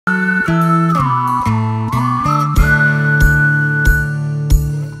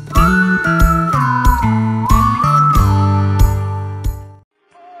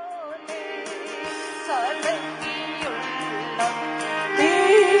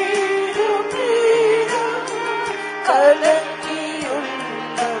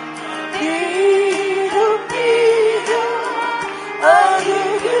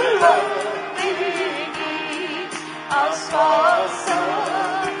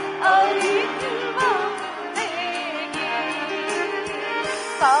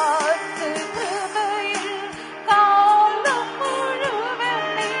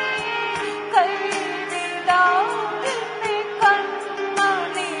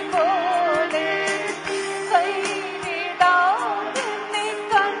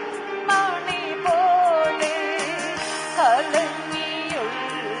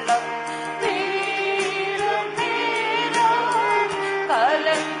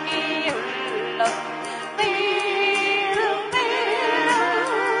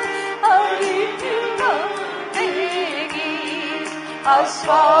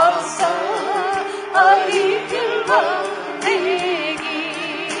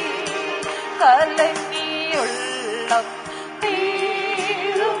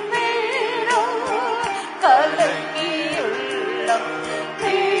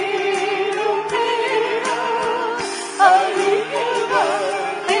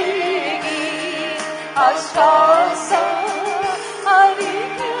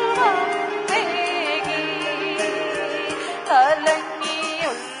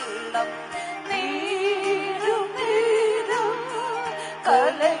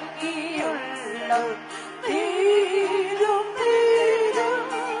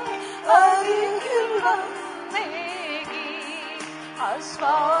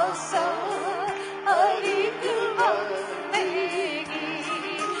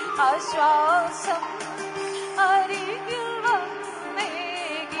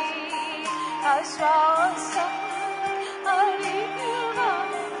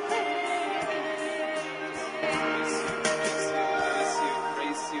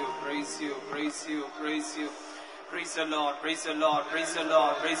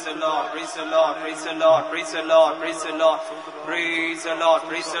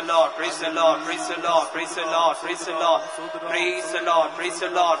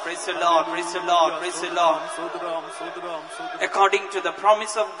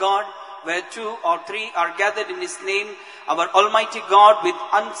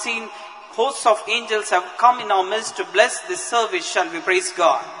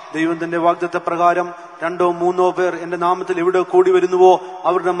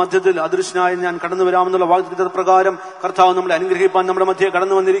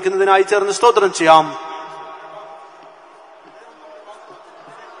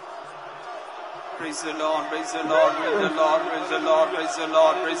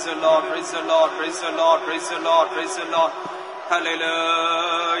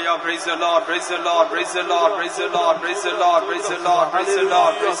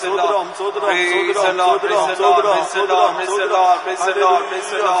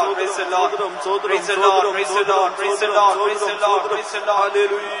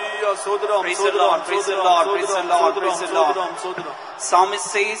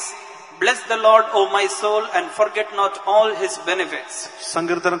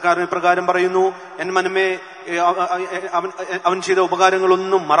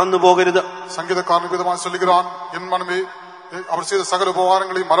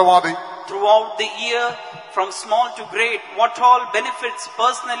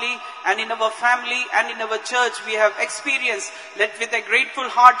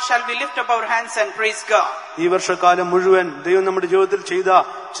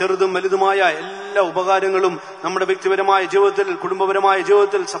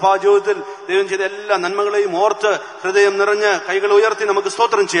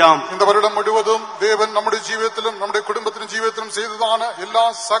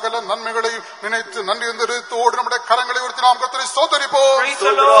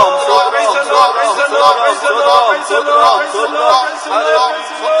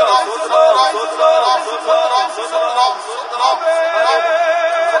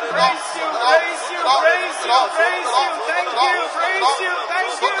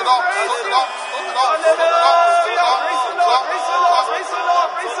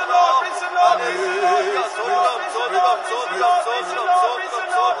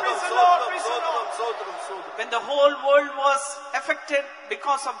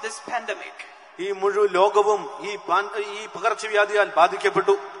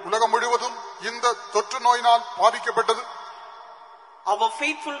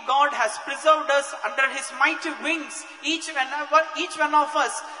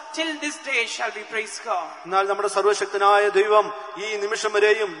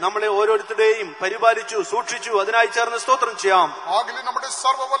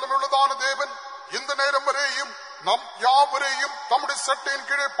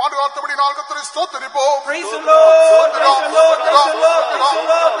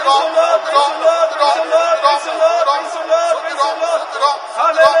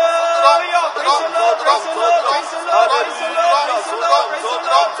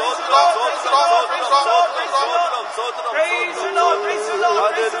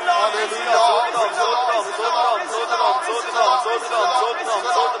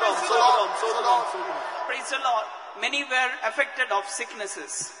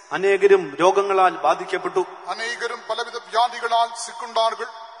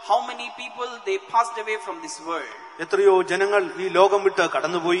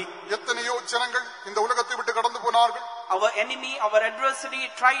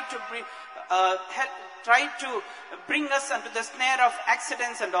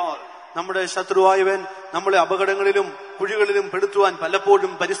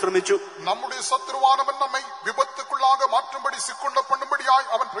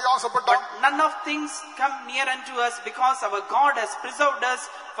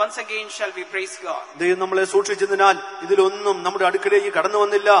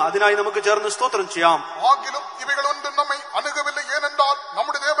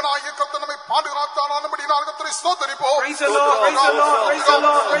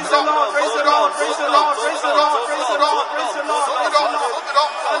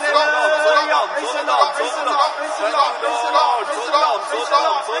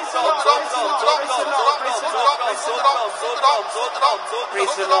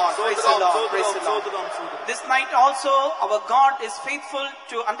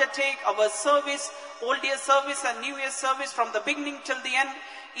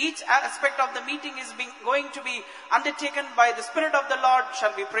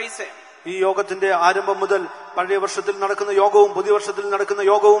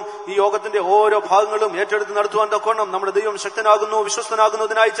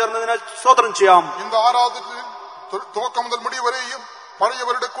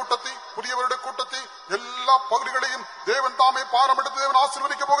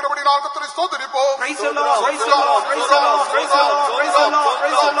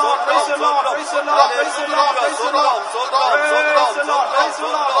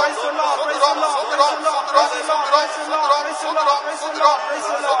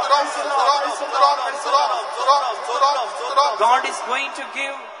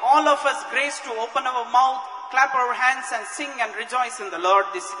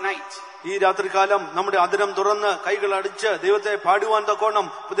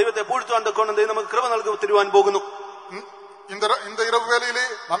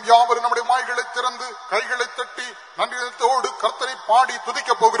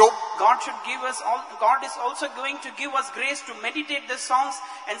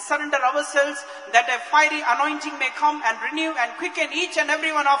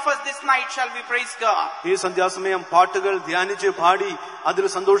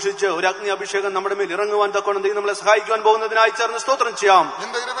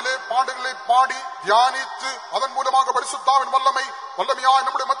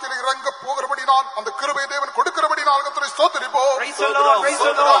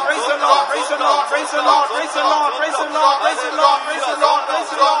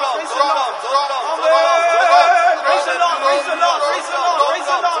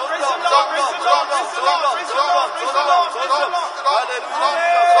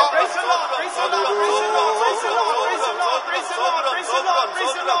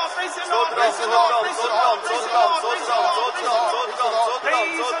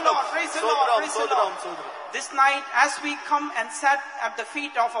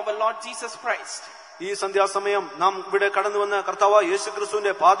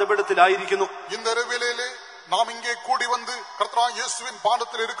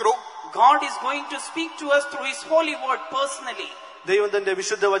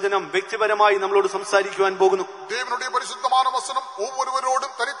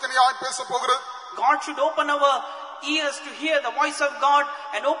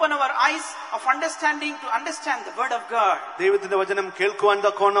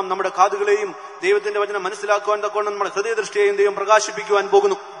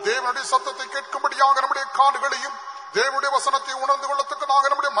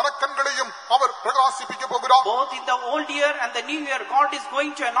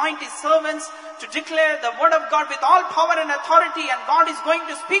to declare the word of God with all power and authority, and God is going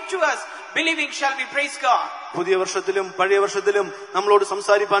to speak to us. Believing shall we praise God. പുതിയ വർഷത്തിലും പഴയ വർഷത്തിലും നമ്മളോട്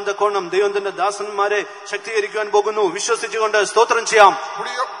സംസാരിപ്പാൻ തക്കോണം ദൈവം തന്റെ ദാസന്മാരെ ശക്തീകരിക്കാൻ പോകുന്നു. വിശ്വസിച്ചുകൊണ്ട് സ്തോത്രം ചെയ്യാം.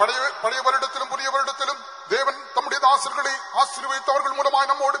 பழைய வருடத்திலும் புதிய வருடத்திலும் தேவன் தம்முடைய தாசர்களை ஆசீர்வதித்து அவர்கள் மூலமாய்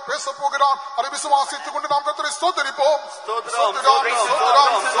நம்மோடு பேச போகிறார். அதை விசுவாசித்துக் கொண்டு நாம் கர்த்தரை ஸ்தோத்திரிப்போம்.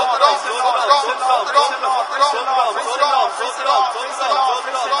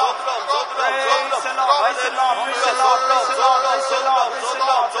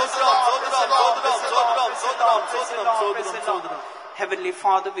 Heavenly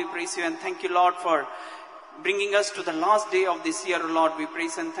Father, we praise you and thank you, Lord, for bringing us to the last day of this year, O Lord. We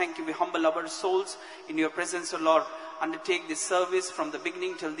praise and thank you. We humble our souls in your presence, O Lord. Undertake this service from the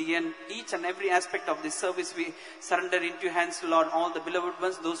beginning till the end. Each and every aspect of this service we surrender into your hands, Lord. All the beloved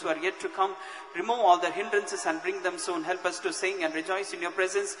ones, those who are yet to come, remove all the hindrances and bring them soon. Help us to sing and rejoice in your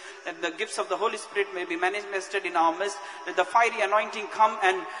presence, that the gifts of the Holy Spirit may be manifested in our midst. Let the fiery anointing come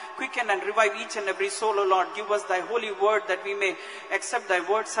and quicken and revive each and every soul, O Lord. Give us thy holy word, that we may accept thy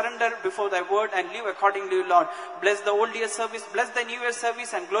word, surrender before thy word, and live accordingly, Lord. Bless the old year service, bless the new year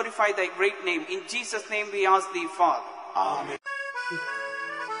service, and glorify thy great name. In Jesus' name we ask thee, Father. Amen.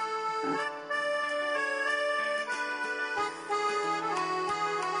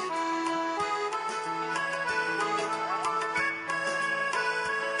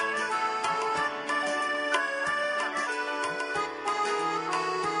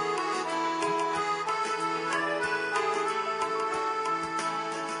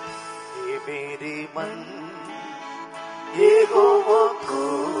 मेरे मन यहोवा को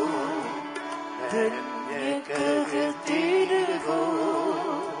धन्य कहते रहो,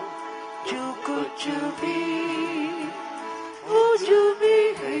 जो कुछ भी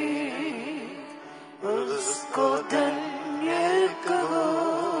है उसको धन्य कहो,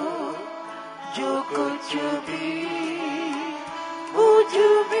 जो कुछ भी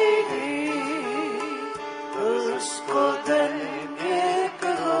है उसको धन्य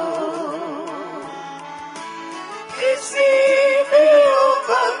कहो। किसी भी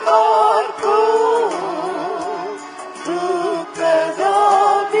उपकार को तू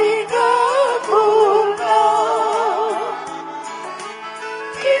कदापि न भूलना,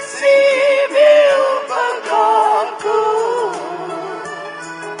 किसी भी उपकार को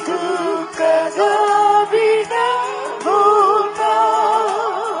तू कदापि न भूलना।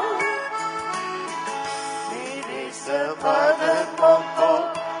 मेरे सब अधर्मों को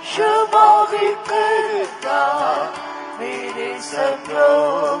क्षमा भी करता, मेरे सब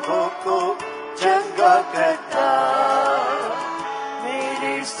रोगों को चंगा करता,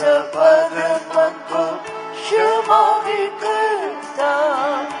 मेरे सब अधर्मों को क्षमा भी करता,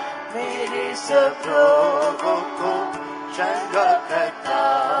 मेरे सब रोगों को चंगा करता।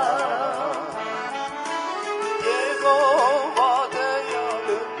 यहोवा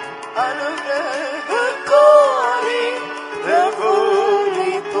दयालु अनुग्रहकारी, प्रभु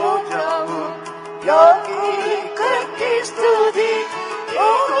तो जाओ यागी करके स्तुति,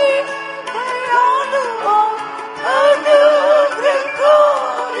 योगी दयालु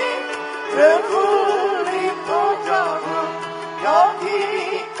अनुग्रहकारी, प्रभु तो जाओ यागी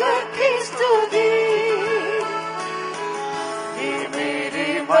करके स्तुति। ये मेरे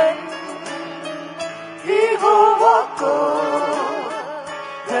मन यहोवा को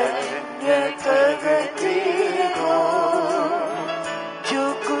धन्य कहते हो, जो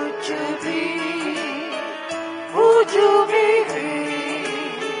कुछ भी है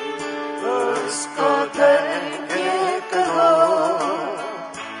उसको धन्य कहो,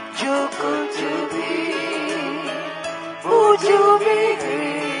 जो कुछ भी है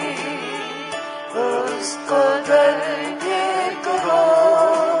उसको धन्य कहो।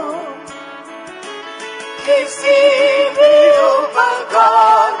 किसी भी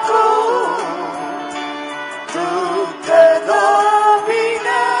उपकार को तू कदापि न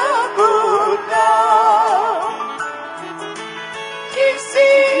भूलना,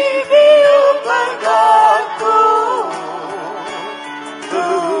 किसी भी उपकार को तू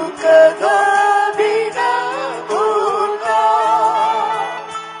कदापि न भूलना।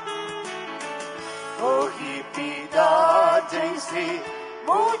 वही पिता जैसे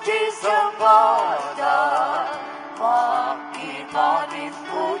मुझे संभाला, माँ की माने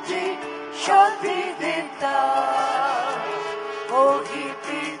मुझे शांति देता, वही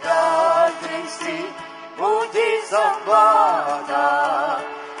पिता जैसे मुझे संभाला,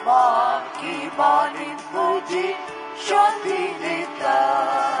 माँ की माने मुझे शांति देता।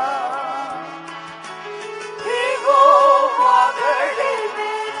 यहोवा गले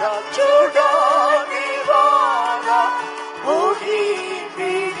मेरा छुड़ाने वाला, वही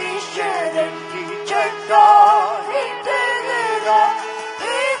मेरी शरण की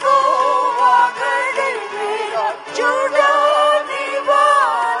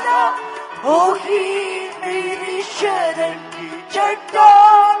वही मेरी शरण की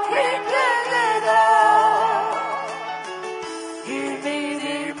चट्टान है ठहरा। ये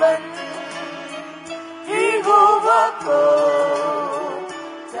मेरे मन यहोवा को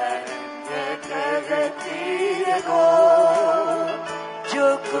धन्य करती रहो। जो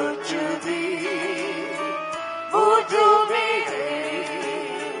कुछ भी मुझ में है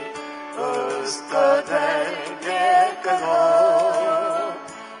उसको धन्य करो।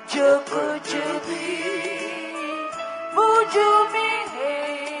 जो कुछ भी मुझ में है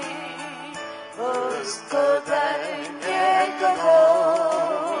उसको धन्य करो।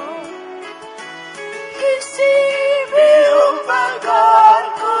 किसी भी उपकार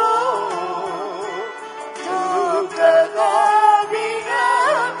को तू कभी न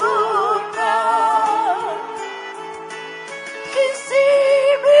भूलना। किसी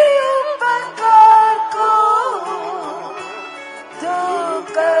भी उपकार को तू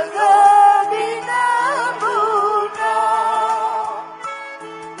कभी न भूलना।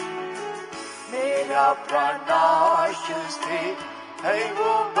 मेरा प्राण नाश से है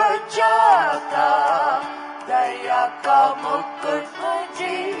वो बचाता। दया का मुकुट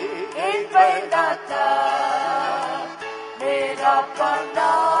मुझे पहनाता। मेरा प्राण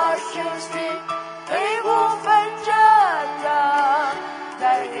नाश से है वो बचाता।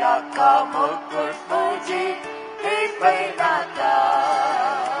 दया का मुकुट मुझे पहनाता।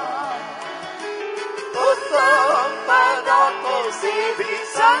 उत्तम पदार्थों से भी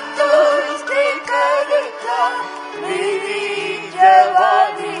संतुष्टि करता। मेरी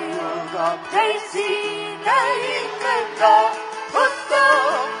जवानी होगा जैसी नहीं करता।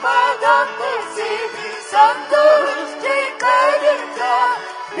 उत्तम पदार्थों से भी संतुष्टि करता।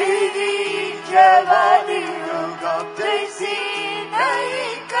 मेरी जवानी होगा जैसी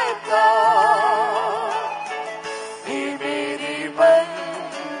नहीं करता। हे मेरे मन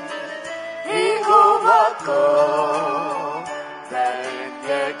यहोवा को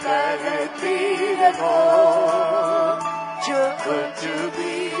धन्य करती रहो। जो कुछ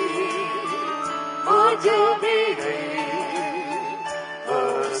भी मुझ में है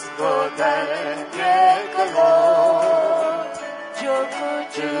उसको धन्य करो। जो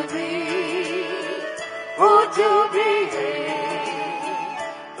कुछ भी मुझ में है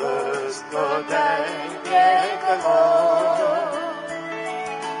उसको धन्य करो।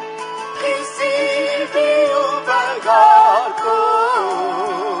 किसी भी उपकार को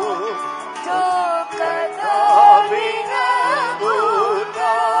तो कभी न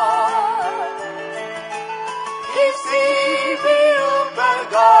भूलना। किसी भी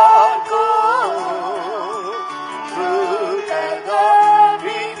उपकार को तू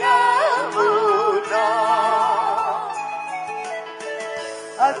कभी न भूलना।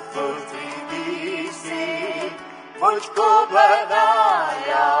 अद्भुत विधि से मुझको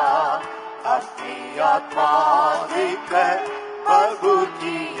बनाया। अपनी आत्मा देकर प्रभु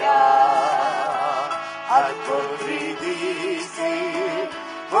किया। अद्भुत विधि से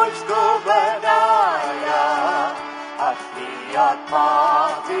मुझको बनाया। अपनी आत्मा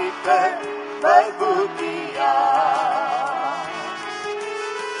देकर प्रभु किया।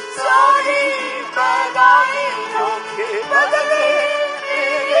 सारी बड़ाइयों के बदले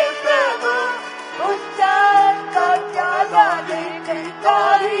मेरे प्रभु उद्धार का प्याला लेकर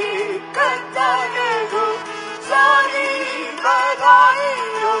तारीफ करता रहूं। सारी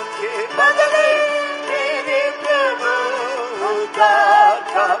बड़ाइयों के बदले मेरे प्रभु उद्धार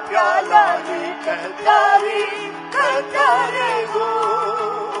का प्याला लेकर तारीफ करता रहूं।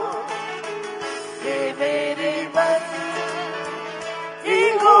 हे मेरे मन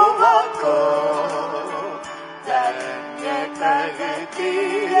यहोवा को धन्य करती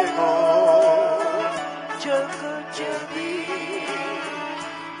रहो। जो कुछ भी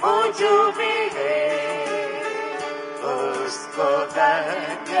मुझ में है उसको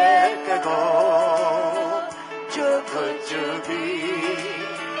धन्य करो। जो कुछ भी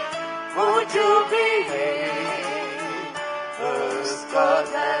मुझ में है उसको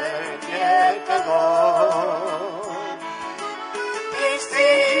धन्य करो।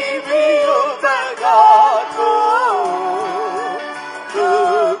 किसी भी उपकार को तू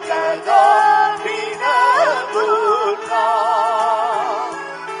कभी न भूलना।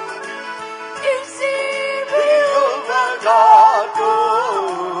 किसी भी उपकार को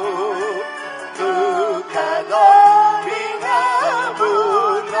तू कभी न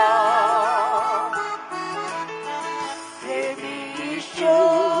भूलना। प्रेमी यीशु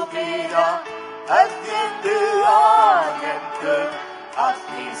मेरा अत्यंत आनंद।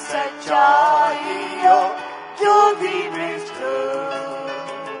 अपनी सच्चाइयों जो भी मिश्र।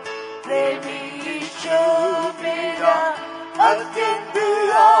 प्रेमी यीशु मेरा अत्यंत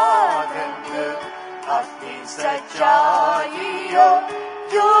आनंद। अपनी सच्चाइयों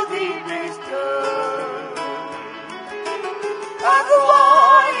ज्योति विस्तृत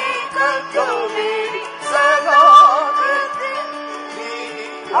अगुवाई कर दो मेरी सदा करते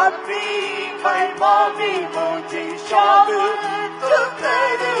अपनी महिमा में मुझे शामिल तो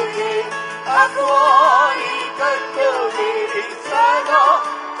करोगे अगुवाई कर दो मेरी सदा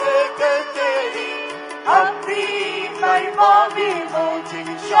करते अपनी महिमा में मुझे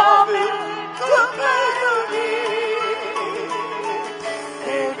शामिल तो करोगे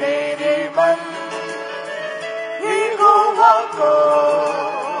मेरे मन यहोवा को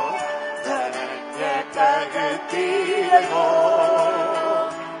धन्य करती रहो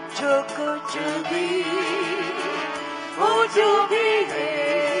जो कुछ भी वो जो भी है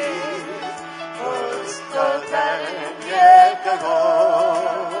उसको धन्य करो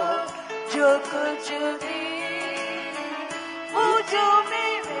जो कुछ भी वो जो भी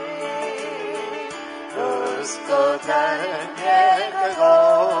है उसको धन्य करो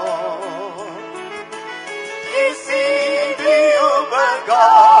किसी भी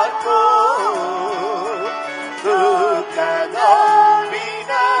उपकार को तू कदापि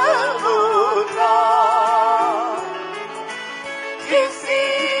न भूलना किसी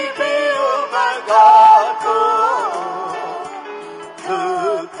भी उपकार को तू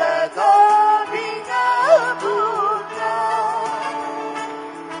कदापि न भूलना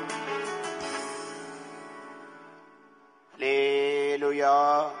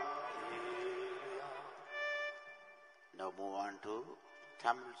Hallelujah. Now move on to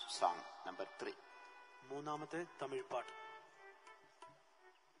Tamil song number 3. മൂന്നാമത്തെ തമിഴ് പാട്ട്.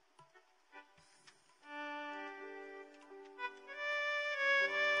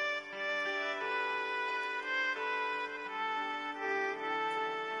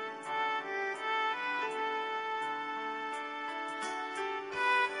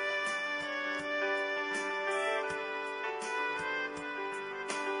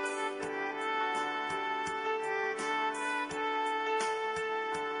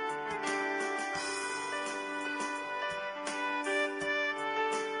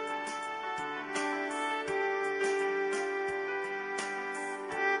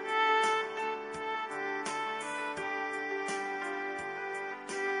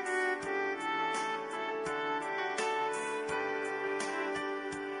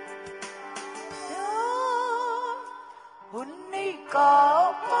 உன்னை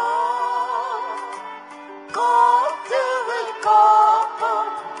காப்பா காத்தவர் காப்பா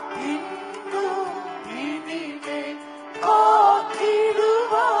இன்னும் இனிமே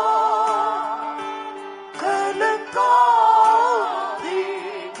காத்திடுவா கலங்காதே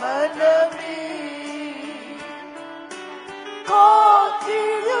மனமே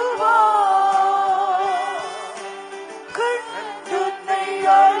காத்திடுவா கண்ணுன்னை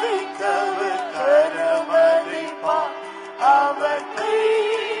அழைத்தவர் கரமறைப்பா அவர்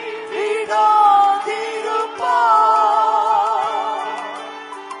கைவிடாதிருப்பா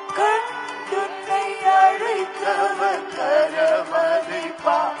கண்ணுன்னை அழைத்தவர்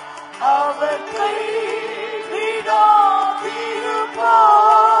கரமறைப்பா அவர் கைவிடாதிருப்பா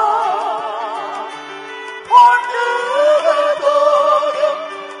ஆண்டுதோறும்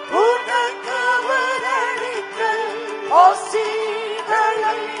உனக்கு அவர் அளித்த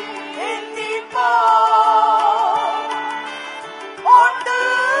ஆசீர்களை எண்ணிப்பா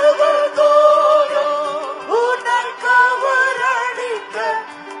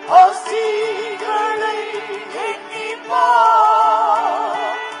ஆசீர்களை எண்ணிப்பா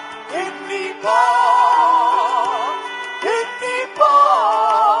எண்ணிப்பா எண்ணிப்பா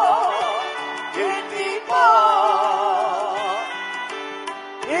எண்ணிப்பா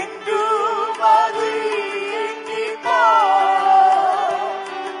என்றும் அதை எண்ணிப்பா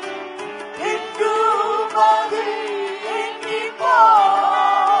என்றும் அதை எண்ணிப்பா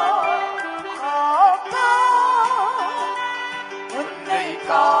உன்னை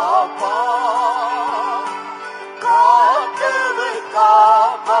காப்பா காத்தவர்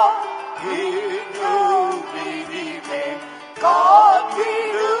காப்பா இன்னும் இனிமே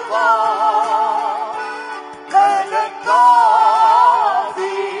காத்திடுவா கலங்காதே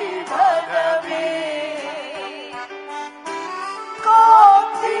மனமே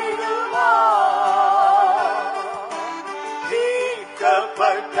காத்திடுவா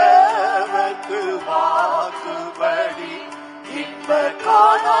மீட்கப்பட்டவர்க்கு வாக்குபடி இன்ப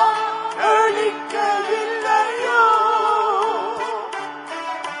காணா அளிக்கவில்லையோ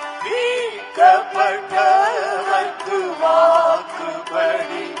மீட்கப்பட்டவர்க்கு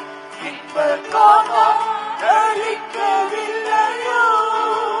வாக்குபடி இன்ப காணா அளிக்கவில்லையோ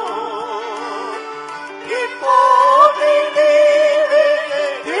இப்போது நீவே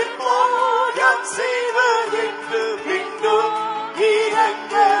இப்போது செய்த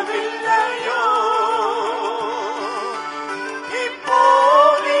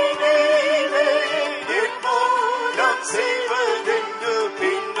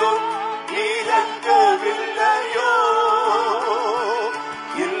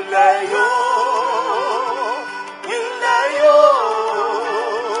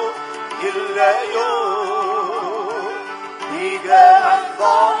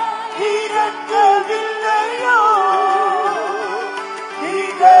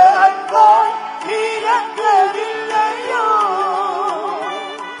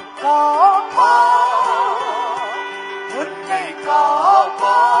காப்பா உன்னை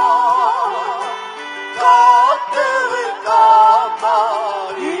காப்பா காத்து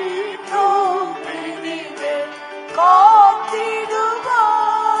காப்பார் இன்னும் இனிமே காத்திடுவார்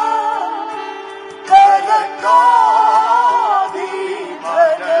கலங்காதே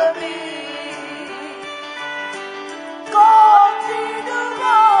மனமே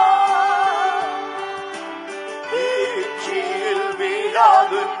காத்திடுவார் வீழ்ச்சியில்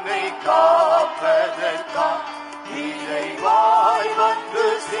வீழாதுன்னை காப்பதற்கா இறைவாய் வந்து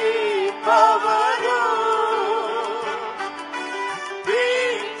சேர்ப்பவரோ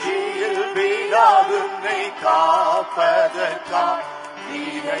வீழ்ச்சியில் வீழாதுன்னை காப்பதற்கா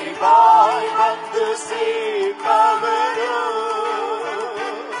இறைவாய் வந்து சேர்ப்பவரோ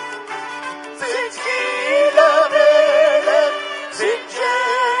சிற்சீல வேளர்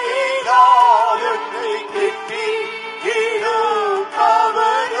சிற்செய்தால் உன்னை கிட்டி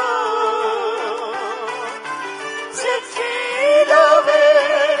இழுப்பவரோ சிற்சீல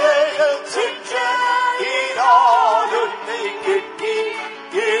வேளர் சிற்செய்தால் உன்னை கிட்டி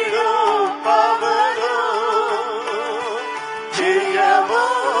இழுப்பவரோ ஜெயமோ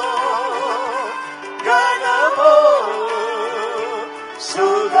கனமோ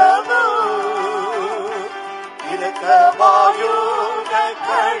சுகமோ இரக்கமாயோ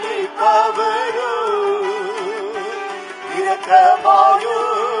கழிப்பவரோ இரக்கமாயோ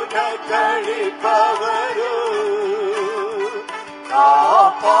கழிப்பவரோ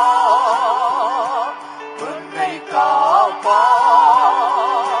காப்பா உன்னை காப்பா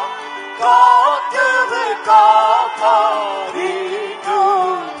காத்தவர் காப்பாரே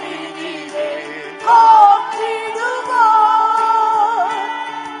காத்திடுவார்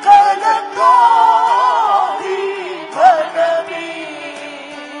கலங்காதே மனமே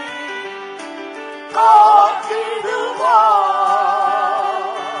காத்திடுவார்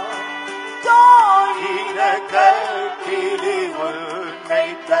தாயின கட்டிலே உன்னை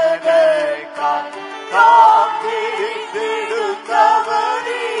தனக்காய்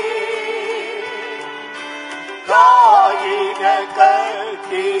காத்திடுத்தவரே தாயின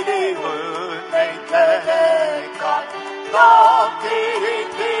கட்டிலே உன்னை தனக்காய் காத்திடுத்தவரே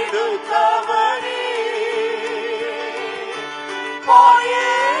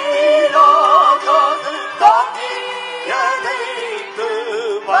பாயேராகாது தாங்கி அழைத்து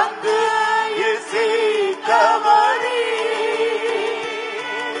வந்து இசைத்தவரே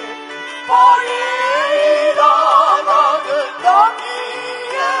பாயேராகாது தாங்கி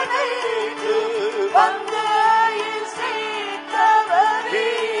அழைத்து வந்து இசைத்தவரே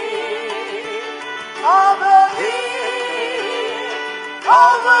அவரே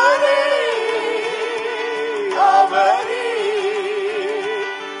அவரே அவரே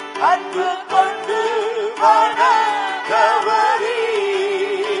அன்பு கொண்டு வணங்கவரே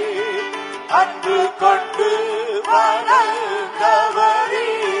அன்பு கொண்டு வணங்கவரே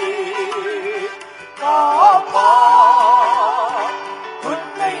காப்பா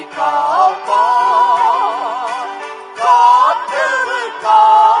உன்னை காப்பா காத்தவர்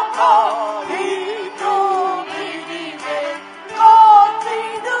காப்பாரே நோவினிவே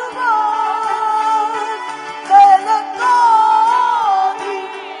காத்திடுவார் கலங்காதே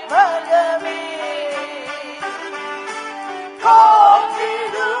மனமே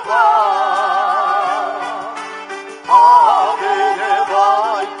காத்திடுவார்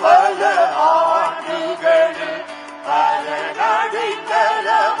ஆதரவாய் பல ஆண்டுகளில் பல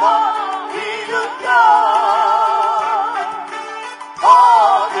நடைத்தலமாயிருந்தார்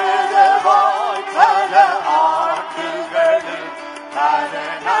ஆதரவாய் பல ஆண்டுகளில் பல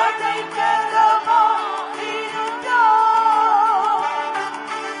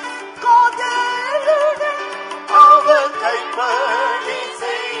காதலுடன் அவர் கைப்பணி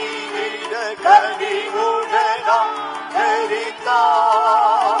செய்திட கனிவுடனாம் தரித்தார்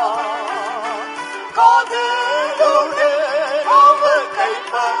காதலுடன் அவர்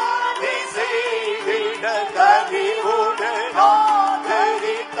கைப்பணி செய்திட கனிவுடனாம்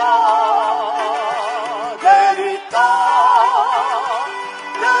தரித்தார் தரித்தார்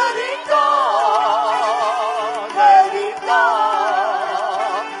தரித்தார் தரித்தார்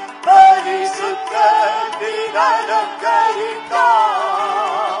பரிசுத்தத்தில் அலங்கரித்தார்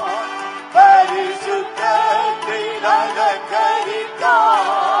பரிசுத்தத்தில் அலங்கரித்தார்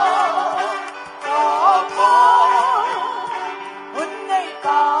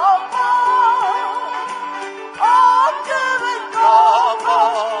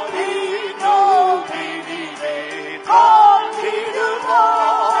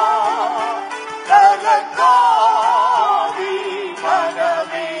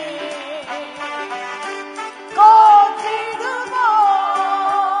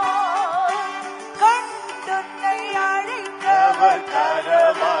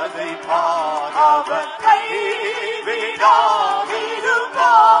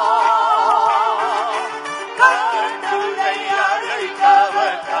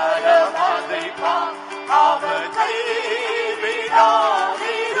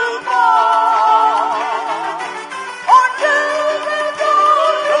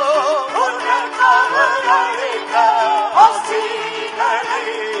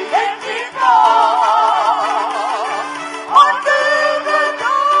கஷ்டங்களை எண்ணிப்பா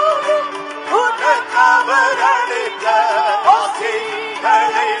உனக்கவர் அளித்த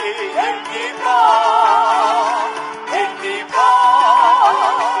ஆசைகளை எண்ணிப்பா எண்ணிப்பா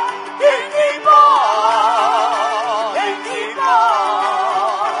எண்ணிப்பா எண்ணிப்பா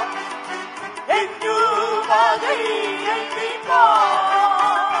என்றும் அதை எண்ணிப்பா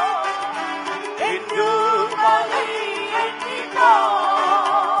என்றும் அதை எண்ணிப்பா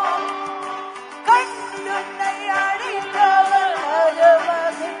கண்ணுன்னை அழைத்தவர்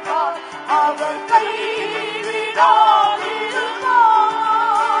அருவருப்பார். அவர் கைவிடாதிருப்பார்.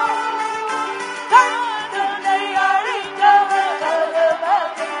 கண்ணுன்னை அழைத்தவர்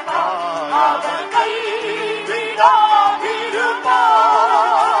அருவருப்பார். அவர் கைவிடாதிருப்பார்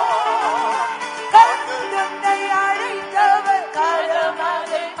கண்ணுன்னை அழைத்தவர்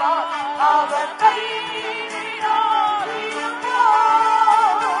கரமதைப்பார். அவர் கைவிடாதிருப்பார்.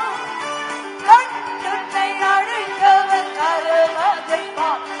 கண்ணுன்னை அழைத்தவர்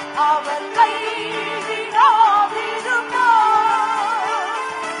கரமதைப்பார். அவர் கைவிடாதிருப்பார்.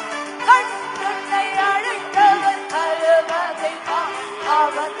 கண்ணுன்னை அழைத்தவர் கரமதைப்பார்.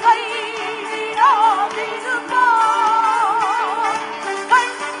 அவர் கைவிடாதிருப்பார்.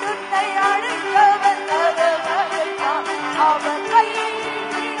 கண்ணுன்னை அழைத்தவர் கரமதைப்பார். அவர்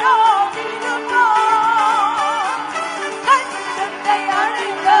கைவிடாதிருப்பார். கண்ணுன்னை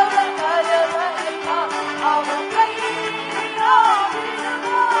அழைத்தவர் கரமதைப்பார். அவர்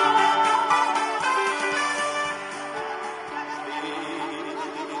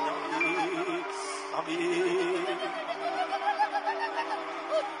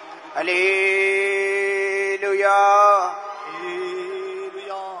Hallelujah.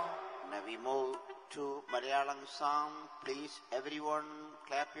 Now we move to Malayalam song. Please everyone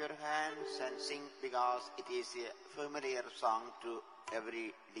clap your hands and sing because it is a familiar song to every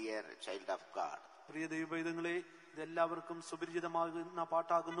dear child of God. പ്രിയ ദൈവവേദങ്ങളെ, ഇതെല്ലാവർക്കും സുപരിചിതമാകുന്ന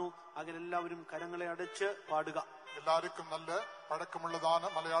പാട്ടാകുന്നു. അതിലെല്ലാവരും കരങ്ങളെ അടച്ച് പാടുക. എല്ലാവർക്കും നല്ല പഴക്കമുള്ളതാണ്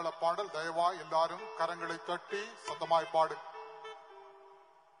മലയാള പാടൽ. ദയവായി എല്ലാവരും കരങ്ങളെ തട്ടി സ്വന്തമായി പാടും.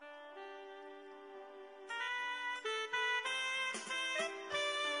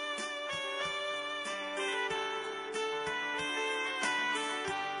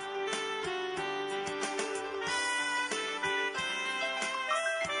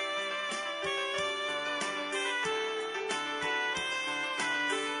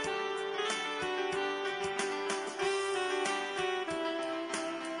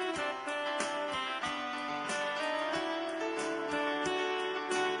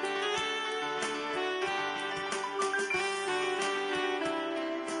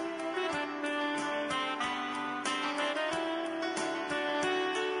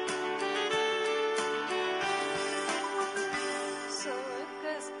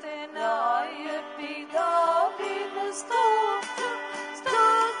 സ്വർഗ്ഗസ്ഥനായ പിതാവിന് സ്തോത്രം.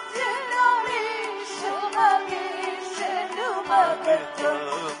 സ്തുത്യനാമേശു മഹേശനു മഹത്വം.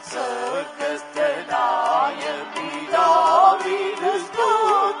 സ്വർഗ്ഗസ്ഥനായ പിതാവിന്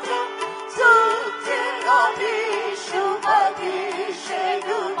സ്തോത്രം. സ്തുത്യനാമേശു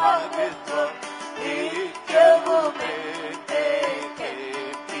മഹേശനു മഹത്വം. നിത്യവും എന്നെ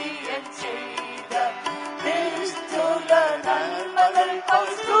കേൾപ്പിയൻ ചെയ്ത നിസ്തുല നന്മകൾ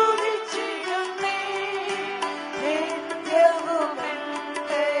സ്തുതിച്ചിടുന്നേ. നിത്യവും എന്നെ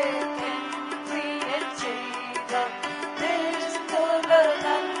കേൾപ്പിയൻ ചെയ്ത നിസ്തുല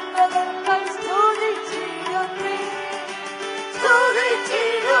നന്മകൾ സ്തുതിച്ചിടുന്നേ.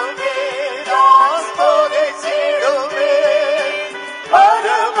 സ്തുതിച്ചിടുമേ നാം സ്തുതിച്ചിടുമേ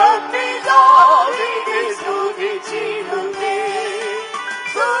പരമപിതാവിനെ സ്തുതിച്ചിടുമേ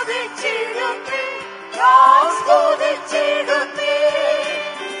സ്തുതിച്ചിടുമേ നാം സ്തുതിച്ചിടുമേ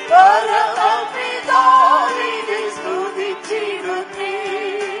പരമപിതാവിനെ സ്തുതിച്ചിടുമേ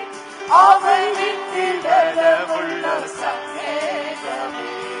അവനിക്ക് ബലമുള്ള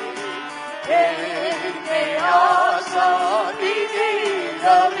സങ്കേതമേ എന്നെ ആശാദിതമേ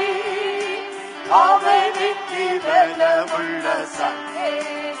അവനിക്ക് ബലമുള്ള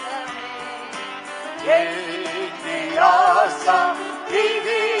സങ്കേതമേ എന്നെ ആശാദിതമേ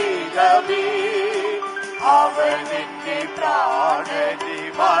അവനിന്റെ പ്രാണനെ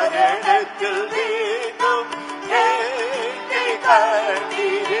മരണത്തിൽ നീങ്ങും എന്റെ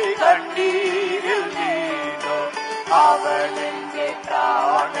കണ്ണീരിൽ നീങ്ങും അവനിന്റെ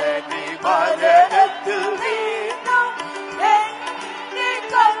പ്രാണനെ മരണത്തിൽ നീങ്ങും എന്റെ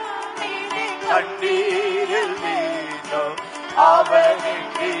കണ്ണീരിൽ നീങ്ങും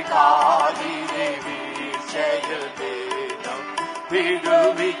അവനിന്റെ കാലിനെ വീഴ്ചയിൽ നീങ്ങും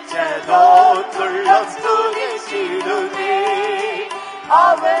വിടുവിച്ചതോത്തുള്ള സ്തുതിച്ചിടുന്നേ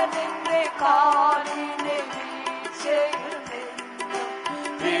കാലിനെ വീഴ്ചയിൽ നിന്നും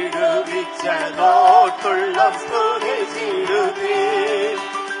വിടുവിച്ചതോർത്തുള്ള സ്തുതിച്ചിടുന്നേ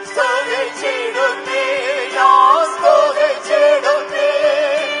സ്തുതിച്ചിടുന്നേ ഞാൻ സ്തുതിച്ചിടുന്നേ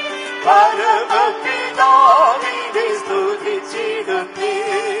പരമപിതാവിനെ സ്തുതിച്ചിടുന്നേ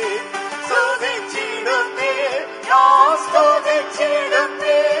സ്തുതിച്ചിടുന്നേ ഞാൻ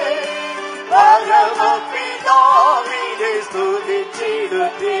സ്തുതിച്ചിടുന്നേ പരമപിതാവിനെ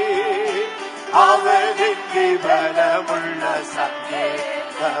സ്തുതിച്ചിടുന്നേ അവനെന്റെ ബലമുള്ള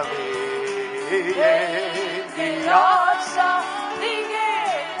സങ്കേതമേ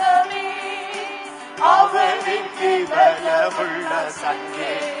അവനെന്റെ ബലമുള്ള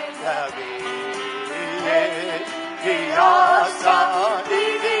സങ്കേതമേ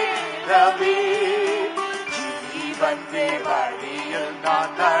ജീവന്റെ വഴിയിൽ നാം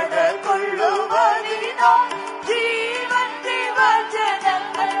നടകൊള്ളുവതിനാ ജീവന്റെ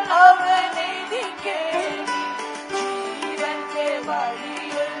വചനങ്ങൾ അവനെനിക്ക് ജീവന്റെ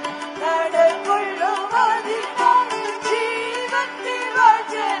വഴിയിൽ നടകൊള്ളുവതിനാ ജീവന്റെ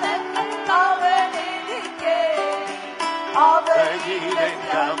വചനങ്ങൾ അവനെനിക്ക്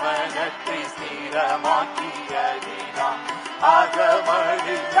ഗമനത്തെ സ്ഥിരമാക്കിയതിനാ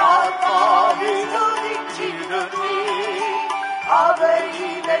അകമഴിയാത്മാവെ സ്തുതിച്ചിടുന്നേ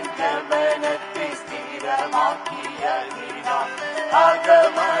അവയിലൻ ഗമനത്തെ സ്ഥിരമാക്കിയതിനാ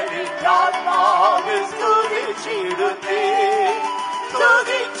അകമഴിയാത്മാവെ സ്തുതിച്ചിടുന്നേ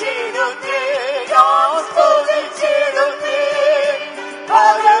സ്തുതിച്ചിടുന്നേ ഞാൻ സ്തുതിച്ചിടുന്നേ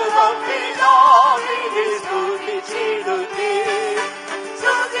പരമപിതാവിനെ സ്തുതിച്ചിടുന്നേ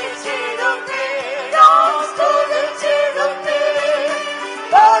സ്തുതിച്ചിടുന്നേ ഞാൻ സ്തുതിച്ചിടുന്നേ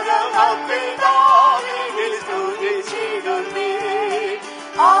പരമപിതാവിനെ സ്തുതിച്ചിടുന്നേ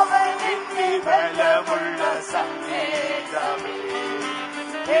അവനെന്റെ ബലമുള്ള സങ്കേതമേ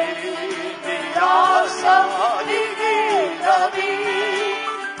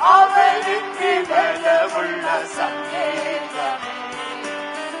അവനെന്റെ ബലമുള്ള സങ്കേതമേ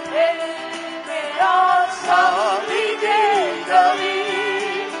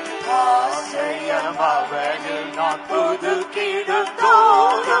ആശ്രയമവനിൽ നാം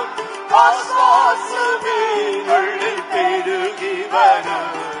പുതുക്കിടുന്തോറും ആശ്വാസമേനുള്ളിൽ പെരുകി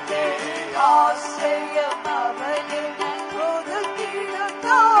വരുന്നേ ആശ്രയം അവനിൽ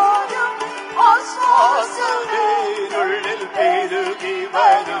പുതുക്കിടുന്തോറും ആശ്വാസമേനുള്ളിൽ പെരുകി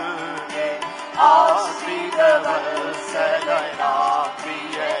വരുന്നേ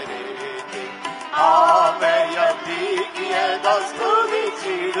ആശ്രിതവത്സലനാപ്രിയരേ ആമയം നീക്കിയത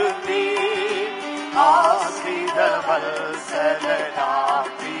സ്തുതിച്ചിടുന്നേ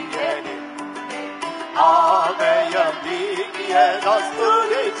ആശ്രിതവത്സലനാപ്രിയരേ ആമയം നീക്കിയത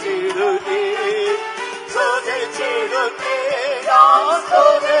സ്തുതിച്ചിടുന്നേ സ്തുതിച്ചിടുന്നേ ഞാൻ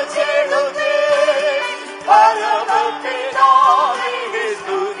സ്തുതിച്ചിടുന്നേ പരമപിതാവിനെ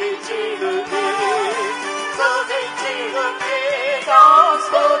സ്തുതിച്ചിടുന്നേ സ്തുതിച്ചിടുന്നേ ഞാൻ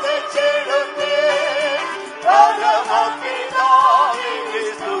സ്തുതിച്ചിടുന്നേ പരമപിതാവിനെ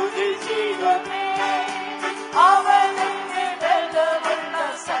സ്തുതിച്ചിടുന്നേ അവനെന്റെ ബലമുള്ള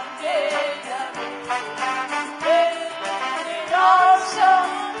സങ്കേതമേ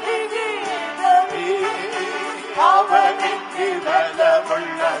അവനെന്റെ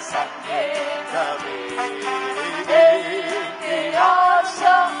ബലമുള്ള സങ്കേതമേ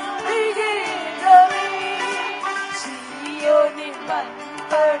സിയോനിൽ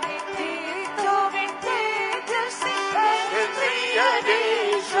വൻപടി തീർത്തുവിൻ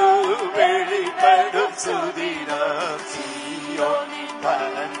യേശു വെളിപ്പെടും സുദിനം സിയോനിൽ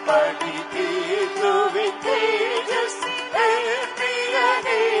വൻപടി തീർത്തുവിൻ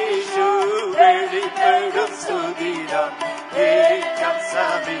യേശു വെളിപ്പെടും സുദിനം ഏറ്റം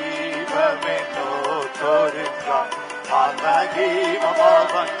സമീപമെന്നോർക്കാം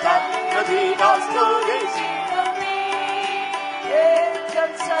അമഹീമമവൻ തന്നതിനാ സ്തുതിച്ചിടുന്നേ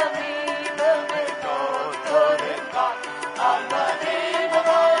ഏറ്റം സമീപമെന്നോർക്കാം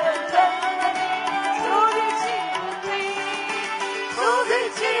അമഹീമമവൻ തന്നതിനാ സ്തുതിച്ചിടുന്നേ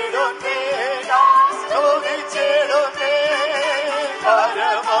സ്തുതിച്ചിടുന്നേ ഞാൻ സ്തുതിച്ചിടുന്നേ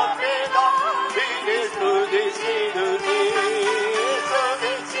പരമപിതാവിനെ സ്തുതിച്ചിടുന്നേ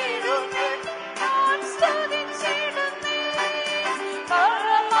സ്തുതിച്ചിടുന്നേ ഞാൻ സ്തുതിച്ചിടുന്നേ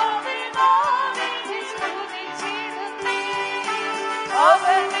പരമപിതാവിനെ സ്തുതിച്ചിടുന്നേ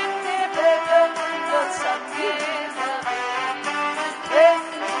അവനെന്റെ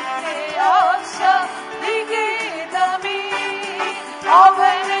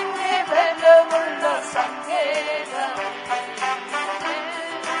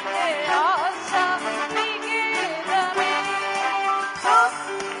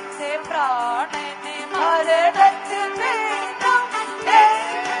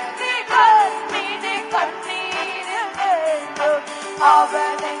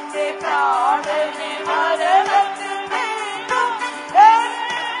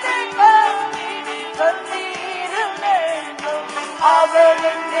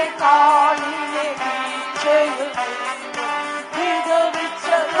കാലിനെ വീഴ്ചയുന്നു വിടുവിച്ച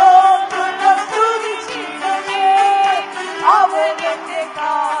ലോകമുള്ള സ്തുതിച്ചിടമേ അവൻ എന്റെ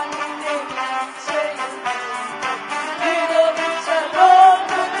കാലിനെ വീഴ്ചയുന്നു വിടുവിച്ച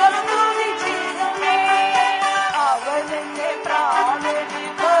ലോകമുള്ള സ്തുതിച്ചിടമേ അവൻ എന്റെ പ്രാണനെ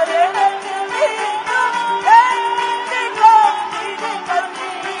മരണത്തിൽ നിന്നും എന്റെ കാലിനെ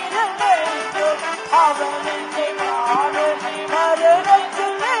കണ്ണീരിലേക്കും അവൻ എന്റെ പ്രാണനെ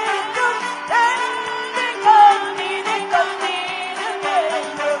മരണത്തിൽ നിന്നും എന്റെ കാലിനെ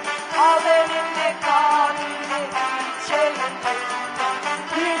കണ്ണീരിലേക്കും അവൻ എന്റെ കാലിനെ വീഴ്ചയുന്നു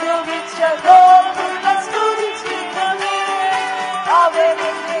വിടുവിച്ച ലോകമുള്ള സ്തുതിച്ചിടമേ അവൻ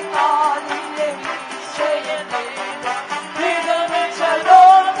എന്റെ കാലിനെ വീഴ്ചയുന്നു വിടുവിച്ച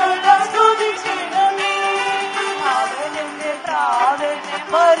ലോകമുള്ള സ്തുതിച്ചിടമേ അവൻ എന്റെ പ്രാണനെ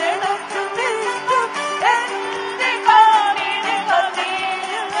മരണത്തിൽ നിന്നും എന്റെ കാലിനെ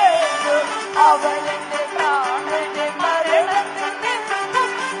കണ്ണീരിലേക്കും അവൻ എന്റെ പ്രാണനെ മരണത്തിൽ നിന്നും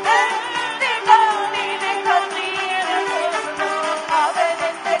എന്റെ കാലിനെ കണ്ണീരിലേക്കും അവൻ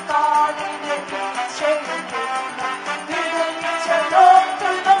എന്റെ കാലിനെ വീഴ്ചയുന്നു വിടുവിച്ച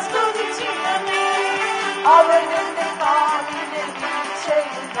ലോകമുള്ള സ്തുതിച്ചിടമേ അവൻ എന്റെ കാലിനെ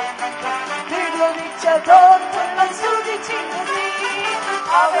വീഴ്ചയുന്നു വിടുവിച്ച ലോകമുള്ള സ്തുതിച്ചിടമേ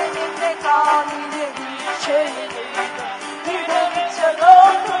അവൻ എന്റെ കാലിനെ വീഴ്ചയുന്നു വിടുവിച്ച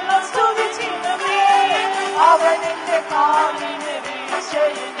ലോകമുള്ള സ്തുതിച്ചിടമേ അവൻ എന്റെ കാലിനെ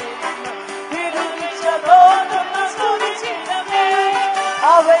വീഴ്ചയുന്നു വിടുവിച്ച ലോകമുള്ള സ്തുതിച്ചിടമേ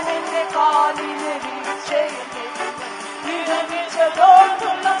അവൻ എന്റെ കാലിനെ വീഴ്ചയുന്നു വിടുവിച്ച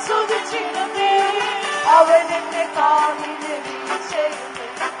ലോകമുള്ള സ്തുതിച്ചിടമേ അവൻ എന്റെ കാലിനെ വീഴ്ചയുന്നു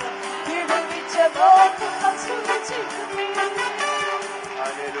വിടുവിച്ച ലോകമുള്ള സ്തുതിച്ചിടമേ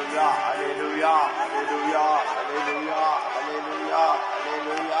Hallelujah, hallelujah, hallelujah, hallelujah,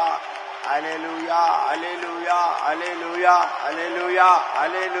 hallelujah, hallelujah, hallelujah, hallelujah, hallelujah,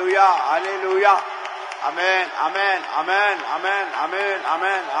 hallelujah, hallelujah. Amen, amen, amen, amen, amen,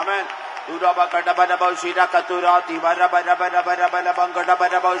 amen, amen. Tura bakada bada baushira katura, tibara bada bada bada bada bangada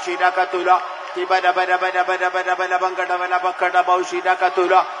bada baushira katura. Tibara bada bada bada bada bada bangada bada bakada baushira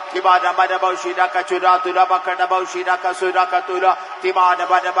katura. Tibara bada baushira katura, tura bakada baushira kasura katura. Tibara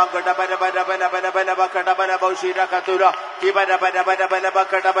bada bangada bada bada bada bada bada bakada bada baushira katura. Tibara bada bada bada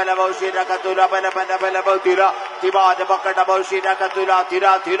bakada bada baushira katura bada bada bada bautira. Tibara bakada baushira katura,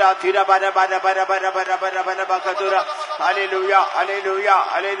 tira tira tira bada bada bada bada bada bada bada bakatura. Hallelujah, hallelujah,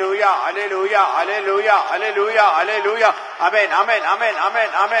 hallelujah, hallelujah, hallelujah, hallelujah, hallelujah. Amen, amen, amen, amen,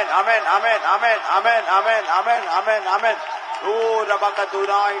 amen, amen, amen, amen, amen, amen, amen, amen, amen. Oh,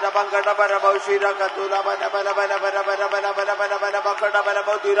 rabakatura, rabangada bara baushira katura bada bada bada bada bada bada bada bada bada bakada bada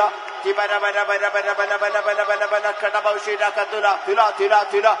bautira. Tibara bada bada bada bada bada bada bada bada kada baushira katura, tira tira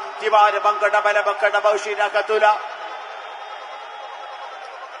tira. Tibara bangada bada bakada baushira katura.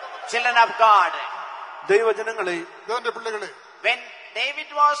 Children of God, ദൈവജനങ്ങളെ, ദേവന്റെ പിള്ളകളെ, when David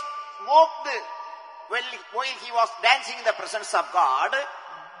was mocked while he was dancing in the presence of God,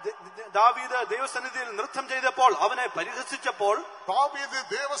 ദാവീദ് ദൈവസന്നിധിയിൽ നൃത്തം ചെയ്തപ്പോൾ അവനെ പരിഹസിച്ചപ്പോൾ ദാവീദ്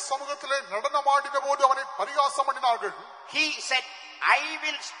ദേവസമൂഹത്തിലെ നടനമാടിന പോലും അവനെ പരിഹാസം പണിനാകൾ. he said, I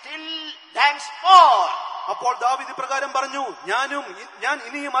will still dance more. അപ്പോൾ ദാവീദ് പ്രകാരം പറഞ്ഞു, ഞാൻ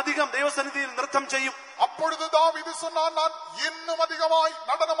ഇനിയും അധികം ദൈവസന്നിധിയിൽ നൃത്തം ചെയ്യും. அப்பொழுது தாவீது சொன்னான், நான் இன்னும் அதிகமாய்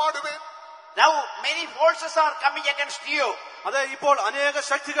நடனமாடுவேன். Now many forces are coming against you. അതെ, ഇപ്പോൾ അനേക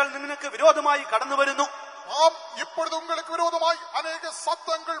ശക്തികൾ നിനക്ക് വിരോധമായി കടന്നു വരുന്നു. ஆம், இப்பொழுது உங்களுக்கு விரோதமாய் அநேக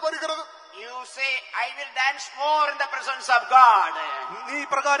சத்தங்கள் வருகிறது. You say, I will dance more in the presence of God. നീ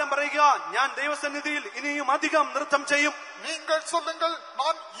പ്രകാരം പറയുക, ഞാൻ ദൈവസന്നിധിയിൽ ഇനിയും അധികം നൃത്തം ചെയ്യും. நீங்கள் சொல்லுங்கள்,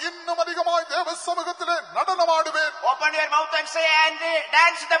 நான் இன்னும் அதிகமாய் தேவ சமூகத்திலே நடனமாடுவேன். Open your mouth and say, and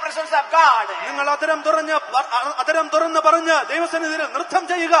dance in the presence of God. നിങ്ങൾ അതരം തുറന്ന് പറഞ്ഞ് ദൈവസന്നിധിയിൽ നൃത്തം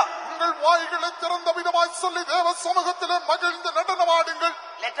ചെയ്യുക. உங்கள் வாய்களை திறந்த விதமாய் சொல்லி தேவ சமூகத்திலே மகிழ்ந்து நடனமாடுங்கள்.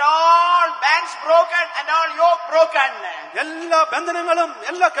 Let all bands broken and all yoke broken. എല്ലാ ബന്ധനങ്ങളും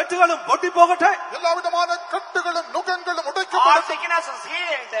എല്ലാ കെട്ടുകളും പൊട്ടിപ്പോകട്ടെ. எல்லா விதமான கட்டுகளும் நுகங்களும் All உடைக்கப்படட்டும். sickness is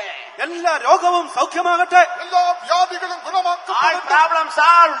healed. എല്ലാ രോഗവും സൗഖ്യമാകട്ടെ. எல்லா வியாதிகளும் All குணமாக்கப்படட்டும். problems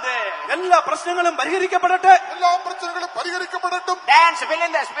solved. എല്ലാ പ്രശ്നങ്ങളും പരിഹരിക്കപ്പെടട്ടെ. எல்லா பிரச்சனைகளும் பரிகரிக்கப்படட்டும். Dance, fill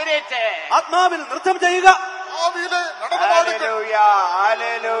in the spirit. ആത്മാവിൽ നൃത്തം ചെയ്യുക. ஆவியிலே நடனமாடுங்கள். Hallelujah,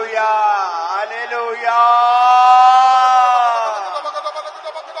 hallelujah, hallelujah.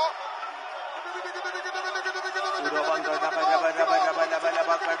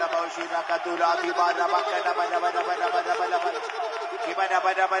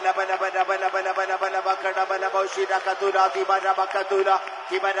 Baushira Katula, Tibara Bakatula,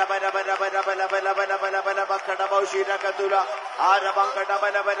 Tibara Bada Bada Bada Bada Bada Bada Bada Bada Bakada Baushira Katula, Arabankada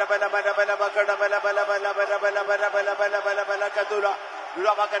Bada Bada Bada Bada Bada Bakada Bada Bada Bada Bada Bada Bada Bada Bada Bada Bada Katula,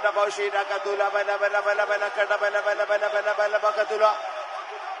 Rabakada Baushira Katula, Bada Bada Bada Bada Kada Bada Bada Bada Bada Bada Bakatula.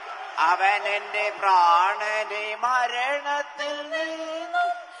 അവൻ എന്റെ പ്രാണനെ മരണത്തിൽ നിന്നും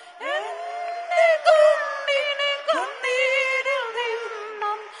എന്റെ കണ്ണിനെ കണ്ണീരിൽ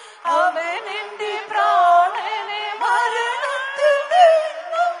നിന്നും അവൻ എന്റെ പ്രാണനെ മരണത്തിൽ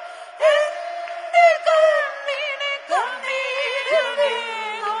നിന്നും എന്റെ കണ്ണിനെ കണ്ണീരിൽ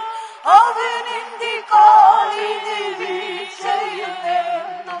നിന്നും അവൻ എന്റെ കാലിനെ വീഴ്ചയിൽ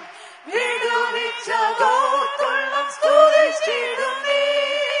നിന്നും വിടുവിച്ചതോർത്തുള്ള സ്തുതിച്ചിടുന്നേ.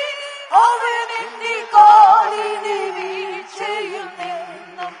 അവൻ എന്റെ കാലിനെ വീഴ്ചയിൽ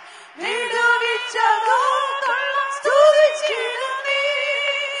നിന്നും വിടുവിച്ചതോർത്തുള്ള സ്തുതിച്ചിടുന്നേ.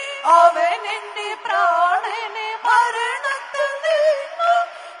 അവൻ എന്റെ പ്രാണനെ മരണത്തിൽ നിന്നും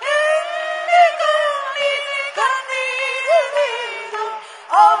എന്റെ കണ്ണിനെ കണ്ണീരിൽ നിന്നും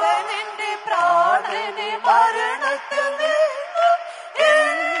അവൻ എന്റെ പ്രാണനെ മരണത്തിൽ നിന്നും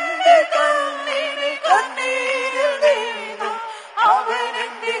എന്റെ കണ്ണിനെ കണ്ണീരിൽ നിന്നും അവൻ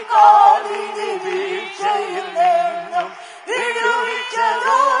എന്റെ കാലിനെ വീഴ്ചയിൽ നിന്നും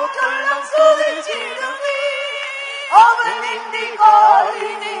വിടുവിച്ചതോർത്തുള്ള സ്തുതിച്ചിടുന്നേ. അവൻ എന്റെ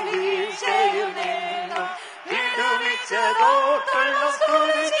കാലിനെ വീഴ്ചയിൽ നിന്നും വിടുവിച്ചതോർത്തുള്ള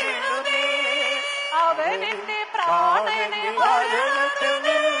സ്തുതിച്ചിടുന്നേ. അവൻ എന്റെ പ്രാണനെ മരണത്തിൽ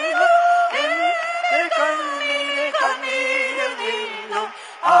നിന്നും എന്റെ കണ്ണിനെ കണ്ണീരിൽ നിന്നും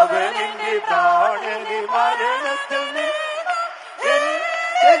അവൻ എന്റെ പ്രാണനെ മരണത്തിൽ നിന്നും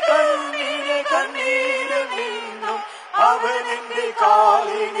എന്റെ കണ്ണിനെ കണ്ണീരിൽ നിന്നും അവൻ എന്റെ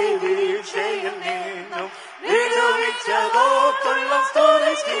കാലിനെ വീഴ്ചയിൽ നിന്നും വിടുവിച്ചതോർത്തുള്ള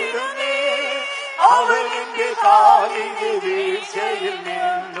സ്തുതിച്ചിടുന്നേ. അവൻ എന്റെ കാലിനെ വീഴ്ചയിൽ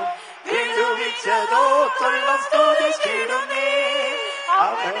നിന്നും വിടുവിച്ചതോർത്തുള്ള സ്തുതിച്ചിടുന്നേ.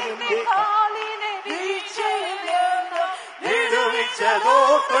 അവൻ എന്റെ കാലിനെ വീഴ്ചയിൽ നിന്നും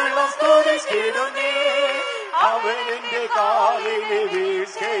വിടുവിച്ചതോർത്തുള്ള സ്തുതിച്ചിടുന്നേ. അവൻ എന്റെ കാലിനെ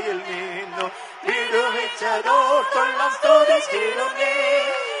വീഴ്ചയിൽ നിന്നും വിടുവിച്ചതോർത്തുള്ള സ്തുതിച്ചിടുന്നേ.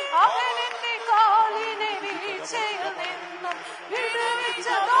 അവൻ എന്റെ കാലിനെ വീഴ്ചയിൽ നിന്നും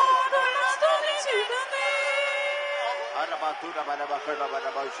വിടുവിച്ചതോർത്തുള്ള സ്തുതിച്ചിടുന്നേ. Arabatura Banabakada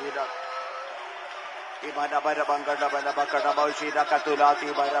Banabashira. Ibana Banabangada Banabakada Baushira Katulati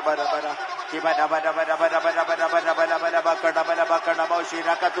Banabara. Ibana Banabara Banabakada Banabakada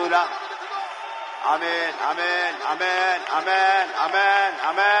Baushira Katula. Amen, amen, amen, amen, amen,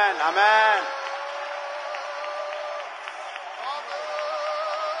 amen, amen.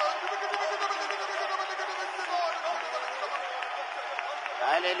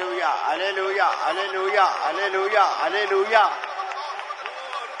 Hallelujah, hallelujah, hallelujah, hallelujah, hallelujah.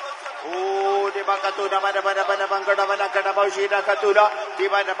 Oh, di bakatuna bana bana bana bangada bana kada baushira katula. Di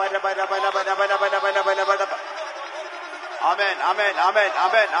bana bana bana bana bana bana bana bana bana bana. Amen, amen, amen,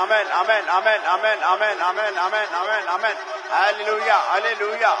 amen, amen, amen, amen, amen, amen, amen, amen, amen, amen. Hallelujah,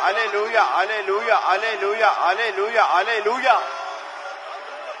 hallelujah, hallelujah, hallelujah, hallelujah, hallelujah, hallelujah.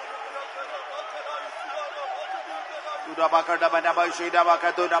 Sudah bakada bana baushira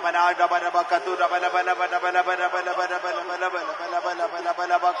bakatuna bana ada bana bakatuna bana bana bana bana bana bana bana bana bana bana bana bana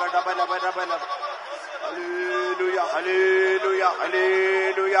bana bakada bana bana bana. Hallelujah, hallelujah,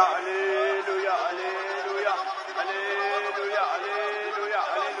 hallelujah, hallelujah, hallelujah. Hallelujah, hallelujah,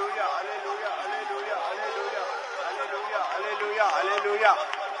 hallelujah, hallelujah, hallelujah, hallelujah, hallelujah, hallelujah, hallelujah.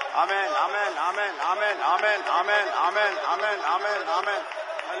 Amen, amen, amen, amen, amen, amen, amen, amen, amen, amen.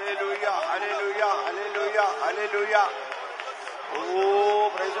 Hallelujah, hallelujah, hallelujah, hallelujah.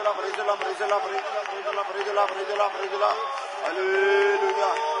 Oh, praise the Lord, praise the Lord, praise the Lord, praise the Lord, praise the Lord, praise the Lord, praise the Lord, praise the Lord.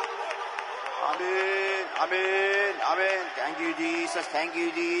 Hallelujah. Amen, amen, amen. Thank you, Jesus, thank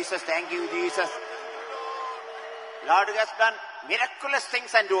you, Jesus, thank you, Jesus. Lord has done miraculous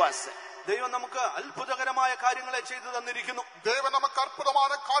things unto us. ദൈവം നമുക്ക് അത്ഭുതകരമായ കാര്യങ്ങളെ ചെയ്തു തന്നിരിക്കുന്നു. தேவன் நமக்கு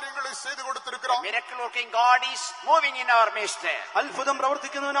அற்புதமான காரியங்களை செய்து கொடுத்திருக்கிறார். Miracle working God is moving in our midst. അത്ഭുതം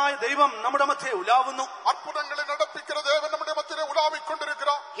പ്രവർത്തിക്കുന്നവനായ ദൈവം നമ്മുടെ മധ്യേ ഉലാവുന്നു. அற்புதங்களை நடப்பிக்கிற தேவன் நம்முடைய மத்தியிலே உலாவிக்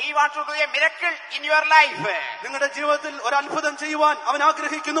கொண்டிருக்கிறார். He wants to do a miracle in your life. നിങ്ങളുടെ ജീവിതത്തിൽ ഒരു അത്ഭുതം ചെയ്യുവാൻ അവൻ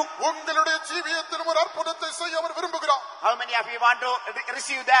ആഗ്രഹിക്കുന്നു. உங்களுடைய ஜீவியத்திலும் ஒரு அற்புதத்தை செய்ய அவர் விரும்புகிறார். How many of you want to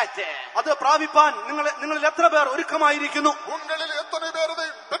receive that? അത് പ്രാപിപ്പാൻ നിങ്ങളിൽ എത്ര പേർ ഒരുക്കമായിരിക്കുന്നു? உங்களில் எத்தனை பேர் அதை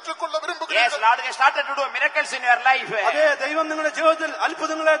பெற்றுக்கொள்ள விரும்புகிறார்? തുടങ്ങിയിരിക്കുന്നത്. Lord has started to do miracles in your life. അതേ, ദൈവം നിങ്ങളുടെ ജീവിതത്തിൽ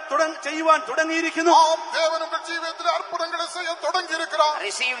അത്ഭുതങ്ങളെ ചെയ്യുവാൻ തുടങ്ങിയിരിക്കുന്നു. தேவன் உங்கள் ஜீவியத்தில் அற்புதங்களை செய்ய தொடங்கியிருக்கிறார்.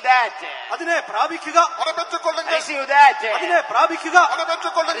 Receive that. അതിനെ പ്രാപിക്കുക. அதை பெற்றுக்கொள்ளுங்கள். Receive that. അതിനെ പ്രാപിക്കുക. அதை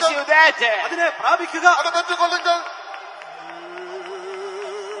பெற்றுக்கொள்ளுங்கள். Receive that. അതിനെ പ്രാപിക്കുക. அதை பெற்றுக்கொள்ளுங்கள்.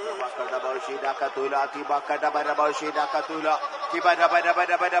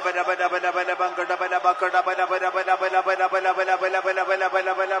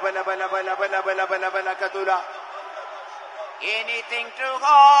 Anything too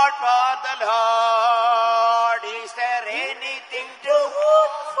hard for the Lord? Is there anything too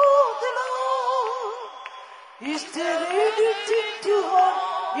hard for the Lord? Is there anything too hard?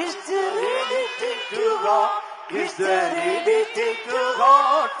 Is there anything too hard? Is there anything too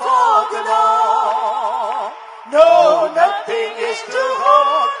hard for the Lord? No, nothing is too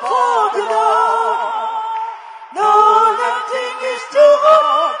hard for the Lord. No, nothing is too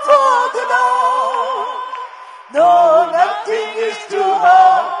hard for the Lord. No, nothing is too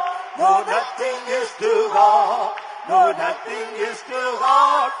hard. No, nothing is too hard. No, nothing is too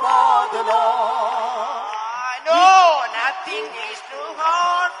hard for the Lord. No, nothing is too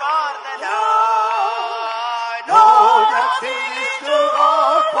hard for the Lord. No, nothing is too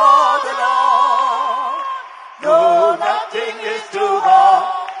hard for the Lord. No, nothing is too hard.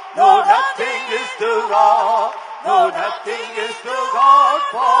 No, nothing is too hard. No, nothing is too hard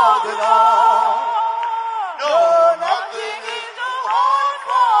for the Lord. No, nothing is too hard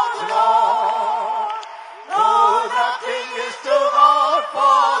for the Lord. No, nothing is too hard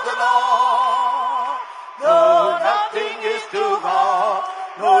for the Lord. No, nothing is too hard.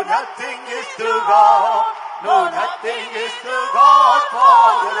 No, nothing is too hard. No, nothing is too hard for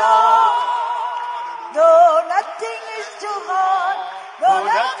the Lord. No, nothing is too hard. No,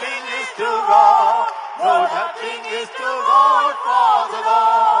 nothing is too hard. No, nothing is too hard for the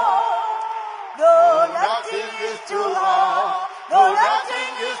Lord. No, nothing is too hard. No,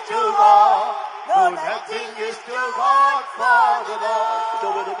 nothing is too hard. No, nothing is too hard for the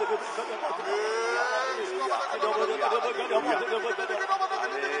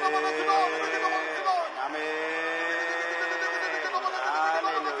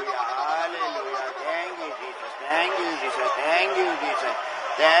Thank you, Jesus. Thank you, Jesus.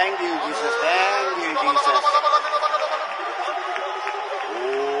 Thank you, Jesus. Thank you, Jesus.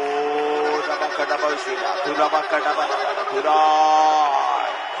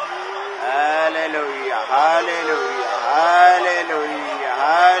 Hallelujah, hallelujah, hallelujah,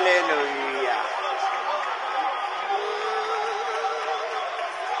 hallelujah.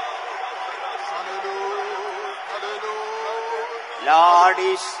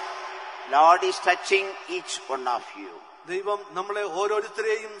 Lord is touching each one of you. ദൈവം നമ്മളെ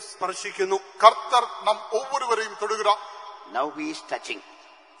ഓരോരുത്തരെയും സ്പർശിക്കുന്നു. കർത്തർ നാം ഓരോരുവരെയും തൊടുகிறார். Now he is touching.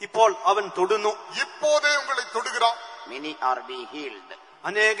 ഇപ്പോൾ അവൻ തൊടുന്നു. இப்போதே உங்களை தொடுகிறார். Many are being healed.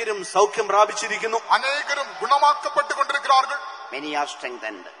 അനേകരും സൗഖ്യം പ്രാപിച്ചിരിക്കുന്നു. അനേകരും ഗുണമാക്കപ്പെട്ടുകൊണ്ടിരിக்கிறார்கள். Many are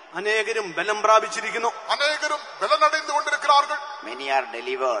strengthened. അനേകരും ബലം പ്രാപിച്ചിരിക്കുന്നു. അനേകരും ബലനടൈந்துകൊണ്ടിരിக்கிறார்கள். Many are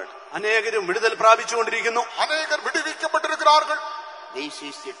delivered. അനേകരും വിടുതൽ പ്രാപിച്ചുകൊണ്ടിരിക്കുന്നു. അനേകർ വിടുവിക്കപ്പെട്ടിരിக்கிறார்கள். This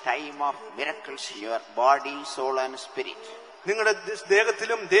is the time of miracles in your body, soul and spirit. നിങ്ങളുടെ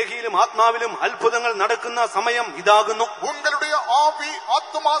ദേഹത്തിലും ദേഹിയിലും ആത്മാവിലും അത്ഭുതങ്ങൾ നടക്കുന്ന സമയം ഇതാകുന്നു. ഉங்களுடைய ஆவி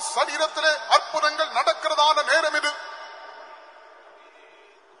ஆத்மா ശരീരത്തിലെ അത്ഭുതങ്ങൾ നടക്കുന്നതാന നേരം ഇത്.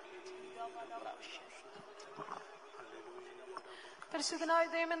 പരിശുദ്ധനായ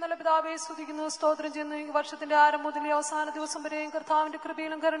ദൈവമേ, നല്ല പിതാവേ, സ്തുതിക്കുന്നു, സ്തോത്രം ചെയ്യുന്നു. ഈ വർഷത്തിന്റെ ആരംഭം മുതൽ ഈ അവസാന ദിവസം വരെയും കർത്താവിന്റെ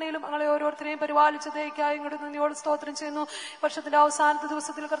കൃപയിലും കരുണയിലും ഞങ്ങളെ ഓരോരുത്തരെയും പരിപാലിച്ച ദയക്കായി ഇങ്ങോട്ട് നന്ദിയോട് സ്തോത്രം ചെയ്യുന്നു. വർഷത്തിന്റെ അവസാനത്തെ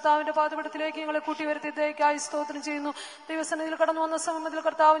ദിവസത്തിൽ കർത്താവിന്റെ പാദപീഠത്തിലേക്ക് ഞങ്ങളെ കൂട്ടിവരുത്തിയ ദയക്കായി സ്തോത്രം ചെയ്യുന്നു. ദൈവസന്നിധിയിൽ കടന്നു വന്ന സമയം മുതൽ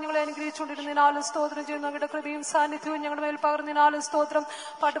കർത്താവ് ഞങ്ങളെ അനുഗ്രഹിച്ചുകൊണ്ടിരുന്നതിനാലും സ്തോത്രം ചെയ്യുന്നു. ഞങ്ങളുടെ കൃപയും സാന്നിധ്യവും ഞങ്ങളുടെ മേൽ പകർന്നതിനാലും സ്തോത്രം.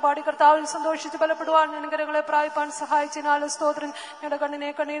 പാട്ടുപാടി കർത്താവിൽ സന്തോഷിച്ച് ബലപ്പെടുവാൻ അനുഗ്രഹങ്ങളെ പ്രാപിപ്പാൻ സഹായിച്ചതിനാലും സ്തോത്രം. ഞങ്ങളുടെ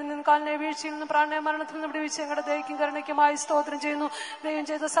കണ്ണിനെ കണ്ണീരിൽ നിന്നും കാലിനെ വീഴ്ചയിൽ നിന്നും പ്രാണനെ മരണത്തിൽ നിന്നും വിടുവിച്ച് ഞങ്ങളുടെ ദയക്കും കരുണയ്ക്കുമായി സ്തോത്രം ചെയ്യുന്നു. ദൈവം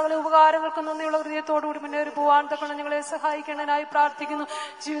ചെയ്ത സകല ഉപകാരങ്ങൾക്കും നന്ദിയുള്ള ഹൃദയത്തോടുകൂടി മുന്നേറി പോവാൻ തക്കൊണ്ട് ഞങ്ങളെ സഹായിക്കേണ്ടതിനായി പ്രാർത്ഥിക്കുന്നു.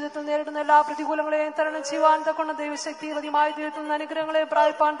 ജീവിതത്തിൽ നേരിടുന്ന എല്ലാ പ്രതികൂലങ്ങളെയും തരണം ചെയ്യുവാൻ തക്കൊണ്ട് ദൈവശക്തിവതിമായ ദൈവത്തിൽ നിന്ന് അനുഗ്രഹങ്ങളെ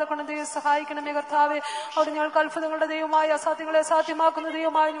പ്രാപിപ്പാൻ തക്കൊണ്ട് ദൈവം സഹായിക്കണമേ കർത്താവെ. അവിടെ ഞങ്ങൾക്ക് അത്ഭുതങ്ങളുടെ ദൈവമായി അസാധ്യങ്ങളെ സാധ്യമാക്കുന്ന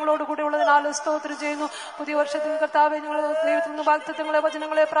ദൈവമായി ഞങ്ങളോട് കൂടെ ഉള്ളതിനാൽ സ്തോത്രം ചെയ്യുന്നു. പുതിയ വർഷത്തിൽ കർത്താവെ ഞങ്ങൾ ദൈവത്തിൽ നിന്ന് വാഗ്ദത്തങ്ങളെ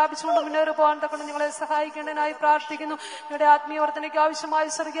വചനങ്ങളെ പ്രാപിച്ചുകൊണ്ട് മുന്നേറി പോകാൻ തക്കൊണ്ട് ഞങ്ങളെ സഹായിക്കേണ്ടതിനായി പ്രാർത്ഥിക്കുന്നു. ഞങ്ങളുടെ ആത്മീയ വർധനയ്ക്ക് ആവശ്യമായ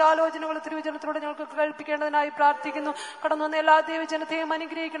സ്വർഗീയ ആലോചനകൾ തിരുവചനത്തിലൂടെ ഞങ്ങൾക്ക് കേൾപ്പിക്കേണ്ടതിനായി പ്രാർത്ഥിക്കുന്നു. കടന്നു വന്ന എല്ലാ ദൈവജനത്തെയും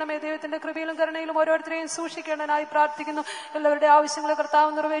അനുഗ്രഹിക്കണമേ. ദൈവത്തിന്റെ കൃപയിലും കരുണയിലും ഓരോരുത്തരെയും സൂക്ഷിക്കേണ്ടതിനായി പ്രാർത്ഥിക്കുന്നു. എല്ലാവരുടെ ആവശ്യങ്ങളെ കർത്താവ്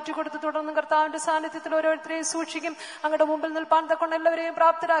നിറവേറ്റി കൊടുത്ത് തുടർന്നും കർത്താവിന്റെ സാന്നിധ്യത്തിൽ ഓരോരുത്തരെയും സൂക്ഷിക്കും. അങ്ങയുടെ മുമ്പിൽ നിൽപ്പാൻ തക്കൊണ്ട് എല്ലാവരെയും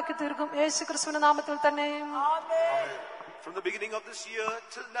പ്രാപ്തരാക്കി തീർക്കും. യേശു ക്രിസ്തുവിന്റെ നാമത്തിൽ തന്നെ. From the beginning of this year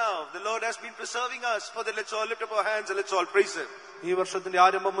till now, the Lord has been preserving us. For that, let's all lift up our hands and let's all praise Him. ഈ വർഷത്തിന്റെ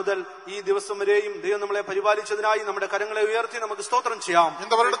ആരംഭം മുതൽ ഈ ദിവസം വരെയും ദൈവം നമ്മളെ പരിപാലിച്ചതിനായി നമ്മുടെ കരങ്ങളെ ഉയർത്തി നമുക്ക് സ്തോത്രം ചെയ്യാം.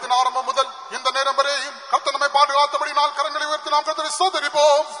 இந்த வருடத்தின் ஆரம்பம் முதல் இந்த நேரம் வரையும் கர்த்தர் நம்மை பாதுகாத்தபடியால் கரங்களை உயர்த்தி நாம் கர்த்தரை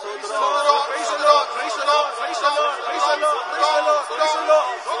ஸ்தோத்திரிப்போம்.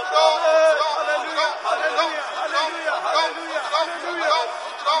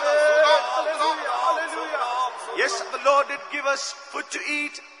 Yes, the Lord did give us food to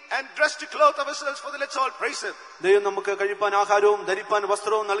eat and dress to clothe ourselves. For that, let's all praise Him. ദൈവം നമുക്ക് കഴിപ്പാൻ ആഹാരവും ധരിപ്പാൻ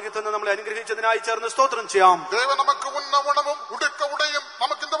വസ്ത്രവും നൽകി തന്ന് നമ്മളെ അനുഗ്രഹിച്ചതിനായി ചേർന്ന് സ്തോത്രം ചെയ്യാം. ദൈവം നമുക്ക് ഉണ്ണ ഉണവും ഉടുക്ക ഉടയും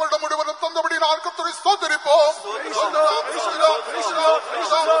നമുക്ക് இந்த வருடம் മുഴുവനും തന്നപടിയാൽ കർത്തരെ സ്തോത്തിരിப்போம்.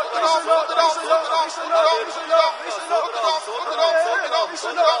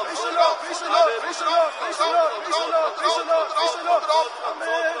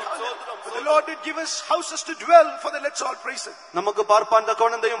 The Lord did give us houses to dwell. For that, let's all praise Him. നമുക്ക് പാർപ്പാൻ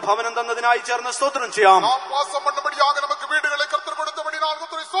തക്കവണ്ണം ദൈവം ഭവനം തന്നതിനായി ചേർന്ന് സ്തോത്രം ചെയ്യാം. നാം വാസം പണ്ണപടിയാക നമുക്ക് വീടുകളെ കർത്തർ കൊടുത്തപടിയാൽ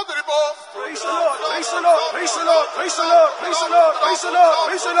കർത്തരെ സ്തോത്തിരിப்போம். Praise the Lord, praise the Lord, praise the Lord, praise the Lord, praise the Lord, praise the Lord,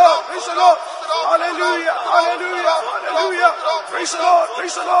 praise the Lord, praise the Lord. Hallelujah, hallelujah, hallelujah. Praise the Lord,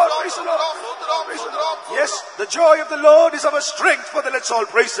 praise the Lord, praise the Lord. Praise the Lord. Yes, the joy of the Lord is our strength. For that, let's all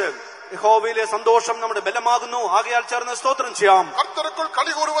praise Him. യഹോവയിലെ സന്തോഷം നമ്മുടെ ബലമാകുന്നു. ആകയാൽ ചേർന്ന് സ്തോത്രം ചെയ്യാം. കർത്തരുക്കുൾ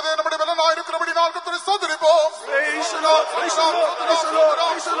കളി കൂറുവതേ നമ്മുടെ ബലനായിരിക്കുന്നപടിയാൽ കർത്തരെ സ്തോത്തിരിப்போம். Praise the Lord, praise the Lord, praise the Lord,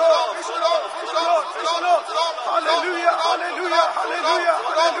 praise the Lord, praise the Lord, praise the Lord, praise the Lord. Hallelujah, hallelujah, hallelujah,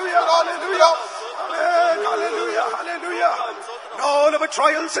 hallelujah, hallelujah. Amen, hallelujah, hallelujah. In all our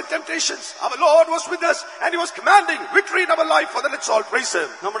trials and temptations, our Lord was with us and He was commanding victory in our life. For that, let's all praise Him.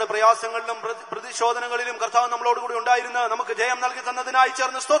 നമ്മുടെ പ്രയാസങ്ങളിലും പ്രതിശോധനകളിലും കർത്താവ് നമ്മളോട് കൂടി ഉണ്ടായിരുന്ന നമുക്ക് ജയം നൽകി തന്നതിനായി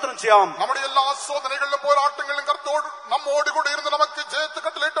ചേർന്ന് സ്തോത്രം ചെയ്യാം. നമ്മുടെ എല്ലാ ശോധനകളിലും പോരാട്ടങ്ങളിലും കർത്താവ് നമ്മോട് കൂടി ഇരുന്ന് നമുക്ക് ജയത്തെ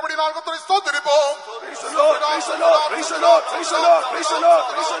കട്ടളിട്ടപടിയാൽ കർത്തരെ സ്തോത്തിരിப்போம். Praise the Lord, praise the Lord, praise the Lord, praise the Lord, praise the Lord,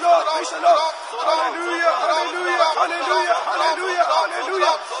 praise the Lord, praise the Lord. Hallelujah, hallelujah, hallelujah, hallelujah,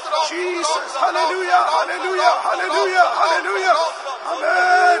 hallelujah. Jesus, hallelujah, hallelujah, hallelujah, hallelujah.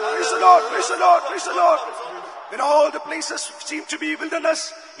 Amen. Praise the Lord, praise the Lord, praise the Lord. When all the places seemed to be wilderness,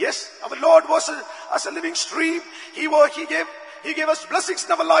 yes, our Lord was as a living stream. He gave us blessings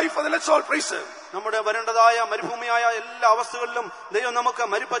in our life. For that, let's all praise Him. നമ്മുടെ വരേണ്ടതായ മരുഭൂമിയായ എല്ലാ അവസ്ഥകളിലും ദൈവം നമുക്ക്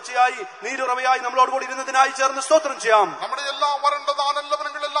മരുപ്പച്ചയായി നീരുറവയായി നമ്മളോട് കൂടി ഇരുന്നതിനായി ചേർന്ന് സ്തോത്രം ചെയ്യാം. നമ്മുടെ എല്ലാ വരേണ്ടതായ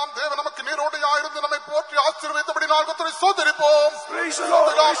എല്ലാവരെല്ലാം ദൈവം നമുക്ക് നീരോടെയായിരുന്നു നമ്മെ Potti ആശീർവദിച്ചപടിയാൽ കർത്തരെ സ്തോത്തിരിப்போம். Praise the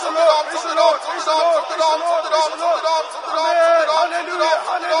Lord, praise the Lord, praise the Lord, praise the Lord, praise the Lord, praise the Lord. Amen. Hallelujah,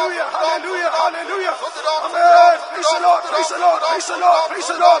 hallelujah, hallelujah, hallelujah. Amen. Praise the Lord, praise the Lord, praise the Lord, praise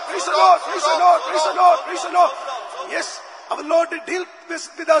the Lord, praise the Lord, praise the Lord, praise the Lord, praise the Lord. Yes, our Lord did deal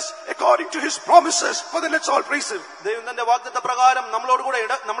with us according to His promises. For that, let's all praise Him. ദൈവം തന്റെ വാഗ്ദത്ത പ്രകാരം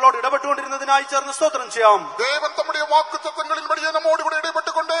നമ്മളോട് ഇടപെട്ടുകൊണ്ടിരുന്നതിനായി ചേർന്ന് സ്തോത്രം ചെയ്യാം. ദൈവം തമ്മുടെ വാഗ്ദത്തങ്ങളിൽ വഴി നമ്മോട് കൂടെ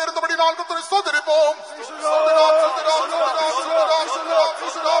ഇടപെട്ടുകൊണ്ടേയിരുന്നപടിയാൽ കർത്തരെ സ്തോത്തിരിப்போம்.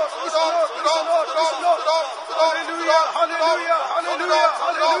 Hallelujah, hallelujah, hallelujah,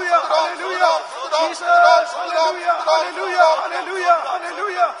 hallelujah, hallelujah. Jesus, hallelujah, hallelujah, hallelujah,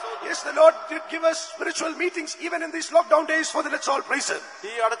 hallelujah. Yes, the Lord did give us spiritual meetings even in these lockdown days. For that, let's all praise Him.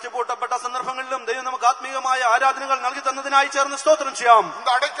 ഈ അടച്ചുപൂട്ടപ്പെട്ട സന്ദർഭങ്ങളിലും ദൈവം നമുക്ക് ആത്മീയമായ ആരാധനകൾ നൽകി തന്നതിനായി ചേർന്ന് സ്തോത്രം ചെയ്യാം. இந்த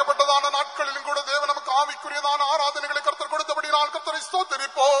அடைக்கப்பட்டதான நாட்களிலும் கூட தேவன் நமக்கு ஆவிக்குரியதான ஆராதனைகளை கர்த்தர் கொடுத்தபடியால் கர்த்தரை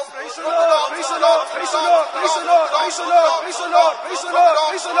ஸ்தோத்திரிப்போம். Praise the Lord, praise the Lord, praise the Lord, praise the Lord, praise the Lord, praise the Lord, praise the Lord,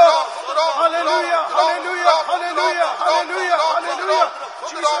 praise the Lord. Hallelujah, hallelujah, hallelujah, hallelujah, hallelujah.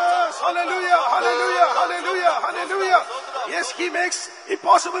 Jesus, hallelujah, hallelujah, hallelujah, hallelujah. Yes, He makes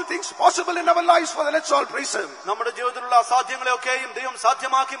impossible things possible in our lives. For that, let's all praise Him. നമ്മുടെ ജീവിതത്തിലുള്ള അസാധ്യങ്ങളെയൊക്കെയും ദൈവം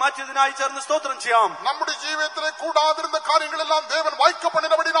സാധ്യമാക്കി മാറ്റിയതിനായി ചേർന്ന് സ്തോത്രം ചെയ്യാം. നമ്മുടെ ജീവിതത്തിലെ കൂടാതിരുന്ന കാര്യങ്ങളെല്ലാം ദേവൻ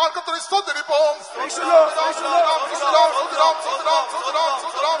വായ്ക്കപ്പണിനപടിയാൽ കർത്തരെ സ്തോത്തിരിப்போம். Praise the Lord, praise the Lord, praise the Lord.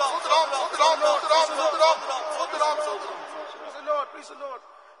 Praise the Lord.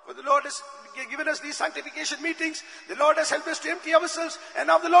 For the Lord has given us these sanctification meetings. The Lord has helped us to empty ourselves, and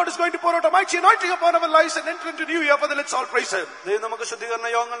now the Lord is going to pour out a mighty anointing upon our lives and enter into new year. For that, let's all praise Him. ദൈവം നമുക്ക് ശുദ്ധീകരണ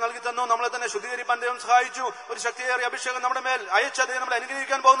യോഗങ്ങൾ നൽകി തന്നു. നമ്മളെ തന്നെ ശുദ്ധീകരിക്കാൻ ദൈവം സഹായിച്ചു. ഒരു ശക്തിയേറിയ അഭിഷേകം നമ്മുടെ മേൽ അയച്ച ദൈവം നമ്മളെ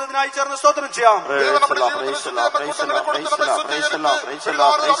അനുഗ്രഹിക്കാൻ പോകുന്നതിനായി ചേർന്ന് സ്തോത്രം ചെയ്യാം.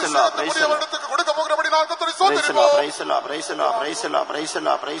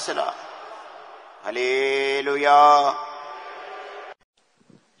 Hallelujah.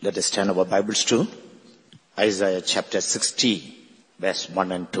 Let us turn our Bibles to Isaiah chapter 60, verse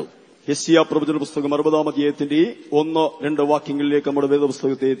 1 and 2. യെശയ്യാ പ്രവചന പുസ്തകം 60-ാം അധ്യായത്തിന്റെ 1-2 വാക്യങ്ങളിലേക്ക് നമ്മുടെ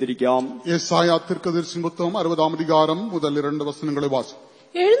വേദപുസ്തകത്തെ തിരിക്കാം. യെശയ്യാ தீர்க்கதரிசி புத்தகம் 60-ஆம் அதிகாரம் முதல் 2 வசனங்களை வாசி.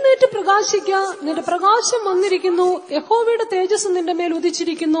 എഴുന്നേറ്റ് പ്രകാശിക്ക, നിന്റെ പ്രകാശം വന്നിരിക്കുന്നു, യഹോവയുടെ തേജസ് നിന്റെ മേൽ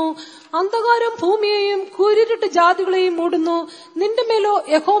ഉദിച്ചിരിക്കുന്നു. അന്ധകാരം ഭൂമിയെയും കൂരിരുട്ട് ജാതികളെയും മൂടുന്നു. നിന്റെ മേലോ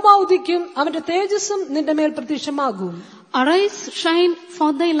യഹോവ ഉദിക്കും, അവന്റെ തേജസ്സും നിന്റെ മേൽ പ്രത്യക്ഷമാകും. Arise, shine, for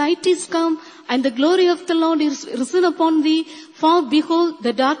thy light is come, and the glory of the Lord is risen upon thee. For behold,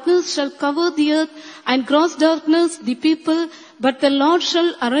 the darkness shall cover the earth, and gross darkness the people. But the Lord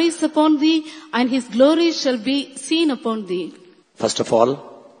shall arise upon thee, and his glory shall be seen upon thee. First of all,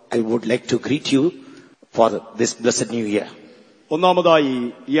 I would like to greet you for this blessed new year. ഒന്നാമതായി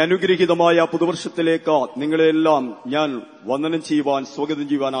ഈ അനുഗ്രഹീതമായ പുതുവർഷത്തിലേക്ക് നിങ്ങളെല്ലാം ഞാൻ വന്ദനം ചെയ്യുവാൻ സ്വാഗതം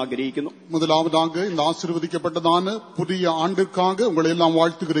ചെയ്യുവാൻ ആഗ്രഹിക്കുന്നു. முதலாவதாக இந்த ஆசீர்வதிக்கப்பட்டதான புதிய ஆண்டிற்காக உங்களை எல்லாம்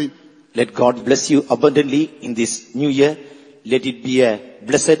வாழ்த்துகிறேன். Let God bless you abundantly in this new year. Let it be a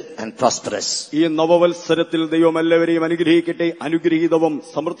blessed and prosperous. ഈ നവവത്സരത്തിൽ ദൈവം എല്ലാവരെയും അനുഗ്രഹിക്കട്ടെ. അനുഗ്രഹീതവും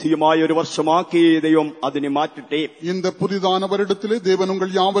സമൃദ്ധിയുമായ ഒരു വർഷമാക്കി ദൈവം അതിനെ മാറ്റട്ടെ. இந்த புதிதான வருடத்திலே தேவன்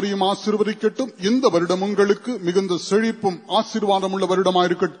உங்கள் யாவரையும் ஆசீர்வதிக்கட்டும். இந்த வருடம் உங்களுக்கு மிகுந்த செழிப்பும் ஆசீர்வாதம் உள்ள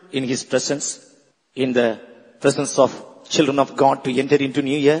வருடமாயிருக்கட்டும். In his presence, in the presence of children of God to enter into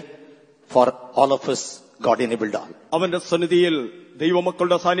new year, for all of us God enabled all. അവന്റെ സന്നിധിയിൽ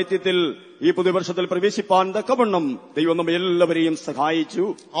ദൈവമക്കളുടെ സാന്നിധ്യത്തിൽ ഈ പുതുവർഷത്തിൽ പ്രവേശിപ്പാൻ തക്കവണ്ണം ദൈവം നമ്മെ എല്ലാവരെയും സഹായിച്ചു.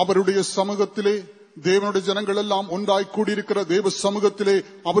 அவருடைய சமூகத்திலே தேவனுடைய ஜனங்கள் எல்லாம் ஒன்றாய் கூடியிருக்கிற தேவ சமூகத்திலே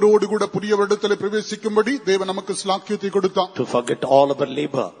அவரோடு கூட புதிய வருடத்திலே பிரவேசிக்கும்படி தேவன் நமக்கு ஸ்லாக்கியத்தை கொடுத்தார். To forget all our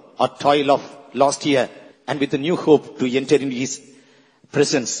labor, our toil of last year, and with a new hope to enter into his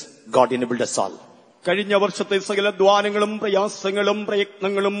presence, God enabled us all. കഴിഞ്ഞ വർഷത്തെ സകല ദ്വാരങ്ങളും പ്രയാസങ്ങളും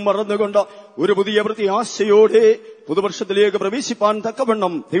പ്രയത്നങ്ങളും മറന്നുകൊണ്ട് ഒരു പുതിയ പ്രത്യാശയോടെ പുതുവർഷത്തിലേക്ക് പ്രവേശിപ്പാൻ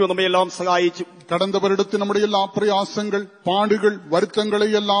തക്കവണ്ണം ദൈവം നമ്മയെല്ലാം സഹായിച്ചു. கடந்த வருடத்தில் நம்முடைய எல்லா பிரயாசங்கள் பாடுகள் வருத்தங்களை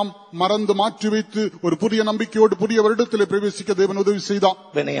எல்லாம் மறந்து மாற்றி வைத்து ஒரு புதிய நம்பிக்கையோடு புதிய வருடத்திலே பிரவேசிக்க தேவன் உதவி செய்தார்.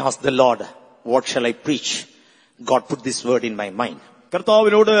 When I asked the Lord, what shall I preach? God put this word in my mind.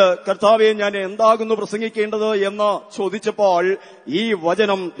 കർത്താവിനോട്, കർത്താവെ ഞാൻ എന്താകുന്നു പ്രസംഗിക്കേണ്ടത് എന്ന് ചോദിച്ചപ്പോൾ ഈ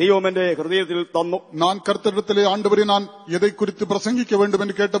വചനം ദൈവം എന്റെ ഹൃദയത്തിൽ തന്നു. நான் கர்த்தரிடத்திலே ஆண்டவரே நான் எதை குறித்து பிரசங்கிக்க வேண்டும்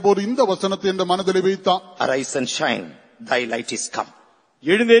என்று கேட்டபோது இந்த வசனத்தை என் மனதிலே வைத்தார். Arise and shine, thy light is come.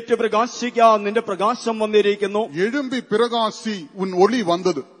 എഴുന്നേറ്റ് പ്രകാശിക്ക, നിന്റെ പ്രകാശം വന്നിരിക്കുന്നു. எழும்பி பிரகாசி உன் ஒளி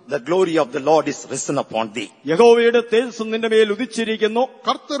வந்தது. The glory of the Lord is risen upon thee. യഹോവയുടെ തേജസ്സ് നിന്റെ മേൽ ഉദിച്ചിരിക്കുന്നു.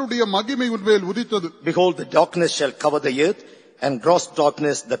 கர்த்தருடைய மகிமை உன்மேல் உதித்தது. Behold, the darkness shall cover the earth, and gross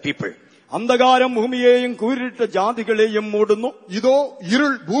darkness the people. അന്ധകാരം ഭൂമിയെയും കൂരിട്ട ജാതികളെയും മൂടുന്നു. இதோ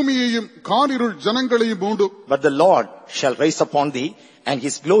இருள் பூமியையும் காரிருள் ஜனங்களையும் மூடும். But the Lord shall rise upon thee, and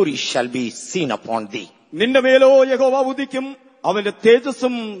his glory shall be seen upon thee. നിന്റെ മേലോ യഹോവ ഉദിക്കും, അവന്റെ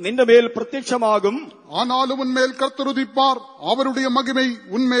തേജസ്സും നിന്റെ മേൽ പ്രത്യക്ഷമാകും. ஆனாலும் உன்மேல் கர்த்தர் உதிப்பார், அவருடைய மகிமை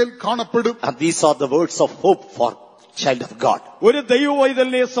உன்மேல் காணப்படும். And these are the words of hope for child of God. ഒരു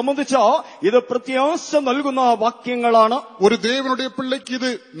ദൈവവൈതലിനെ സംബന്ധിച്ച ഇത് പ്രത്യാശ നൽകുന്ന വാക്യങ്ങളാണ്. ஒரு தேவனுடைய பிள்ளைக்கு இது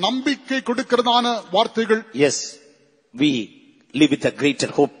நம்பிக்கை கொடுக்கிறதான வார்த்தைகள். Yes, we live with a greater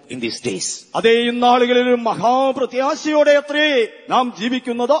hope in these days. അതേ ഇന്നാളുകളിൽ മഹാപ്രത്യാശയോടെ അത്രേ നാം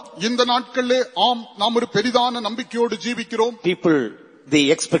ജീവിക്കുന്നത്. இந்த நாட்களிலே ஆம், நாம் ஒரு பெரிதான நம்பிக்கையோடு ஜீவிக்கிறோம். People, they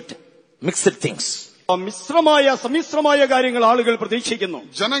expect mixed things. സമ്മിശ്രമായ കാര്യങ്ങൾ ആളുകൾ പ്രതീക്ഷിക്കുന്നു.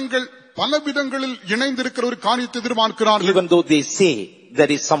 ஜனங்கள் பல விதங்களில் இணைந்திருக்கிற ஒரு காரியத்தை எதிர்பார்க்கிறார்கள். Even though they say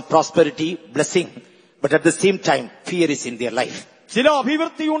there is some prosperity, blessing, but at the same time fear is in their life. ചില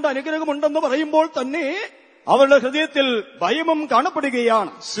അഭിവൃദ്ധിയുണ്ട്, അനുഗ്രഹമുണ്ടെന്ന് പറയുമ്പോൾ തന്നെ അവരുടെ ഹൃദയത്തിൽ ഭയവും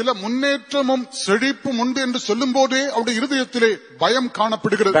കാണപ്പെടുകയാണ്. சில முன்னேற்றமும் செழிப்பும் உண்டு என்று சொல்லும் போதே அவருடைய இருதயத்திலே பயம்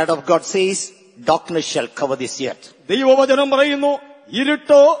காணப்படுகிறது. The word of God says, darkness shall cover this earth. ദൈവവചനം പറയുന്നു,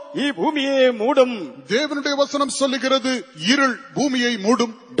 ഇരുട്ടോ ഈ ഭൂമിയെ മൂടും. தேவனுடைய வசனம் சொல்லுகிறது, இருள் பூமியை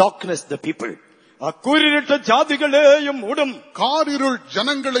மூடும். Darkness the people. കൂരിരുട്ട് ജാതികളെയും മൂടും. காரிருள்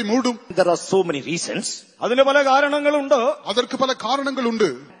ஜனங்களை மூடும். There are so many reasons. അതിന് പല കാരണങ്ങളുണ്ട്. அதற்கு பல காரணங்கள் உண்டு.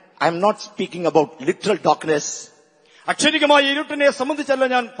 I am not speaking about literal darkness. അക്ഷരികമായ ഇരുട്ടിനെ സംബന്ധിച്ചല്ല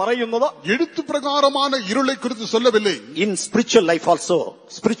ഞാൻ പറയുന്നത്. எழுத்து பிரகாரமான இருளை குறித்து சொல்லவில்லை. In spiritual life also,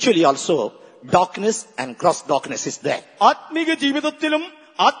 spiritually also, darkness and gross darkness is there. ആത്മീക ജീവിതത്തിലും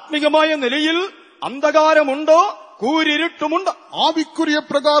ആത്മീകമായ നിലയിൽ അന്ധകാരമുണ്ടോ, കൂരിരുട്ടുമുണ്ട്. ஆவிக்குரிய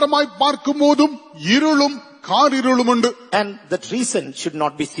பிரகாரமாய் பார்க்கும் போதும் இருளும் காரிருளுമുണ്ട്. And that reason should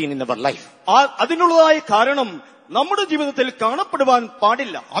not be seen in our life. അതിനുള്ളതായ കാരണം നമ്മുടെ ജീവിതത്തിൽ കാണപ്പെടുവാൻ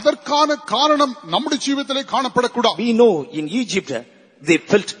പാടില്ല. அதற்கான காரணம் நம்முடைய ஜீவிதத்திலே காணப்படக்கூடாது. We know in Egypt they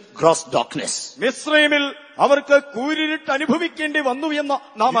felt gross darkness. മിസ്രൈമിൽ അവർക്ക് കൂരിരുട്ട് അനുഭവിക്കേണ്ടി വന്നു എന്ന്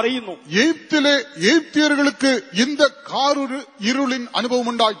നാം അറിയുന്നു. எகிப்திலே எகிப்தியர்களுக்கு இந்த காரிருளின் அனுபவம்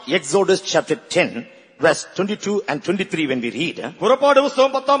உண்டாய். Exodus chapter 10 verse 22 and 23 when we read. പുറപ്പാട്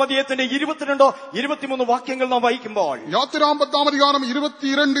പുസ്തകം 10-ാം അധ്യായത്തിന്റെ 22-23 വാക്യങ്ങൾ നാം വായിക്കുമ്പോൾ, യാത്രാം 10-ാം അധികാരം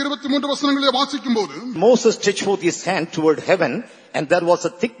 22-23 വചനങ്ങളെ വാസിക്കുമ്പോൾ, Moses stretched forth his hand toward heaven, and there was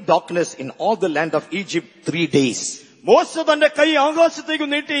a thick darkness in all the land of Egypt 3 days. മോശ തന്റെ കൈ ആകാശത്തേക്ക്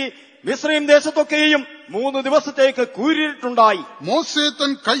നീട്ടി മിസ്രയീം ദേശത്തൊക്കെയും 3 ദിവസത്തേക്ക് കൂരിരുട്ടുണ്ടായി. மோசே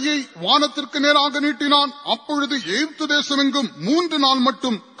தன் கையை வானத்திற்கு நேராக நீட்டினான். அப்பொழுது எகிப்து தேசமெங்கும் 3 நாள்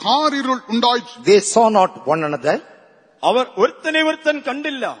மட்டும் காரிருள் உண்டாயிற்று. They saw not one another. അവർ ഒരുത്തനെ ഒരുത്തൻ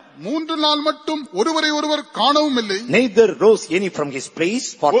കണ്ടില്ല. 3 நாள் மட்டும் ஒருவரை ஒருவர் காணவும் இல்லை. Neither rose any from his place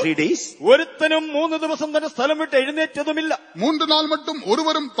for 3 days. ഒരുത്തനും 3 ദിവസം തന്റെ സ്ഥലം വിട്ട് എഴുന്നേറ്റതുമില്ല. 3 நாள் மட்டும்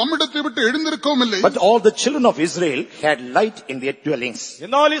ஒருவரும் தம்மிடத்தை விட்டு எழுந்திருக்கவும் இல்லை. But all the children of Israel had light in their dwellings.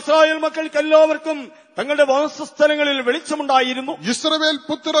 എന്നാൽ ഇസ്രായേൽ മക്കൾക്ക് എല്ലാവർക്കും തങ്ങളുടെ വാസസ്ഥലങ്ങളിൽ വെളിച്ചമുണ്ടായിരുന്നു. இஸ்ரவேல்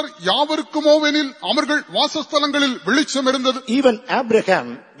புத்திரர் யாவருக்குமோவெனில் அவர்கள் வாசஸ்தலங்களில் வெளிச்சம் இருந்தது. Even Abraham,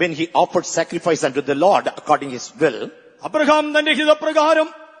 when he offered sacrifice unto the Lord according his will, Abraham തന്റെ ഹിതപ്രകാരം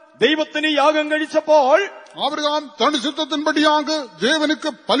ദൈവത്തിന് യാഗം കഴിച്ചപ്പോൾ, ஆபிரகாம் தன் சித்தத்தின்படியாக தேவனுக்கு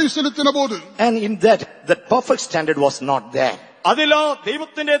பலி செலுத்தின போது, and in that perfect standard was not there. അതിലാ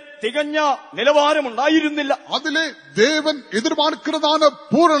ദൈവത്തിന്റെ തികഞ്ഞ നിലവാരമുണ്ടായിരുന്നില്ല. அதிலே தேவன் எதிர்பார்க்கிறதான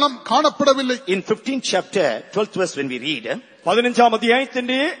பூரணம் காணப்படவில்லை. In 15th chapter 12th verse when we read, 15-ാം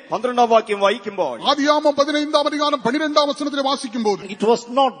അധ്യായത്തിന്റെ 12-ാം വാക്യം വായിക്കുമ്പോൾ, ஆதியாகமம் 15-ാം അധികാരം 12-ാം വചനത്തിൽ വാസിക്കുമ്പോൾ, it was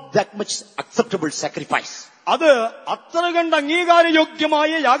not that much acceptable sacrifice. അത് അത്ര കണ്ട്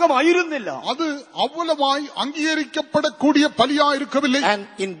അംഗീകാരയോഗ്യമായ യാഗമായിരുന്നില്ല. அது அவ்வளவாய் அங்கீகரிக்கப்படக்கூடிய பலியா இருக்கவில்லை. And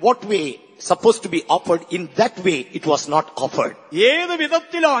in what way supposed to be offered, in that way it was not offered. ഏത്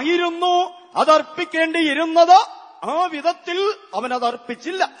വിധത്തിലായിരുന്നു അതർപ്പിക്കേണ്ടിയിരുന്നത്, ആ വിധത്തിൽ അവൻ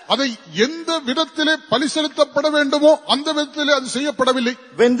അതർപ്പിച്ചില്ല. அதை எந்த விதத்திலே பலி செலுத்தப்பட வேண்டுமோ அந்த விதத்திலே அது செய்யப்படவில்லை.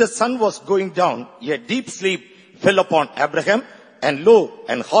 When the sun was going down, a deep sleep fell upon Abraham, and lo,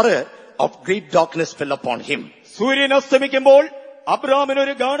 and horror of great darkness fell upon him. സൂര്യൻ അസ്തമിക്കുമ്പോൾ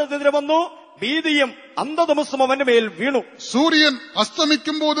അബ്രാമിനൊരു ഗാഠനിദ്ര വന്നു, ഭീതിയും അന്ധതമസ്സും അവന്റെ മേൽ വീണു. சூரியன்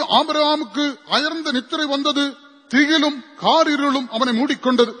அஸ்தமிக்கும் போது ஆபிரகாமுக்கு அயர்ந்த நித்திரை வந்தது, திகிலும் காரிருளும் அவனை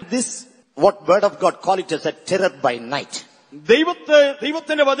மூடிக்கொண்டது. This, what word of God call it as a terror by night.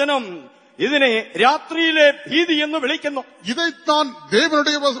 ദൈവത്തിന്റെ വചനം ഇതിനെ രാത്രിയിലെ ഭീതി എന്ന് വിളിക്കുന്നു. இதைத்தான்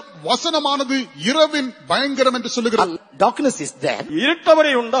தேவனுடைய வசனமானது இரவின் பயங்கரம் என்று சொல்லுகிறது. Darkness is there.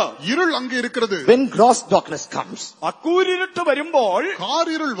 ഇരുട്ടവരെയുണ്ട്. இருள் அங்கே இருக்கிறது. When gross darkness comes, അക്കൂരിരുട്ട് വരുമ്പോൾ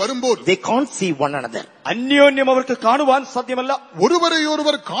காரிருள் வரும்போது they can't see one another. അന്യോന്യം അവർക്ക് കാണുവാൻ സാധ്യമല്ല. ஒருவரை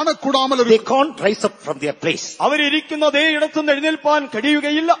ஒருவர் காணக்கூடாமல் They இருக்கும். can't rise up from their place. അവരിയ്ക്കുന്ന അതേ ഇടത്തുനിന്ന് എഴുന്നേൽപ്പാൻ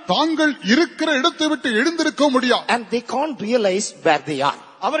കഴിയുകയില്ല. தாங்கள் இருக்கிற இடத்தை விட்டு எழுந்திருக்க முடியாது. And they can't realize where they are.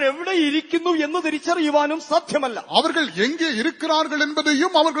 അവർ എവിടെ ഇരിക്കുന്നു എന്ന് തിരിച്ചറിയുവാനും സാധ്യമല്ല. அவர்கள் எங்கே இருக்கிறார்கள்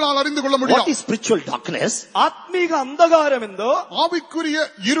என்பதையும் அவர்களால் அறிந்து கொள்ள What முடியாது. is spiritual darkness? ആത്മീക അന്ധകാരം എന്തോ? ஆவிக்குரிய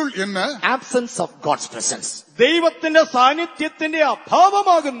இருள் என்ன? Absence of God's presence. ദൈവത്തിന്റെ സാന്നിധ്യത്തിന്റെ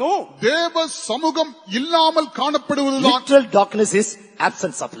അഭാവമാകുന്നു. தேவ சமூகம் இல்லாமல் காணப்படுவதுதான். Literal darkness is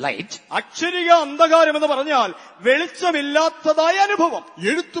absence of light. അക്ഷരിക അന്ധകാരം എന്ന് പറഞ്ഞാൽ വെളിച്ചമില്ലാത്തതായ അനുഭവം.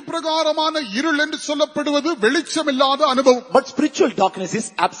 எழுத்து பிரகாரமான இருள் என்று சொல்லப்படுவது வெளிச்சமில்லாத அனுபவம். But spiritual darkness is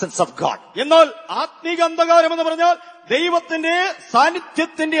absence of God. എന്നാൽ ആത്മീക അന്ധകാരം എന്ന് പറഞ്ഞാൽ ദൈവത്തിന്റെ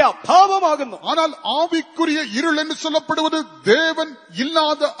സാന്നിധ്യത്തിന്റെ അഭാവമാകുന്നു. ஆனால் ஆவிக்குரிய இருள் என்று சொல்லப்படுவது தேவன்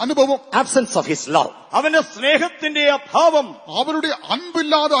இல்லாத அனுபவம். Absence of His love. അവന്റെ സ്നേഹത്തിന്റെ അഭാവം. அவருடைய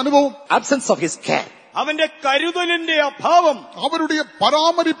அன்பில்லாத அனுபவம். Absence of His care. അവന്റെ കരുതലിന്റെ അഭാവം. அவருடைய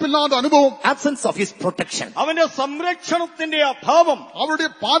பராமரிப்பில்லாத அனுபவம். Absence of His protection. അവന്റെ സംരക്ഷണത്തിന്റെ അഭാവം. அவருடைய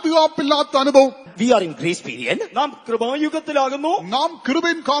பாதுகாப்பில்லாத அனுபவம். We are in grace period. നാം കൃപായുഗത്തിലാകുന്നു. நாம்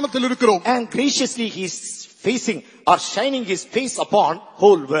கிருபையின் காலத்தில் இருக்கிறோம். And graciously He is facing or shining His face upon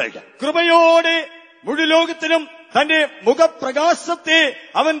whole world. കൃപയോടെ മുഴുലോകത്തിലും തന്റെ മുഖപ്രകാശത്തെ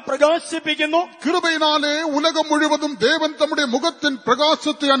അവൻ പ്രകാശിപ്പിക്കുന്നു. கிருபையினாலே உலகம் முழுவதும் தேவன் தம்முடைய முகத்தின்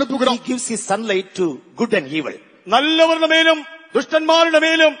பிரகாசத்தை He அனுப்புகிறார். gives His sunlight to good and evil. നല്ലവരുടെ മേലും ദുഷ്ടന്മാരുടെ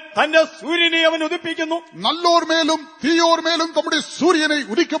മേലും തന്റെ സൂര്യനെ അവൻ ഉദിപ്പിക്കുന്നു. நல்லோர் மேலும் தீயோர் மேலும் தம்முடைய சூரியனை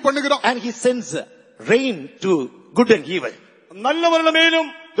உதிக்க பண்ணுகிறார். And He sends rain to good and evil. നല്ലവരുടെ മേലും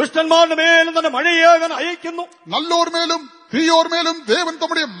ദുഷ്ടന്മാരുടെ മേലും തന്റെ മഴയെ അവൻ അയക്കുന്നു. நல்லோர் மேலும் தீயோர் மேலும் தேவன்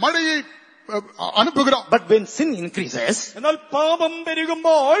தம்முடைய மழையை அனுப்புகிறார். But when sin increases, എന്നാൽ പാപം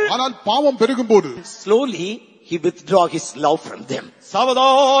പെരുകുമ്പോൾ ஆனால் பாவம் பெருகும்போது slowly He withdraw His love from them.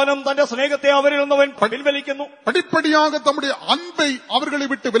 സാവധാനം തന്റെ സ്നേഹത്തെ അവരിൽ നിന്ന് അവൻ പിൻവലിക്കുന്നു. படிப்படியாக தம்முடைய அன்பை அவர்களை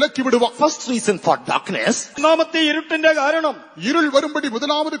விட்டு விலக்கி விடுவார். First reason for darkness, ഒന്നാമത്തെ ഇരുട്ടിന്റെ കാരണം இருள் வரும்படி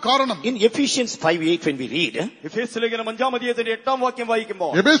முதலாவது காரணம் in Ephesians 5:8 when we read, എഫേസ്യ ലേഖനം 5-ാം അധ്യായത്തിന്റെ 8-ാം വാക്യം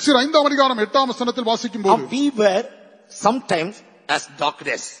വായിക്കുമ്പോൾ, எபேசியர் 5-ാം அதிகாரம் 8-ാം வசனத்தில் வாசிக்கும்போது, we were sometimes as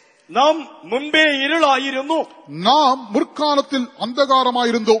darkness. നാം മുൻപേ ഇരുളായിരുന്നു. നാം മുற்காலത്തിൽ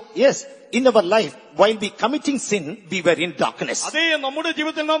അന്ധകാരമായിരുന്നു. Yes, in our life, while we committing sin, we were in darkness. അതേ, നമ്മുടെ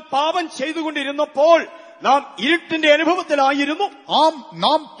ജീവിതത്തിൽ നാം പാപം ചെയ്തുകൊണ്ടിരുന്നപ്പോൾ നാം ഇരുട്ടിന്റെ അനുഭവത്തിലായിരുന്നു.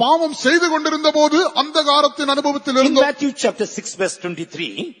 നാം പാപം ചെയ്തുകൊണ്ടിരുന്ന പോത് അന്ധകാരത്തിൻ In അനുഭവത്തിലിരുന്നു. Matthew chapter 6 verse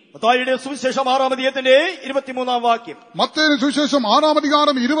 23, മത്തായിയുടെ സുവിശേഷം 6-ാം അധ്യായത്തിന്റെ 23-ാം വാക്യം. മത്തേയുടെ സുവിശേഷം 6-ാം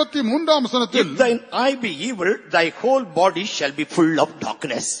അധികാരം 23-ാം വചനത്തിൽ, if thine eye be evil, thy whole body shall be full of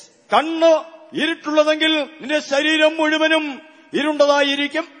darkness. കണ്ണ് ഇരുട്ടുള്ളതെങ്കിൽ നിന്റെ ശരീരം മുഴുവനും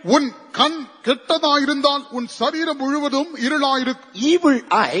ഇരുണ്ടതായിരിക്കും. ഉൻ കൺ കെട്ടതായിരുന്നാൽ ഉൻ ശരീരം മുഴുവതും ഇരുളായിരിക്കും. Evil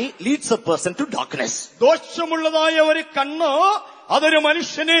eye leads a person to darkness. ദോഷമുള്ളതായ ഒരു കണ്ണ് അതൊരു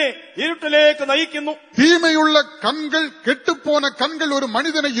മനുഷ്യനെ ഇരുട്ടിലേക്ക് നയിക്കുന്നു. தீமையுள்ள கண்கள் கெட்டுப்போன கண்கள் ஒரு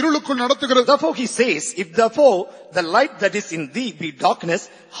மனிதனை இருளுக்குள் நடத்துகிறது. Therefore he says, if therefore the light that is in thee be darkness,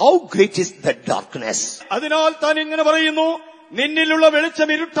 how great is that darkness? അതിനാൽ താൻ ഇങ്ങനെ പറയുന്നു, നിന്നിലുള്ള വെളിച്ചം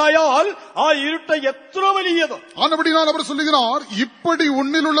ഇരുട്ടായാൽ ആ ഇരുട്ട് എത്ര വലിയത്. ஆனபடினால் அவர் சொல்லுகிறார், இப்படி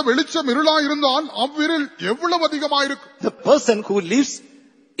உன்னிலுள்ள வெளிச்சம் இருளாயிருந்தால் அவ்விருள் எவ்வளவு அதிகமாயிருக்கும். The person who lives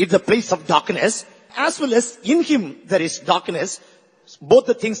in the place of darkness, as well as in him there is darkness, both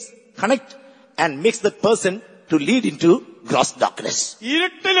the things connect and makes that person to lead into gross darkness.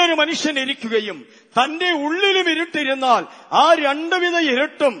 ഇരുട്ടിൽ ഒരു മനുഷ്യൻ ഇരിക്കുകയും തന്റെ ഉള്ളിലും ഇരുട്ടിരുന്നാൽ ആ രണ്ടുവിധ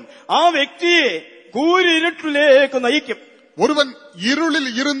ഇരുട്ടും ആ വ്യക്തിയെ കൂരിരുട്ടിലേക്ക് നയിക്കും. ஒருவன் இருளில்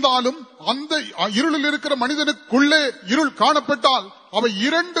இருந்தாலும் அந்த இருளில் இருக்கிற மனிதனுக்குள்ளே இருள் காணப்பட்டால் அவை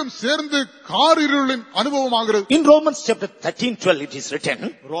இரண்டும் சேர்ந்து காரிருளின் அனுபவமாகிறது. In Romans chapter 13:12 it is written,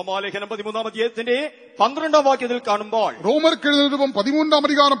 റോമാലേഖനം 13-ാം അധ്യായത്തിന്റെ 12-ാം വാക്യത്തിൽ കാണുമ്പോൾ, ரோமருக்கு எழுதின 13-ാം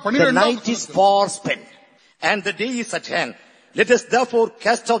അധികാരം the 12-ാം night is far spent and the day is at hand. Let us therefore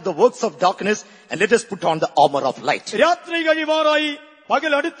cast out the works of darkness and let us put on the armor of light. രാത്രി കഴിവാറായി,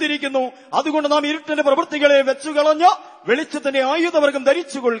 പകൽ അടുത്തിരിക്കുന്നു, അതുകൊണ്ട് നാം ഇരുട്ടിന്റെ പ്രവൃത്തികളെ വെച്ചുകളഞ്ഞ വെളിച്ചത്തിന്റെ ആയുധവർഗം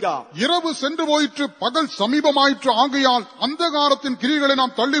ധരിച്ചുകൊള്ളുക. இரவு சென்று போயிற்று, பகல் சமீபமாயிற்று, ஆகையால் அந்தகாரத்தின் கிரிகளை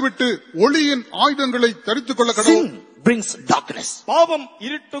நாம் தள்ளிவிட்டு ஒளியின் ஆயுதங்களை தரித்துக் கொள்ள கடவுள். Sin brings darkness, പാപം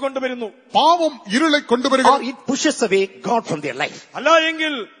ഇരുട്ട് കൊണ്ടുവരുന്നു. பாவம் இருளை கொண்டு or வருகிறது. it pushes away God from their life. അല്ല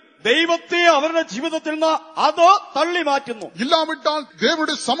എങ്കിൽ ദൈവത്തെ അവരുടെ ജീവിതത്തിൽ നിന്ന് അത് തള്ളി മാറ്റുന്നു. இல்லாவிட்டால்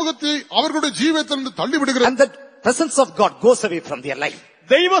தேவனுடைய சமூகத்தை அவர்களுடைய ஜீவியத்திலிருந்து தள்ளிவிடுகிறது. And the presence of God goes away from their life.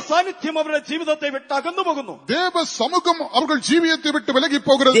 ദൈവ സാന്നിധ്യം അവരുടെ ജീവിതത്തെ വിട്ട് അകന്നു പോകുന്നു. தேவ சமூகம் அவர்கள் ஜீவியத்தை விட்டு விலகி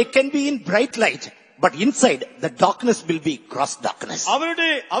போகிறது. They can be in bright light, but inside the darkness will be gross darkness.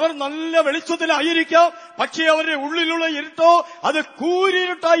 അവർ നല്ല വെളിച്ചത്തിലായിരിക്കാം, പക്ഷേ അവരുടെ ഉള്ളിലുള്ള ഇരുട്ടോ അത്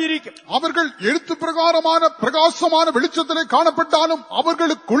കൂരിരുട്ടായിരിക്കും. அவர்கள் எழுத்து பிரகாரமான பிரகாசமான வெளிச்சத்திலே காணப்பட்டாலும்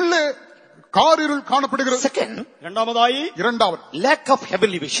அவர்களுக்குள்ளே காரிருள் காணப்படுகிறது. Second, രണ്ടാമതായി, lack of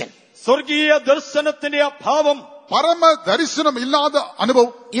heavenly vision. സ്വർഗീയ ദർശനത്തിന്റെ അഭാവം, പരമ ദർശനം ഇല്ലാത്ത അനുഭവം.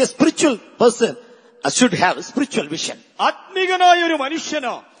 A spiritual person should have spiritual vision. ആത്മീകനായ ഒരു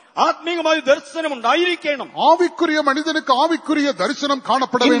മനുഷ്യന് ആത്മീകമായ ദർശനം ഉണ്ടായിരിക്കണം. ആവിക്കുரிய മനുഷ്യനുക്ക് ആവിക്കുரிய ദർശനം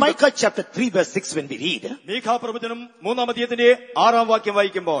കാണപ്പെടണം. In Micah chapter 3 verse 6 when we read, മീഖാ പ്രവചനം 3-ാം അധ്യായത്തിന്റെ 6-ാം വാക്യം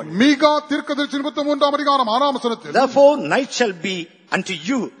വായിക്കുമ്പോൾ, മീഖാ തീർക്കദർശനം 23-ാം അധികാരം 6-ാം വചനത്തിൽ, therefore night shall be unto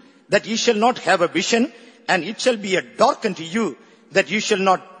you that ye shall not have a vision, and it shall be a dark unto you that you shall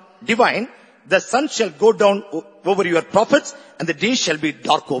not divine. The sun shall go down over your prophets, and the day shall be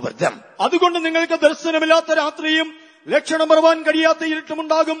dark over them. അതുകൊണ്ട് നിങ്ങൾക്ക് ദർശനമില്ലാത്ത രാത്രിയും ലക്ഷണം പറവാൻ കഴിയാത്ത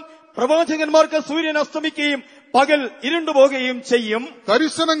ഇരുട്ടുമുണ്ടാകും. പ്രവാചകന്മാർക്ക് സൂര്യൻ അസ്തമിക്കുകയും പകൽ ഇരുണ്ടുപോകുകയും ചെയ്യും.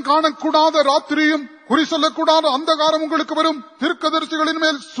 ദർശനം കാണക്കൂടാതെ രാത്രിയും குறி சொல்லக்கூடாத அந்தகாரம் உங்களுக்கு வரும். தீர்க்கதரிசிகளின்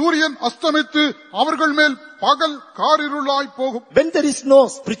மேல் சூரியன் அஸ்தமித்து அவர்கள் மேல் பகல் காரிருளாய் போகும். When there is no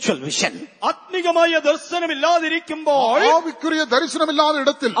spiritual vision, ആത്മീകമായ ദർശനമില്ലാതിരിക്കുമ്പോൾ, ആവിക്കുரிய ദർശനമില്ലാത്ത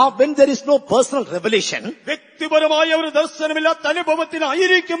ഇടത്തിൽ, when there is no personal revelation, വ്യക്തിപരമായ ഒരു ദർശനമില്ലാത്ത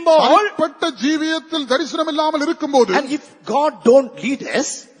അനുഭവത്തിലായിരിക്കുമ്പോൾ, പെട്ട ജീവിതത്തിൽ ദർശനമില്ലാமல் இருக்கும்போது, and if God don't lead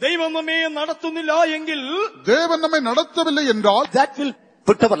us, ദൈവം നമ്മെ നടത്തുന്നില്ല എങ്കിൽ, ദേവൻ നമ്മെ നടത്തവിல்லை என்றால், that will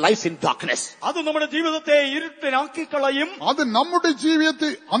put our lives in darkness. അത് നമ്മുടെ ജീവിതത്തെ ഇരുട്ടിനാക്കി കളയും. അത് നമ്മുടെ ജീവിതത്തെ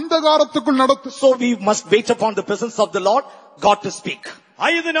അന്ധകാരത്തുക്കുൾ നടത്തും. So we must wait upon the presence of the Lord God to speak.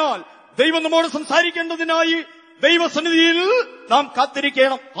 ആയതിനാൽ ദൈവം നമ്മോട് സംസാരിക്കേണ്ടതിനായി ദൈവസന്നിധിയിൽ നാം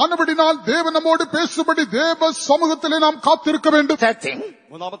കാത്തിരിക്കണം. ആനപടിനാൽ ദേവൻ നമ്മോട് പേசும்படி தேவ சமூகத்திலே நாம் காத்திருக்க வேண்டும். Third thing,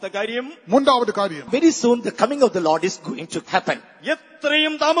 മൂന്നാമത്തെ കാര്യം, very soon the coming of the Lord is going to happen.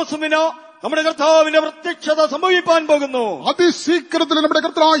 എത്രയും താമസമില്ല നമ്മുടെ കർത്താവിന്റെ പ്രത്യക്ഷത സംഭവിക്കാൻ പോകുന്നു. അതിശീഘ്രത്തിൽ നമ്മുടെ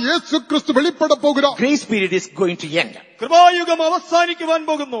കർത്താവ് യേശു ക്രിസ്തു വെളിപ്പെടാൻ പോകുന്നു. Grace period is going to end. കൃപായുഗം അവസാനിക്കുവാൻ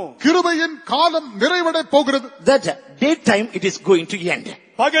പോകുന്നു. കൃപയിൻ കാലം നിറവടை പോകുന്നത്. That daytime it is going to end.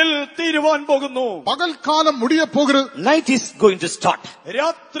 പകൽ തീരുവാൻ പോകുന്നു. പകൽക്കാലം മുടിയ പോകുന്നത്. Night is going to start.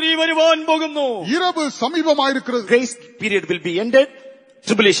 രാത്രി വരുവാൻ പോകുന്നു. இரவு സമീപമായിരിക്കുന്നത്. Grace period will be ended.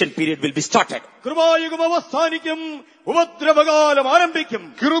 tribulation period will be started. കൃപായുഗം അവസാനിക്കും, ഉപദ്രവകാലം ആരംഭിക്കും.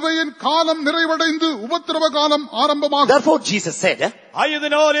 கிருபையின் காலம் நிறைவடைந்து உபத்திரவகாலம் ஆரம்பமாகும். Therefore Jesus said,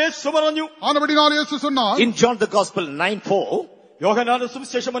 ആയതിനാൽ യേശു പറഞ്ഞു, ஆனபடினால் இயேசு சொன்னார், in John the Gospel 9:4, യോഹന്നാന്റെ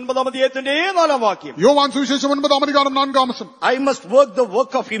സുവിശേഷം 9-ാം അധ്യായത്തിന്റെ 4-ാം വാക്യം, யோவான் சுவிசேஷம் 9-ஆம் அதிகாரம் 4-ஆம் வசனம், I must work the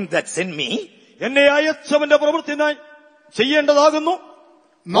work of him that sent me, എന്നെ അയച്ചവന്റെ പ്രവൃത്തി ഞാൻ ചെയ്യേണ്ടതാകുന്നു.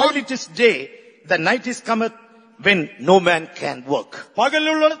 while it is day, the night is cometh when no man can work.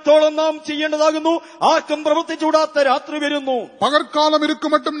 പകലുള്ളിടത്തോളം നാം ചെയ്യേണ്ടതാകുന്നു, ആർക്കും പ്രവർത്തിച്ചുകൂടാത്ത രാത്രി വരുന്നു. பகற்காலம்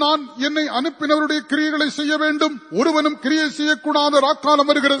இருக்கும் மட்டும் நான் என்னை அனுப்பினவருடைய கிரியைகளை செய்ய வேண்டும், ஒருவனும் கிரியை செய்யக்கூடாத ராக்காலம்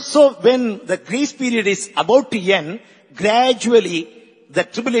வருகிறது. So when the grace period is about to end, gradually the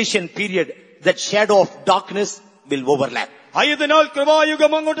tribulation period, that shadow of darkness will overlap. ആയതിനാൽ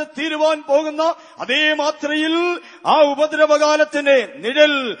കൃപായുഗം അങ്ങോട്ട് തീരുവാൻ പോകുന്ന അതേ മാത്രയിൽ ആ ഉപദ്രവകാലത്തിന്റെ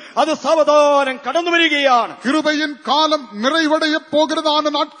നിഴൽ അത് സാവധാനം കടന്നു വരികയാണ്. கிருபையின் காலம் நிறைவடைய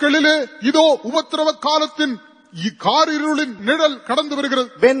போகிறதான நாட்களிலே இதோ உபத்திரவ காலத்தின் காரிருளின் நிழல் கடந்து வருகிறது.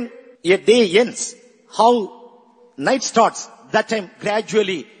 When a day ends, how night starts, that time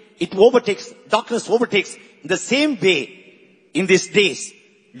gradually it overtakes, darkness overtakes. In the same way, in these days,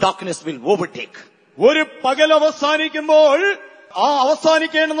 darkness will overtake. ഒരു പകൽ അവസാനിക്കുമ്പോൾ, ആ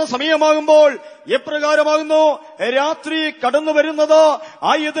അവസാനിക്കേണ്ടുന്ന സമയമാകുമ്പോൾ എപ്രകാരമാകുന്നു രാത്രി കടന്നു വരുന്നത്,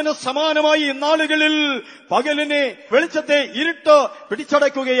 ആയതിന് സമാനമായി ഇന്നാളുകളിൽ പകലിനെ വെളിച്ചത്തെ ഇരുട്ട്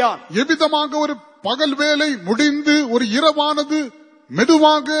പിടിച്ചടക്കുകയാണ്. எவ்விதமாக ஒரு பகல் வேலை முடிந்து ஒரு இரவானது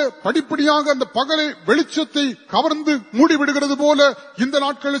மெதுவாக படிப்படியாக அந்த பகலை வெளிச்சத்தை கவர்ந்து மூடிவிடுகிறது போல இந்த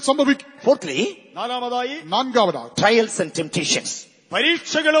நாட்களில் சம்பவிக்கும். Fourthly, நான்காவதாக trials and temptations.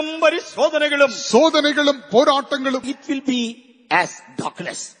 പരീക്ഷകളും പരിശോധനകളും சோதனைகளும் போராட்டங்களும் It will be as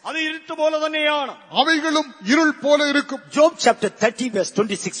darkness. അത് ഇരുട്ട് പോലെ തന്നെയാണ്. அவைகளும் இருள் போல இருக்கும். Job chapter 30 verse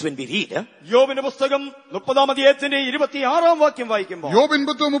 26 when we read, യോബിന്റെ പുസ്തകം 30-ാം അധ്യായത്തിന്റെ 26-ാം വാക്യം വായിക്കുമ്പോൾ, யோபின்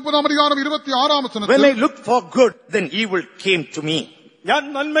புத்தகம் 30-ஆம் அதிகாரம் 26-ஆம் when வசனத்தில், I looked for good, then evil came to me. ഞാൻ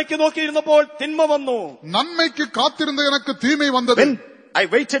നന്മയ്ക്ക് നോക്കിയിരുന്നപ്പോൾ തിന്മ വന്നു. நன்மைக்கு காத்திருந்த எனக்கு தீமை வந்தது. When I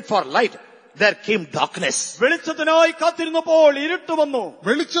waited for light, there came darkness. വെളിച്ചത്തിനായി കാത്തിരുന്നപ്പോൾ ഇരുട്ട് വന്നു.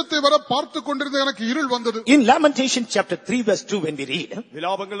 வெளிச்சத்தை வர பார்த்து கொண்டிருந்த எனக்கு இருள் வந்தது. In Lamentation chapter 3 verse 2 when we read,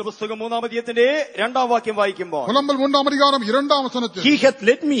 വിലാപങ്ങളുടെ പുസ്തകം 3-ാം അധ്യായത്തിന്റെ 2-ാം വാക്യം വായിക്കുമ്പോൾ, புலம்பல் 3-ஆம் அதிகாரம் 2-ஆம் வசனத்தில், He hath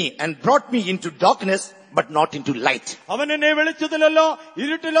led me and brought me into darkness, but not into light. അവൻ എന്നെ വെളിച്ചത്തിലല്ല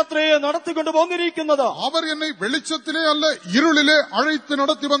ഇരുട്ടിലത്രേ നടത്തിക്കൊണ്ടു പോന്നിരിക്കുന്നത്. அவர் என்னை வெளிச்சத்திலே அல்ல இருளிலே அழைத்து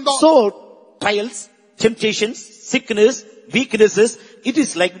நடத்தி வந்தார். So, trials, temptations, sickness, weaknesses, it is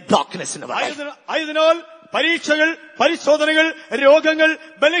like darkness in our life. ആയതിനാൽ പരീക്ഷകൾ, പരിശോധനകൾ, രോഗങ്ങൾ,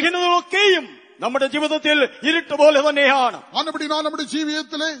 ബലഹീനതകളൊക്കെയും നമ്മുടെ ജീവിതത്തിൽ ഇരുട്ട് പോലെ തന്നെയാണ്. ஆனபடினால் நம்முடைய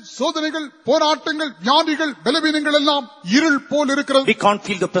ஜீவியத்திலே சோதனைகள், போராட்டங்கள், வியாதிகள், பலவீனங்கள் எல்லாம் இருள் போல் இருக்கிறது. We can't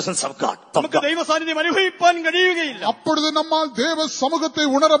feel the presence of God. നമുക്ക് ദൈവ സാന്നിധ്യം അനുഭവിപ്പാൻ കഴിയുകയില്ല. அப்பொழுது நம்மால் தேவ சமூகத்தை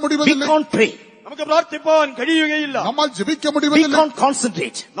உணர We முடிவதில்லை. can't pray. നമുക്ക് പ്രാർത്ഥിപ്പാൻ കഴിയുകയില്ല. நம்மால் ஜெபிக்க We முடிவதில்லை. can't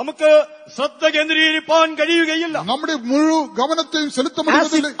concentrate. നമുക്ക് ശ്രദ്ധ കേന്ദ്രീകരിപ്പാൻ കഴിയുകയില്ല. நம்முடைய முழு கவனத்தையும் செலுத்த As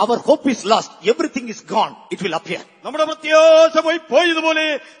முடிவதில்லை. if our hope is lost, everything is gone, it will appear. നമ്മുടെ പ്രത്യാശ പോയതുപോലെ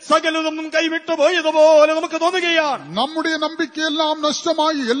സകലതും കൈവിട്ടു പോയതുപോലെ നമുക്ക് തോന്നുകയാണ്. நம்முடைய நம்பிக்கை எல்லாம்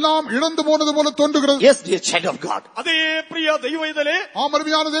நஷ்டமாய் எல்லாம் இழந்து போனது போல தோன்றுகிறது. Yes, dear child of God. അതേ പ്രിയ ദൈവവേദലേ,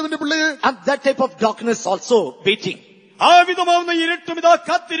 ஆமருமையான தேவனுடைய பிள்ளையே, And that type of darkness also waiting. ആ വിധമാവുന്ന ഇരുട്ടും ഇതാ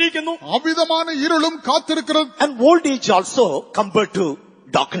കാത്തിരിക്കുന്നു. அவ்விதமான இருளும் காத்திருக்கிறது. And old age also compared to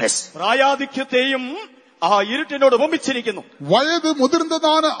darkness. പ്രായാധിക്യത്തെയും ആ ഇരുട്ടിനോട് ഉപമിച്ചിരിക്കുന്നു. வயது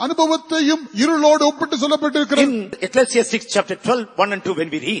முதிர்ந்ததான அனுபவத்தையும் இருளோடு ஒப்பிட்டு சொல்லப்பட்டிருக்கிறது. In Ecclesiastes chapter 12, 1 and 2 when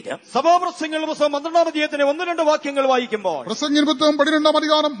we read, സഭാപ്രസംഗങ്ങൾ പുസ്തകം 12-ാം അധ്യായത്തിന്റെ 1-2 വാക്യങ്ങൾ വായിക്കുമ്പോൾ, பிரசங்கின் புத்தகம் 12-ஆம்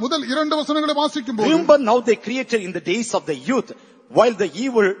அதிகாரம் முதல் 2 வசனங்களை வாசிக்கும்போது, remember now they created in the days of the youth, while the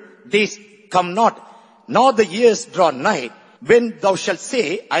evil days come not, nor the years draw nigh, when thou shalt say,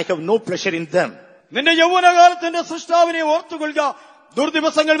 I have no pleasure in them. നിന്റെ യൗവനകാലത്തിന്റെ സൃഷ്ടാവിനെ ഓർത്തുകൊള്ളുക,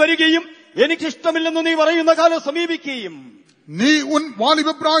 ദുർദിവസങ്ങൾ വരികയും എനിക്കിഷ്ടമില്ലെന്ന് നീ പറയുന്ന കാലം സമീപിക്കുകയും. நீ உன்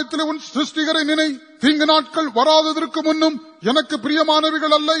வாலிப பிராயத்திலே உன் சிருஷ்டிகரை நினை, தீங்கு நாட்கள் வராததற்கு முன்னும் எனக்கு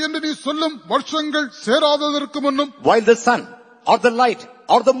பிரியமானவைகள் அல்ல என்று நீ சொல்லும் வருஷங்கள் சேராததற்கு முன்னும், While the sun, or the light,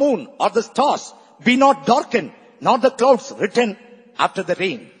 or the moon, or the stars be not darkened, nor the clouds written after the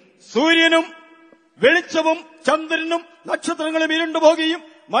rain. സൂര്യനും വെളിച്ചവും ചന്ദ്രനും നക്ഷത്രങ്ങളും ഇരുണ്ടുപോകുകയും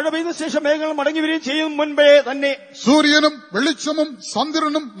മഴ പെയ്ത ശേഷം മേഘങ്ങൾ മടങ്ങി വരികയും ചെയ്യും മുൻപേ തന്നെ, சூரியனும் வெளிச்சமும்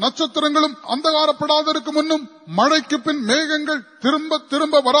சந்திரனும் நட்சத்திரங்களும் அந்தகாரப்படாததற்கு முன்னும், மழைக்கு பின் மேகங்கள் திரும்ப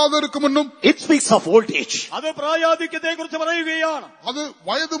திரும்ப வராததற்கு முன்னும். It speaks of old age. അത് പ്രായാധിക്യത്തെ കുറിച്ച് പറയുകയാണ്. அது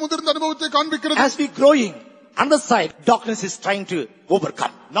வயது முதிர்ந்த அனுபவத்தை காண்பிக்கிறது. As we growing, on the side, darkness is trying to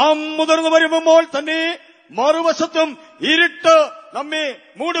overcome. നാം മുതിർന്നു വരുമ്പോൾ തന്നെ മറുവശത്തും ഇരുട്ട് നമ്മെ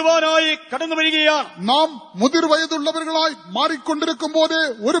മൂടുവാനായി കടന്നു വരികയാണ്. നാം മുതിർ വയതുള്ളവர்களாய் മാറിക്കൊണ്ടിരിക്കുമ്പോഴേ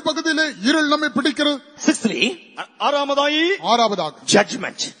ഒരു പകുതിയിലെ ഇരുൾ നമ്മെ പിടിക്കരുത്. Sixthly, ആറാമതാக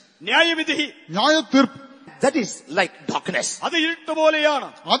judgment. ന്യായവിധി, ന്യായത്തീർപ്പ്. That is like darkness. അത് ഇരുട്ട് പോലെയാണ്.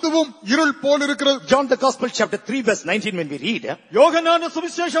 അതും ഇരുൾ പോലിരിക്കുന്നത്. John the Gospel chapter 3 verse 19 when we read, യോഹന്നാന്റെ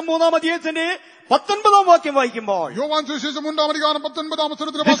സുവിശേഷം 3-ാം അധ്യായത്തിന്റെ 19-ാം വാക്യം വായിക്കുമ്പോൾ, യോവാൻ സുവിശേഷം 3-ാം അധികാരം 19-ാം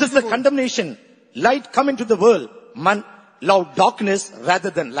വചനത്തിൽ this is the condemnation. Light come into the world. Man love darkness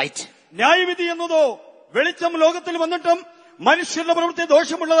rather than light. ന്യായവിധി എന്നതോ വെളിച്ചം ലോകത്തിൽ വന്നിട്ടും മനുഷ്യരുടെ പ്രവൃത്തി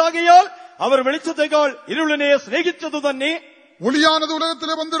ദോഷമുള്ളതാകിയാൽ അവർ വെളിച്ചത്തെക്കാൾ ഇരുളിനെ സ്നേഹിച്ചതു തന്നെ. ஒளியானது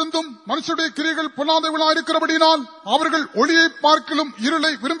உலகத்திலே வந்திருந்தும் மனுஷருடைய கிரியைகள் பொல்லாதவர்களாக இருக்கிறபடியால் அவர்கள் ஒளியை பார்க்கிலும்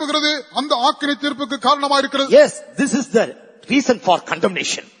இருளை விரும்புகிறது. அந்த ஆக்கினை தீர்ப்புக்கு காரணமாயிருக்கிறது. Yes, this is the reason for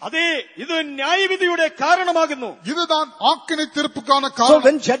condemnation. അതെ, ഇത് ന്യായവിധിയുടെ കാരണമാകുന്നു. இதுதான் ஆக்கினை தீர்ப்புக்கான So காரணம்.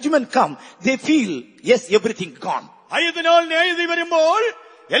 when judgment come, they feel, yes, everything gone. ആയതിനാൽ ന്യായവിധി വരുമ്പോൾ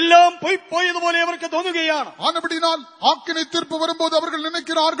എല്ലാം പോയതുപോലെ അവർക്ക് തോന്നുകയാണ്. ஆனபடினால் ஆக்கினை தீர்ப்பு வரும்போது அவர்கள்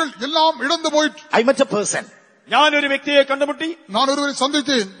நினைக்கிறார்கள் எல்லாம் இழந்து போயிற்று. I met a person. ഞാനൊരു വ്യക്തിയെ കണ്ടുമുട്ടി. நான் ஒருவரை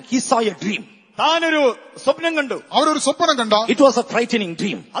சந்தித்தேன். He saw a dream. താനൊരു സ്വപ്നം കണ്ടു. அவர் ஒரு சொப்பனம் கண்டார். It was a frightening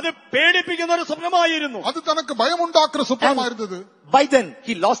dream. അത് പേടിപ്പിക്കുന്ന ഒരു സ്വപ്നമായിരുന്നു. அது தனக்கு பயம் உண்டாக்குற சொப்பனமா இருந்தது. By then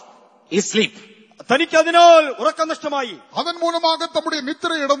he lost his sleep. തനിക്ക് അതിനാൽ ഉറക്കം നഷ്ടമായി. அதன் மூலமாக தம்முடைய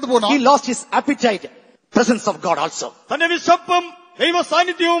நித்திரை இழந்து போனார். He lost his appetite, presence of God also. തന്റെ വിശപ്പും ദൈവ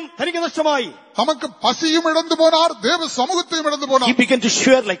സാന്നിധ്യവും തനിക്ക് നഷ്ടമായി. தமக்கு பசியும் இழந்து போனார், தேவ சமூகத்தையும் இழந்து He போனார். began to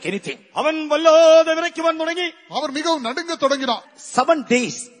shiver like anything. അവൻ വല്ലാതെ വിറയ്ക്കുവാൻ തുടങ്ങി. அவர் மிகவும் நடுங்க தொடங்கினார். 7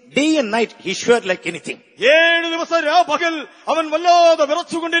 days, day and night, he shivered like anything. 7 ദിവസം രാപകൽ അവൻ വല്ലാതെ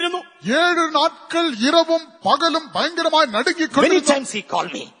വിറച്ചുകൊണ്ടിരുന്നു. 7 നാட்கள் இரவும் பகலும் பயங்கரமாய் நடுங்கிக் Many கொண்டிருந்தார். times he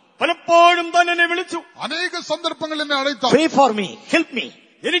called me. പലപ്പോഴും താൻ എന്നെ വിളിച്ചു. அநேக சந்தர்ப்பங்கள் என்னை அழைத்தார். Pray for me, help me.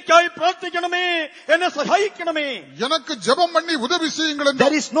 എനിക്കായി പ്രാർത്ഥിക്കണമേ, എന്നെ സഹായിക്കണമേ. எனக்கு ஜெபம் பண்ணி உதவி செய்யுங்கள் There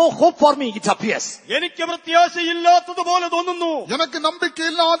என்றார். is no hope for me, it appears. എനിക്ക് പ്രത്യാശയില്ലാത്തതുപോലെ തോന്നുന്നു. எனக்கு நம்பிக்கை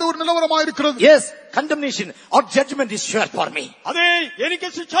இல்லாத ஒரு நிலவரமாயிருக்கிறது. Yes, condemnation or judgment is sure for me. അതെ, എനിക്ക്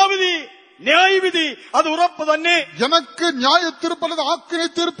ശിക്ഷാവിധി, ന്യായവിധി അത് ഉറപ്പ് തന്നെ. எனக்கு நியாய தீர்ப்பு அல்லது ஆக்கினை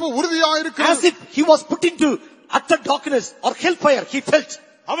தீர்ப்பு உறுதியாயிருக்கிறது. As if he was put into utter darkness or hellfire, he felt.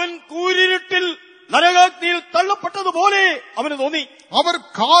 അവൻ കൂരിരുട്ടിൽ നരകാഗ്നിയിൽ തള്ളപ്പെട്ടതുപോലെ അവന് തോന്നി. அவர்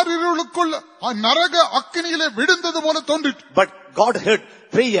காரிருளுக்குள் நரக அக்கினியிலே விழுந்தது போல தோன்றிற்று. But God heard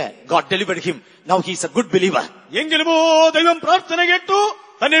prayer, God delivered him. Now he is a good believer. എങ്കിലുമോ ദൈവം പ്രാർത്ഥന കേട്ടു,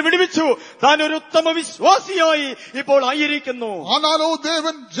 തന്നെ വിടുവിച്ചു. താൻ ഒരു ഉത്തമ വിശ്വാസിയായി ഇപ്പോൾ ആയിരിക്കുന്നു. ஆனாலோ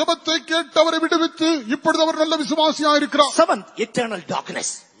தேவன் ஜெபத்தை கேட்டு அவரை விடுவித்து இப்பொழுது அவர் நல்ல விசுவாசியாயிருக்கிறார். 7th, eternal darkness.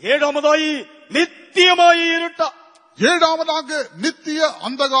 ഏഴാമതായി നിത്യമായി ഇരുട്ട. ஏழாவதாக நித்திய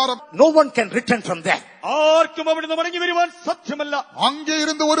அந்தகாரம். No one can return from there. ആർക്കും അവിടുന്ന് മടങ്ങി വരുവാൻ സാധ്യമല്ല. அங்கே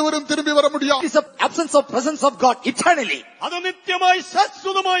இருந்து ஒருவரும் திரும்பி வர It முடியாது. is the absence of presence of God eternally. അത് നിത്യമായി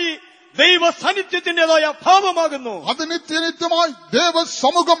ശാശ്വതമായി ദൈവ സാന്നിധ്യത്തിന്റേതായ ഭാവമാകുന്നു. அது நித்தியமாய் தேவ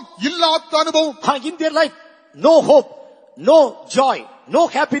சமூகம் இல்லாத அனுபவம். In their life, no hope, no joy, no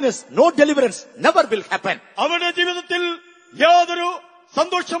happiness, no deliverance, never will happen. അവരുടെ ജീവിതത്തിൽ യാതൊരു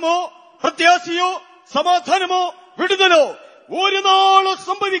സന്തോഷമോ പ്രത്യാശയോ സമാധാനമോ വിടുതലോ ഒരു നാളും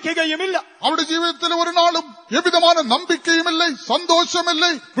സംഭവിക്കുകയുമില്ല. அவருடைய ஜீவிதத்தில் ஒரு நாளும் எவ்விதமான நம்பிக்கையும் இல்லை, சந்தோஷம்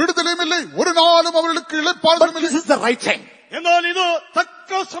இல்லை, விடுதலையும் இல்லை. ஒரு நாளும் அவர்களுக்கு But இளைப்பாறுதலும் this இல்லை. is the right time. എന്നാൽ ഇത്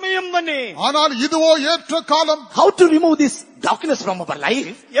തക്ക സമയം തന്നെ. ஆனால் இதுவோ ஏற்ற காலம். How to remove this darkness from our life?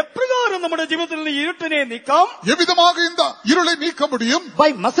 എപ്രകാരം നമ്മുടെ ജീവിതത്തിൽ നിന്ന് ഇരുട്ടിനെ നീക്കാം? எவ்விதமாக இந்த இருளை நீக்க முடியும்? By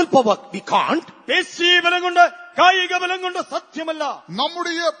muscle power, we can't. പേശി ബലം കൊണ്ട്, കായിക ബലം കൊണ്ട് സാധ്യമല്ല.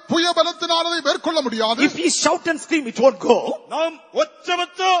 நம்முடைய புய பலத்தினால் அதை மேற்கொள்ள முடியாது. If we shout and scream, it won't go. നാം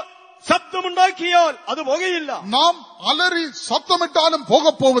ഒച്ചവെച്ച് ശബ്ദമുണ്ടാക്കിയാൽ അത് പോകുകയില്ല. நாம் அலறி சத்தமிட்டாலும் போக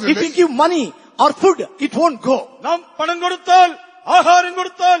If போவதில்லை. we give money or food, it won't go. നാം പണം കൊടുത്താൽ, ആഹാരം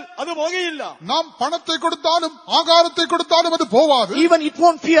കൊടുത്താൽ അത് പോകുകയില്ല. நாம் பணத்தை கொடுத்தாலும் ஆகாரத்தை கொடுத்தாலும் அது போவாது. Even it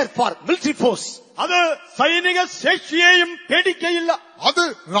won't fear for military force. അത് സൈനിക ശേഷിയെയും പേടിക്കയില്ല. அது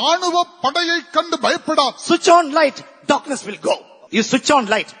ராணுவ படையை கண்டு பயப்படாது. Switch on light, darkness will go. You switch on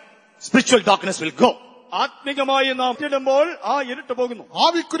light, spiritual darkness will go. ആത്മികമായി നാം ഇടുമ്പോൾ ആ ഇരുട്ട് പോകുന്നു.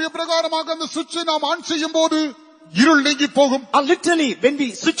 ஆவிக்குரிய பிரகாரமாக அந்த சுவிட்சை நாம் ஆன் செய்யும் போது இருள் நீங்கி போகும். And literally, when we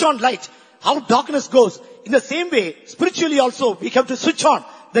switch on light, how darkness goes. In the same way, spiritually also, we have to switch on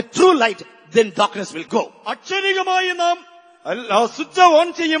the true light, then darkness will go. അക്ഷരികമായി നാം സ്വിച്ച് ഓൺ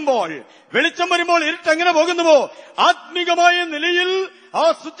ചെയ്യുമ്പോൾ, വെളിച്ചം വരുമ്പോൾ ഇരുട്ട് എങ്ങനെ പോകുന്നുവോ, ആത്മികമായ നിലയിൽ ആ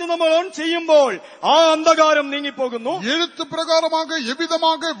സ്വിച്ച് നമ്മൾ on ചെയ്യുമ്പോൾ ആ അന്ധകാരം നീങ്ങിപ്പോകുന്നു. எழுத்து பிரகாரமாக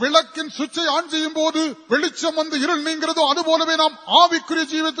எவ்விதமாக விளக்கின் சுவிட்சை ஆன் செய்யும் போது வெளிச்சம் வந்து இருள் நீங்கிறதோ அதுபோலவே நாம் ஆவிக்குரிய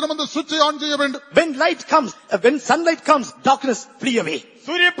ஜீவிதத்திலும் அந்த சுவிட்சை ஆன் செய்ய வேண்டும். When light comes, when sunlight comes, darkness flee away.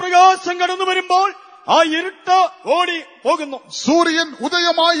 സൂര്യപ്രകാശം കടന്നു വരുമ്പോൾ ആ ഇരുട്ട് ഓടി പോകുന്നു. സൂര്യൻ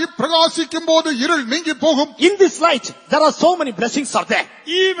ഉദയമായി പ്രകാശിക്കുമ്പോൾ ഇരുൾ നീങ്ങിപ്പോകും. In this light, there are so many blessings are there.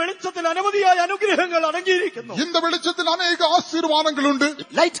 ഈ വെളിച്ചത്തിൽ അനവധിയായ അനുഗ്രഹങ്ങൾ അടങ്ങിയിരിക്കുന്നു. இந்த വെളിച്ചത്തിൽ അനേക ആശീർവാദങ്ങളുണ്ട്.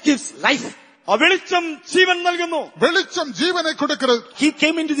 Light gives life. ആ വെളിച്ചം ജീവൻ നൽകുന്നു. വെളിച്ചം ജീവനെ കൊടുക്കുന്നത്. He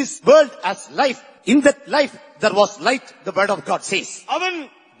came into this world as life. In that life, there was light, the word of God says. അവൻ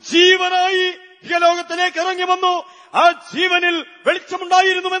ജീവനായി ഈ ലോകത്തിലേക്ക് ഇറങ്ങി വന്നു. ആ ജീവനിൽ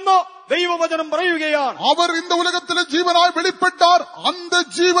വെളിച്ചമുണ്ടായിരുന്നുവെന്ന് ദൈവവചനം പറയുകയാണ്. അവർ இந்த உலகத்திலே ജീവനായി വെളിപ്പെട്ടാർ. அந்த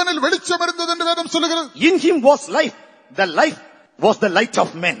ജീവനിൽ വെളിച്ചം ഇരുന്നത് എന്ന് വേദം சொல்லுகிறது. In him was life. The life was the light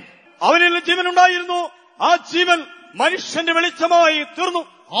of men. അവനിൽ ജീവൻ ഉണ്ടായിരുന്നു. ആ ജീവൻ മനുഷ്യന്റെ വെളിച്ചമായി തീർന്നു.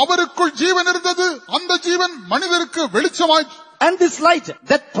 அவருக்குள் ജീവൻ ഇരുന്നത്. அந்த ജീവൻ മനുഷ്യർക്ക് വെളിച്ചമായി. And this light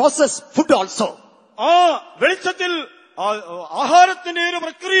that process food also. ആ വെളിച്ചത്തിൽ ആഹാരത്തിന്റെ ഒരു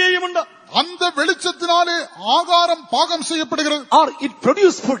പ്രക്രിയയുമുണ്ട്. அந்த വെളിച്ചത്തിനാലെ ആഹാരം പാകം ചെയ്യപ്പെടുகிறது. Or it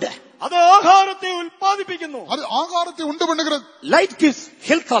produce food. അത് ആഹാരത്തെ ഉൽപ്പാദിപ്പിക്കുന്നു. അത് ആഹാരത്തെ ഉണ്ടുപണ്ണുகிறது. Light gives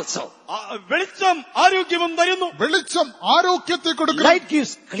health also. വെളിച്ചം ആരോഗ്യവും തരുന്നു. വെളിച്ചം ആരോഗ്യത്തെ കൊടുക്കുന്നു. Light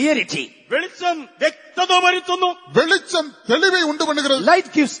gives clarity. വെളിച്ചം വ്യക്തത വരുത്തുന്നു. വെളിച്ചം തെളിവെ ഉണ്ടുപണ്ണുகிறது. Light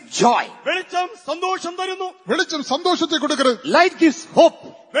gives joy. വെളിച്ചം സന്തോഷം തരുന്നു. വെളിച്ചം സന്തോഷത്തെ കൊടുക്കുന്നത്. Light gives hope.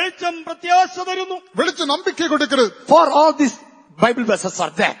 വെളിച്ചം പ്രത്യാശ തരുന്നു. വെളിച്ചം നമ്പിക്കை കൊടുക്കുന്നത്. For all these Bible verses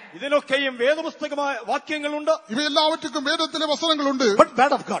are there. ഇതിനൊക്കെയും വേദപുസ്തകമായ വാക്യങ്ങളുണ്ട്. ഇവയെല്ലാവറ്റുക്കും വേദത്തിലെ വസനങ്ങളുണ്ട്. But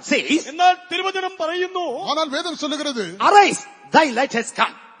word of God says, എന്നാൽ തിരുവചനം പറയുന്നു, ஆனால் വേദം சொல்லுகிறது, arise, thy light has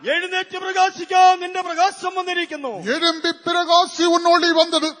come. എഴുന്നേറ്റ് പ്രകാശിക്കാൻ നിന്റെ പ്രകാശം വന്നിരിക്കുന്നു. എഴുമ്പി പ്രകാശി ഉന്നോളി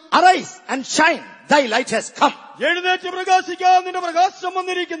വന്നത്. Arise and shine, thy light has come. എഴുന്നേറ്റ് പ്രകാശിക്കാൻ നിന്റെ പ്രകാശം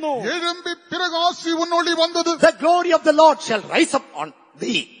വന്നിരിക്കുന്നു. എഴുമ്പി പ്രകാശി ഉന്നോളി വന്നത്. The glory of the Lord shall rise up on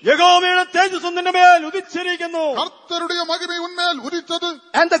thee. യഹോവയുടെ തേജസ്സ് നിന്റെ മേൽ ഉദിച്ചിരിക്കുന്നു. കർത്തരുടെ മഹിമ ഉന്മേൽ ഉദിച്ചത്.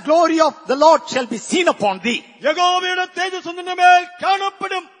 And the glory of the Lord shall be seen upon thee. യഹോവയുടെ തേജസ്സ് നിന്റെ മേൽ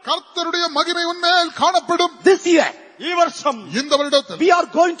കാണപ്പെടും. കർത്തരുടെ മഹിമ ഉന്മേൽ കാണപ്പെടും. This year, ഈ വർഷം இந்த வருடத்தில் we are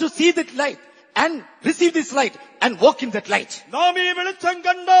going to see that light and receive this light and walk in that light. നാം ഈ വെളിച്ചം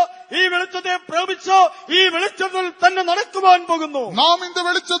കണ്ട് ഈ വെളിച്ചത്തെ പ്രേമിച്ച് ഈ വെളിച്ചത്തിൽ തന്നെ നടക്കുവാൻ പോകുന്നു. நாம் இந்த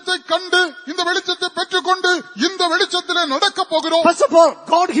வெளிச்சத்தை கண்டு இந்த வெளிச்சத்தை பெற்றுக்கொண்டு இந்த வெளிச்சத்திலே நடக்க போகிறோம். First of all,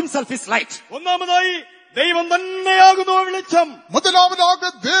 God himself is light. ഒന്നാമതായി ദൈവം തന്നെയാകുന്നു വെളിച്ചം. முதலாவதாக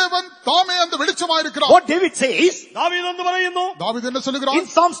தேவன் தாமே அந்த வெளிச்சமாயிருக்கிறார். What David says ദാവീദ് എന്ന് പറയുന്നു, தாவீது என்ன சொல்லுகிறார்? in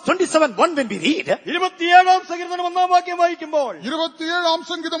Psalms 27:1 when we read, 27 സങ്കീർത്തനം 1 വാക്യം വായിക്കുമ്പോൾ, 27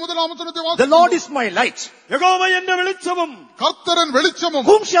 സംഗീതം 1 വചനത്തെ the വായിക്കുമ്പോൾ, Lord is my light. യഹോവ എന്റെ വെളിച്ചവും കർത്തരൻ വെളിച്ചമും.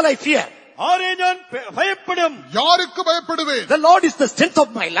 Whom shall I fear? ആരെ ഞാൻ ഭയപ്പെടും? யாருக்கு பயப்படுவேன்? The Lord is the strength of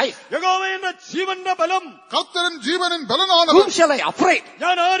my life. യഹോവ എന്റെ ജീവന്റെ ബലം. கர்த்தரன் ஜீவனின் Whom பலனானவர். shall I afraid?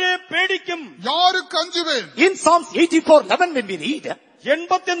 ഞാൻ ആരെ പേടിക്കും? யாருக்கு அஞ்சுவேன்? In Psalms 84:11 when we read,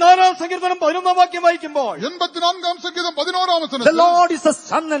 84 സങ്കീർത്തനം 11 വാക്യം വായിക്കുമ്പോൾ, 84 സംഗീതം 11 the വചനത്തിൽ, Lord is the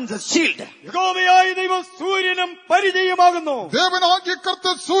sun and the shield. യഹോവയായ ദൈവം സൂര്യനും പരിചയമാകുന്നു. தேவனாகிய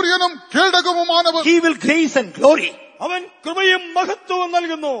கர்த்தர் சூரியனும் கேடகமுமானவர். He will grace and glory. അവൻ കൃപയും മഹത്വവും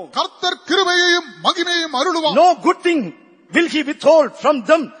നൽകുന്നു. கர்த்தர் கிருபையையும் மகிமையையும் அருளுவார். No good thing will he withhold from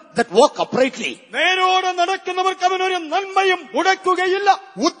them that walk uprightly. നേരോടെ നടക്കുന്നവർക്ക് അവൻ ഒരു നന്മയും മുടക്കുകയില്ല.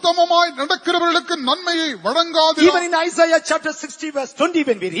 உத்தமமாய் நடக்கிறவர்களுக்கு நன்மையை வழங்காது. Even in Isaiah chapter 60:20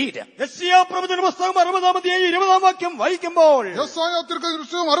 when we read, യെശയ്യാ പ്രവചന പുസ്തകം 60 അധ്യായം 20 വാക്യം വായിക്കുമ്പോൾ, യെശയ്യാ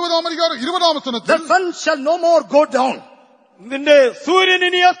தீர்க்கதரிசி 60 அதிகாரம் 20 the வசனத்தில், sun shall no more go down, നിന്റെ സൂര്യൻ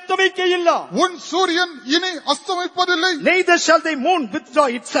ഇനി അസ്തമിക്കയില്ല. உன் சூரியன் இனி அஸ்தமிப்பதில்லை. neither shall the moon withdraw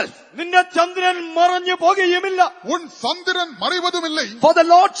itself. നിന്റെ ചന്ദ്രൻ മറഞ്ഞു പോകുകയുമില്ല. உன் சந்திரன் மறைவதுமில்லை. For the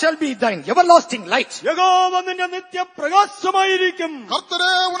Lord shall be thine everlasting light. യഹോവ നിന്റെ നിത്യപ്രകാശമായിരിക്കും.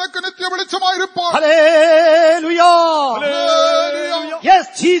 கர்த்தரே உனக்கு நித்திய வெளிச்சமாயிருப்பார். Hallelujah. Hallelujah. Yes,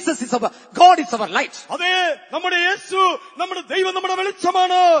 Jesus is our, God is our light. അതെ, നമ്മുടെ യേശു, നമ്മുടെ ദൈവം നമ്മുടെ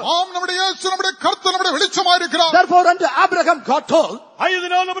വെളിച്ചമാണ്. ஆம், நம்முடைய இயேசு, நம்முடைய கர்த்தர் நம்முடைய வெளிச்சமாயிருக்கிறார். Therefore unto Abraham God told,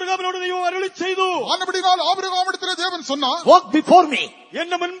 ആയതിനാൽ അബ്രഹാമിനോട് ദൈവം അരുളി ചെയ്തു, ஆனபடியால் ஆபிரகாமிடத்திலே தேவன் சொன்னார், walk before me.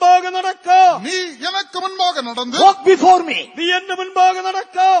 എന്റെ മുൻപാകെ നടക്ക. நீ எனக்கு முன்பாக நடந்து, Walk before me നീ എന്റെ മുൻപാകെ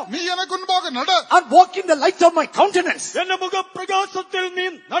നടക്ക. நீ எனக்கு முன்பாக நட, and walk in the light of my countenance. എന്റെ മുഖപ്രകാശത്തിൽ നീ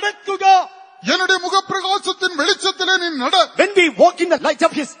നടക്കുക. என்னுடைய முகப்பிரகாசத்தின் வெளிச்சத்திலே நீ நட. When we walk in the light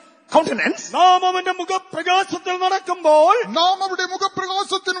of his countenance, നാം അവന്റെ മുഖപ്രകാശത്തിൽ നടക്കുമ്പോൾ நாம் அவருடைய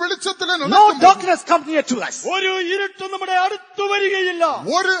முகப்பிரகாசத்தின் வெளிச்சத்திலே no நடக்கும். darkness comes near to us. ഒരു ഇരുട്ടും നമ്മുടെ അടുത്തു വരികയില്ല.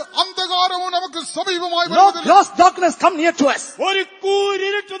 ஒரு அந்தகாரமும் நமக்கு சமீபமாய் No வருவதில்லை. gross darkness come near to us. ഒരു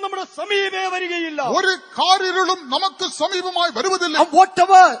കൂരിരുട്ടും നമ്മുടെ സമീപേ വരികയില്ല. ஒரு காரிருளும் நமக்கு சமீபமாய் வருவதில்லை. And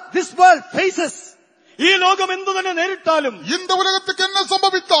whatever this world faces, ഈ ലോകം എന്തു തന്നെ നേരിട്ടാലും, இந்த உலகத்துக்கு என்ன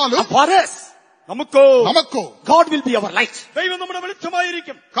சம்பவித்தாலும் for us, നമുക്കോ God will be our light. ദൈവം നമ്മുടെ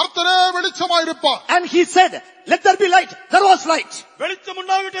വെളിച്ചമായിരിക്കും. കർത്തരേ വെളിച്ചമായിരിപ്പാൻ. And he said, let there be light. There was light.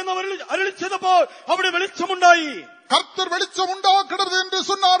 വെളിച്ചമുണ്ടാകട്ടെ എന്ന് അവർ അരുളിച്ചപ്പോൾ അവിടെ വെളിച്ചമുണ്ടായി. കർത്തർ വെളിച്ചമുണ്ടാക്കരുത് എന്ന്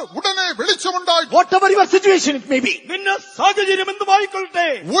சொன்னார், ഉടനെ വെളിച്ചമുണ്ടായി. Whatever your situation it may be, നിന്റെ സാഹചര്യം എന്തുമായിക്കൊള്ളട്ടെ,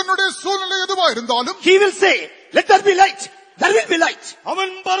 ഉன்னுடைய சூழ்நிலை எதுவாயிருந்தாலும் he will say, let there be light. There will be light. അവൻ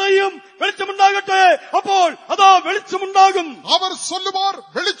പറയും വെളിച്ചമുണ്ടാകട്ടെ, അപ്പോൾ അതാ വെളിച്ചമുണ്ടാകും. അവർ சொல்லுவார்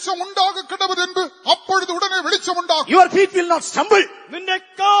வெளிச்சம் உண்டாக கிடவது என்று, அப்பொழுது உடனே வெளிச்சம் உண்டாகும். Your feet will not stumble. നിന്റെ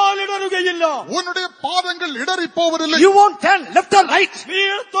കാലിടറുകയില്ല. உன்னுடைய பாதங்கள் இடறி போவதில்லை. You won't turn left or right. നീ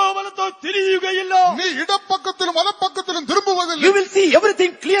ഇടത്തോ വലത്തോ തിരിയുകയില്ല. நீ இடப்பக்கத்திலும் வலப்பக்கத்திலும் திரும்புவதில்லை. You will see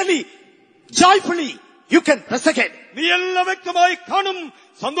everything clearly, joyfully. You can press ahead. നീ എല്ലാം വ്യക്തമായി കാണും.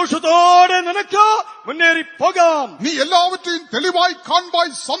 സന്തോഷത്തോടെ നിനക്ക് മുന്നേറി പോകാം. நீ எல்லாவற்றையும் தெளிவாய்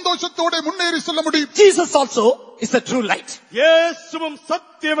காண்பாய். சந்தோஷத்தோടെ முன்னேறி செல்ல முடியும். Jesus also is the true light. യേശുവും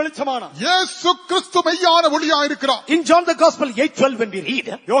സത്യ വെളിച്ചമാണ്. இயேசு கிறிஸ்து மெய்யான ஒளியாய் இருக்கிறார். In John the Gospel 8:12 when we read,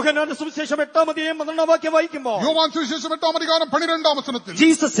 യോഹന്നാന്റെ സുവിശേഷം 8-12 വാക്യം വായിക്കുമ്പോൾ யோவான் சுவிசேஷம் 8-ம் 12-ம் வசனத்தில்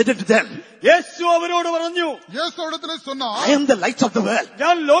Jesus said to them, യേശു അവരോട് പറഞ്ഞു, இயேசுவிடத்திலே சொன்னார், I am the light of the world.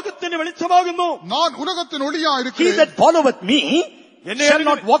 ഞാൻ ലോകത്തിന്റെ വെളിച്ചമാകുന്നു. நான் உலகத்தின் ஒளியாய் He இருக்கிறேன். that followeth me shall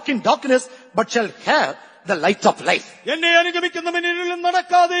not walk in darkness, but shall have the light of life. എന്നെ അനുഗമിക്കുന്നവൻ ഇരുളിൽ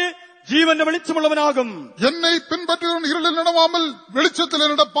നടക്കാതെ ജീവന്റെ വെളിച്ചമുള്ളവനാകും. என்னை பின்பற்றுகிறவன் இருளில் நடவாமல் வெளிச்சத்தில்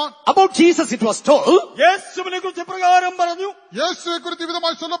நடப்பான். About Jesus it was told, യേശുവിനെ കുറിച്ച് പ്രകാരം പറഞ്ഞു, இயேசுவை குறித்து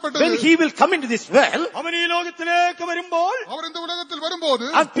விதமாய் when சொல்லப்பட்டது, he will come into this world, അവൻ ഈ ലോകത്തിലേക്ക് വരുമ്പോൾ அவர் இந்த உலகத்தில் வரும்போது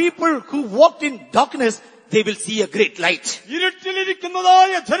and people who walked in darkness, they will see a great light.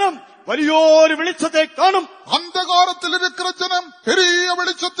 ഇരുട്ടിലിരിക്കുന്നതായ ജനം വലിയൊരു വെളിച്ചത്തെ കാണും. அந்தகாரத்தில் இருக்கிற ஜனம் பெரிய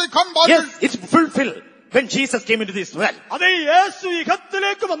வெளிச்சத்தை காண்பார்கள். Yes, it's fulfilled when Jesus came into this world. അതേ യേശു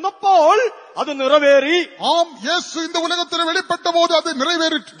ഇഹത്തിലേക്ക് വന്നപ്പോൾ അത് നിറവേറി. ஆம், இயேசு இந்த உலகத்தில் வெளிப்பட்ட போது அது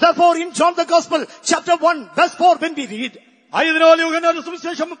நிறைவேறிற்று. Therefore in John the Gospel chapter 1 verse 4 when we read, ആയതിനാൽ യോഹന്നാന്റെ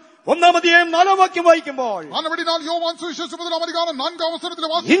സുവിശേഷം 1-ാം വാക്യം വായിക്കുമ്പോൾ, ஆனபடினால் யோவான் சுவிசேஷம் 1-ம் 4-ம் வசனத்தில்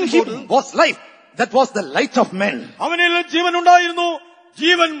in வாசிக்கும்போது, him was life, that was the light of men. അവനിൽ ജീവൻ ഉണ്ടായിരുന്നു,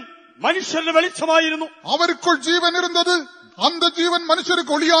 ജീവൻ മനുഷ്യരുടെ വെളിച്ചമായിരുന്നു. அவருக்குள் ஜீவன் இருந்தது, அந்த ஜீவன்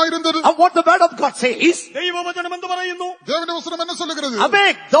மனுஷருக்கு ஒளியாயிருந்தது. And what the word of God says, ദൈവവചനം എന്ത് പറയുന്നു? தேவனுடைய வசனம் என்ன சொல்லுகிறது?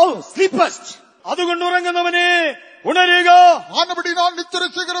 awake thou sleepest, അതുകൊണ്ട് ഉറങ്ങുന്നവനെ ഉണരുക, ஆனபடினால் நித்திரை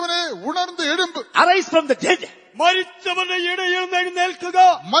செய்கிறவனே உணர்ந்து எழும்பு. arise from the dead, മരിച്ചവരുടെ ഇടയിൽ നിന്ന് എഴുന്നേൽക്കുക,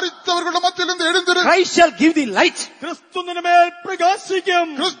 மரித்தவர்களுடைய மத்தியிலிருந்து எழுந்திரு. Christ shall give thee light. ക്രിസ്തു നിന്മേൽ പ്രകാശിക്കും.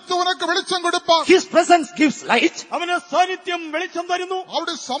 கிறிஸ்து உனக்கு வெளிச்சம் கொடுப்பார். His presence gives light. അവന്റെ സാന്നിധ്യം വെളിച്ചം തരുന്നു.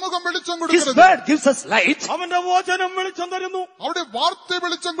 அவருடைய சமூகம் வெளிச்சம் His கொடுக்கிறது. word gives us light. അവന്റെ വചനം വെളിച്ചം തരുന്നു. அவருடைய வார்த்தை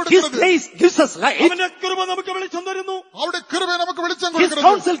வெளிச்சம் His கொடுக்கிறது. grace gives us light. അവന്റെ കൃപ നമുക്ക് വെളിച്ചം തരുന്നു. அவருடைய கிருபை நமக்கு வெளிச்சம் His கொடுக்கிறது.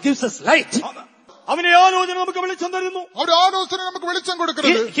 counsel gives us light. അവന്റെ ആലോചന നമുക്ക് വെളിച്ചം തരുന്നു. அவருடைய ஆலோசனை நமக்கு வெளிச்சம்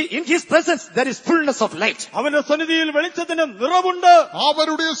கொடுக்கிறது. In his presence there is fullness of light. അവന്റെ സന്നിധിയിൽ വെളിച്ചത്തിന് നിറവുണ്ട്.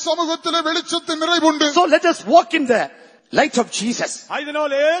 அவருடைய சமூகத்திலே வெளிச்சத்தின் நிறைவுண்டு. So let us walk in the light of Jesus.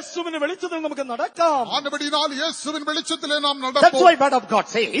 ആയതിനാൽ യേശുവിന്റെ വെളിച്ചത്തിൽ നമുക്ക് നടക്കാം. ஆனபடினால் இயேசுவின் வெளிச்சத்திலே நாம் That's நடப்போம். why word of God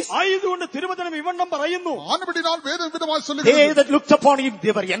says, ആയതുകൊണ്ട് തിരുവചനം ഇവണ്ണം പറയുന്നു, ஆனபடினால் வேதம் விதமாய் they சொல்லுகிறது, that looked upon him,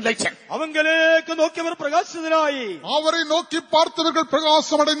 they were enlightened. അവങ്കലേക്ക് നോക്കിയവർ പ്രകാശിതരായി. அவரை நோக்கி பார்த்தவர்கள்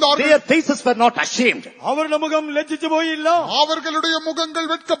பிரகாசம் அடைந்தார்கள். Their faces were not ashamed. അവരുടെ മുഖം ലജ്ജിച്ചു പോയില്ല. அவர்களுடைய முகங்கள்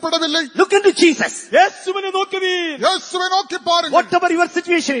வெட்கப்படவில்லை. Look into Jesus. യേശുവിനെ നോക്കുവീൻ. இயேசுவை நோக்கி பாருங்கள். Whatever your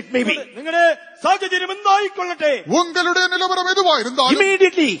situation it may be, നിങ്ങളുടെ സാഹചര്യം എന്തായിക്കൊള്ളട്ടെ, உங்களுடைய நிலவரம் எதுவாயிருந்தாலும்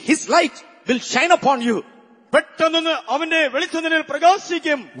immediately his light will shine upon you. പെട്ടെന്ന് അവന്റെ വെളിച്ചത്തിനിൽ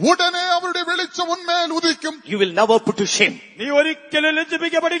പ്രകാശിക്കും. உடனே அவருடைய வெளிச்சம் உன்மேல் உதிக்கும். You will never put to shame. നീ ഒരിക്കലും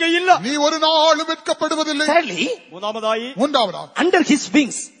ലജ്ജിപ്പിക്കപ്പെടുകയില്ല. நீ ஒரு நாளும் வெட்கப்படுவதில்லை. Thirdly, മൂന്നാമതായി, மூன்றாவதாக under his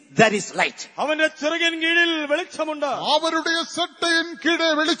wings there is light. അവന്റെ ചിറകിൻ കീഴിൽ വെളിച്ചമുണ്ട്. அவருடைய சட்டையின் கீழே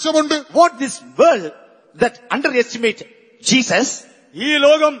வெளிச்சம் உண்டு. What this world that underestimate Jesus, ഈ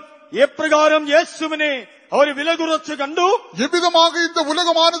ലോകം എപ്രകാരം യേശുവിനെ അവർ വില കുറച്ച് കണ്ടു, எவ்விதமாக இந்த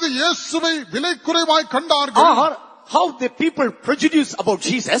உலகமானது இயேசுவை விலை குறைவாய் கண்டார்கள். or how the people prejudice about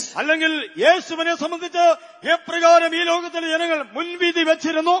Jesus, അല്ലെങ്കിൽ യേശുവിനെ സംബന്ധിച്ച് എപ്രകാരം ഈ ലോകത്തിലെ ജനങ്ങൾ മുൻവിധി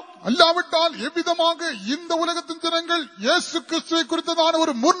വെച്ചിരുന്നു, அல்லாவிட்டால் எவ்விதமாக இந்த உலகத்தின் ஜனங்கள் இயேசு கிறிஸ்துவை குறித்ததான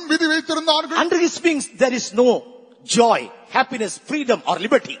ஒரு முன் விதி வைத்திருந்தார்கள். under his wings there is no joy, happiness, freedom or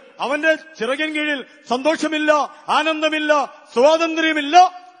liberty. അവന്റെ ചിറകിൻ കീഴിൽ സന്തോഷമില്ല, ആനന്ദമില്ല, സ്വാതന്ത്ര്യമില്ല.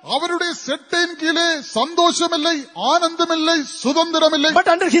 அவருடைய செட்டையின் கீழே சந்தோஷமில்லை, ஆனந்தமில்லை, சுதந்திரமில்லை. But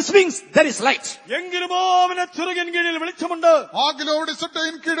under his wings there is light. എങ്കിലുമോ അവന്റെ ചിറകിൻ കീഴിൽ വെളിച്ചമുണ്ട്. ஆகிலும் அவருடைய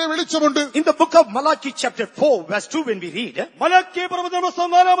செட்டையின் கீழே வெளிச்சமுண்டு. In the book of Malachi chapter 4 verse 2 when we read, മലക്കി പ്രവചന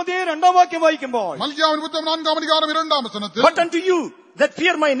പുസ്തകം 4-ാം വാക്യം വായിക്കുമ്പോൾ, மல்கியாவின் புத்தகம் 4-ம் அதிகாரம் 2-ம் வசனத்தில், but unto you that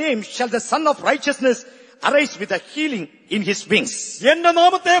fear my name shall the Son of Righteousness arise with a healing in his wings. എന്റെ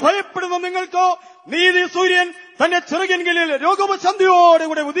നാമത്തെ ഭയപ്പെടുന്ന നിങ്ങൾക്ക് നീതി സൂര്യൻ തന്റെ ചിറകിൻ കീഴിൽ രോഗോപശാന്തിയോടെ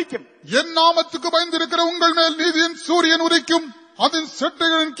ഉദിക്കും. என் நாமத்துக்கு பயந்திருக்கிற உங்கள் மேல் நீதியின் சூரியன் உதிக்கும், அதன்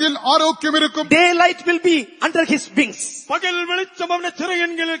செட்டைகளின் கீழ் ஆரோக்கியம் இருக்கும். Daylight will be under his wings. പകൽ വെളിച്ചം അവന്റെ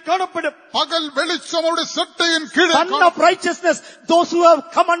ചിറകിൻ കീഴിൽ കാണപ്പെടും. பகல் வெளிச்சம் அவருடைய செட்டையின் கீழே Sun of righteousness, those who have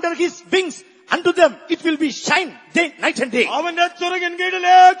come under his wings, unto them it will be shine day, night and day. അവന്റെ ചിറകിൻ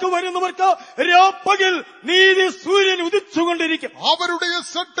കീഴിലേക്ക് വരുന്നവർക്ക് രാപ്പകൽ നീതി സൂര്യൻ ഉദിച്ചുകൊണ്ടിരിക്കും. அவருடைய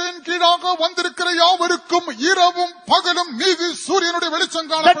செட்டையின் கீழாக வந்திருக்கிற யாவருக்கும் இரவும் பகலும் நீதி சூரியனுடைய வெளிச்சம்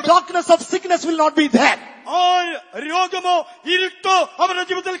The காணப்படும். darkness of sickness will not be there. ആ രോഗമോ ഇരുട്ടോ അവരുടെ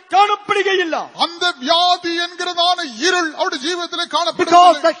ജീവിതത്തിൽ കാണപ്പെടുകയില്ല. அந்த வியாதி என்கிறதான இருள் அவருடைய ജീവിതത്തിൽ Because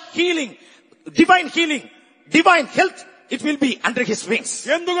കാണപ്പെടും. the healing, divine health, it will be under his wings.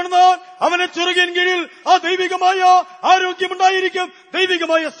 എന്തുകൊണ്ടെന്നാൽ അവന്റെ ചിറകിൻ കീഴിൽ ആ ദൈവികമായ ആരോഗ്യമുണ്ടായിരിക്കും,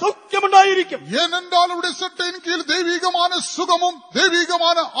 ദൈവികമായ സൗഖ്യമുണ്ടായിരിക്കും. ஏனென்றால் அவருடைய செட்டையின் கீழ் தெய்வீகமான சுகமும்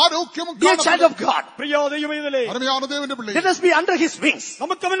தெய்வீகமான ஆரோக்கியமும் Dear child of காணப்படும். God, പ്രിയ ദൈവമേ, அருமையான தேவனுடைய பிள்ளை, let us be under his wings.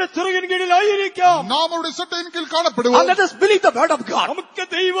 നമുക്ക് അവന്റെ ചിറകിൻ കീഴിലായിരിക്കാം. நாம் அவருடைய செட்டையின் கீழ் And காணப்படுவோம். let us believe the word of God. നമുക്ക്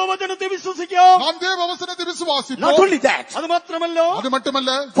ദൈവവചനത്തെ വിശ്വസിക്കാം. நாம் தேவ வசனத்தை Not விசுவாசிப்போம். only that, അത് മാത്രമല്ല, அது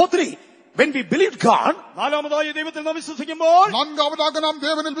மட்டுமல்ல, fourthly, when we believe God, നാലാമതായി ദൈവത്തിൽ നാം വിശ്വസിക്കുമ്പോൾ, நான்காவதாக நாம்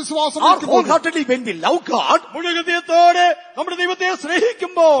தேவனில் விசுவாசம் or வைக்கும்போது, wholeheartedly when we love God, മുഴു ഹൃദയത്തോടെ നമ്മുടെ ദൈവത്തെ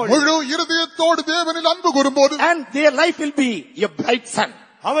സ്നേഹിക്കുമ്പോൾ, முழு இருதயத்தோடு தேவனில் அன்பு கூறும்போது, and their life will be a bright sun.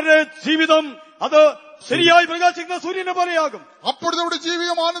 അവരുടെ ജീവിതം അത് ശരിയായി പ്രകാശിക്കുന്ന സൂര്യനെ പോലെയാകും. அப்பொழுது அவருடைய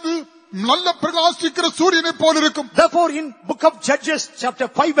ஜீவியமானது நல்ல பிரகாசிக்கிற சூரியனை போல இருக்கும். Therefore, in book of Judges, chapter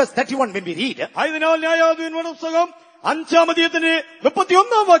 5, verse 31, when we read, ആയതിനാൽ ന്യായാധിപന്മാരുടെ പുസ്തകം 5-ാം അധ്യായത്തിന്റെ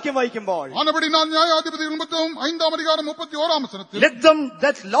 31-ാം വാക്യം വായിക്കുമ്പോൾ, ஆனபடி நான் நியாயாதிபதிகள் 5ஆம் அதிகாரம் 31ஆம் வசனத்தில், let them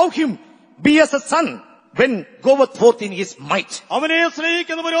that love him be as a sun when goeth forth in his might. അവനെ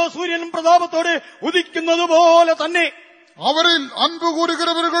സ്നേഹിക്കുന്നവരോ സൂര്യൻ പ്രതാപത്തോടെ ഉദിക്കുന്നത് പോലെ തന്നെ. அவரில் அன்பு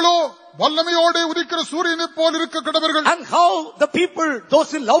கூறுகிறவர்களோ வல்லமையோடு உதிக்கிற சூரியனை போல் இருக்க கடவர்கள். And how the people,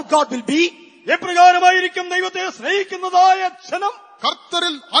 those who love God, will be? എപ്രകാരമായിരിക്കും ദൈവത്തെ സ്നേഹിക്കുന്നതായ ജനം?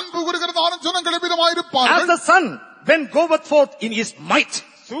 கர்த்தரில் அன்பு கூறுகிறதான ஜனங்கள் As விதமாயிருப்பார்கள். the sun when goeth forth in his might.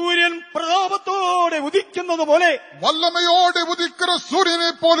 സൂര്യൻ പ്രതാപത്തോടെ ഉദിക്കുന്നത് പോലെ வல்லமையோடு உதிக்கிற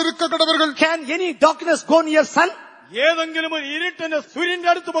சூரியனை போல் இருக்க கடவர்கள். Can any darkness go near sun? ഏതെങ്കിലും ഒരു ഇരുട്ടിന് സൂര്യന്റെ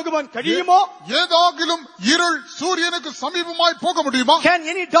അടുത്ത് പോകുവാൻ കഴിയുമോ? ஏதாகிலும் இருள் சூரியனுக்கு சமீபமாய் போக முடியுமா? Can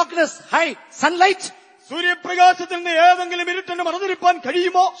any darkness hide sunlight? സൂര്യപ്രകാശത്തിൽ നിന്ന് ഏതെങ്കിലും ഇരുട്ടിന് മറന്നിരിപ്പാൻ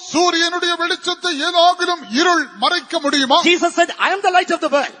കഴിയുമോ? சூரியனுடைய வெளிச்சத்தை ஏதாகிலும் இருள் மறைக்க முடியுமா? Jesus said, I am the light of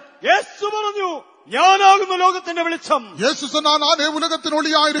the world. യേശു പറഞ്ഞു, ഞാനാകുന്നു ലോകത്തിന്റെ വെളിച്ചം. இயேசு சொன்னார், நானே உலகத்தின் The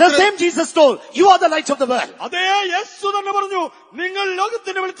ஒளியாயிருக்கிறேன். same Jesus told, you are the light of the world. അതേ യേശു തന്നെ പറഞ്ഞു, നിങ്ങൾ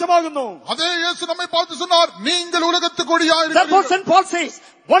ലോകത്തിന്റെ വെളിച്ചമാകുന്നു. அதே இயேசு நம்மை பார்த்து சொன்னார், நீங்கள் உலகத்துக்கு Therefore ஒளியாயிருக்கிறீர்கள். St. Paul says,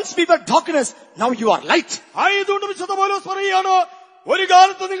 once we were darkness, now you are light. ആയതുകൊണ്ട് വിശുദ്ധ പൗലോസ് പറയുകയാണ്, ഒരു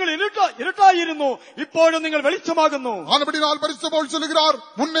കാലത്ത് നിങ്ങൾ ഇരുട്ടായിരുന്നു, ഇപ്പോഴും നിങ്ങൾ വെളിച്ചമാകുന്നു. ஆனபடியால் பரிசுத்த பவுல் சொல்கிறார்,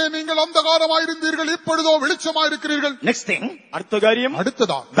 முன்னே நீங்கள் அந்தகாரமாயிருந்தீர்கள், இப்பொழுதோ வெளிச்சமாயிருக்கிறீர்கள். Next thing, അടുത്ത കാര്യം,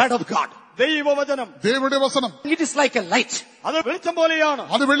 அடுத்ததா word of God. ദൈവവചനം. தேவனுடைய வசனம், It is like a light. അത് വെളിച്ചം പോലെയാണ്.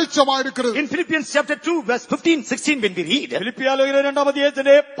 அது வெளிச்சமாயிருக்கிறது. In Philippians chapter 2, verse 15-16, when we read, ഫിലിപ്പിയാലേഖനം 2-ാം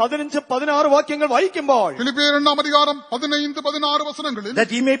അധ്യായത്തിന്റെ 15-16 വാക്യങ്ങൾ വായിക്കുമ്പോൾ, பிலிப்பியர் 2ஆம் அதிகாரம் 15-16 வசனங்களில்,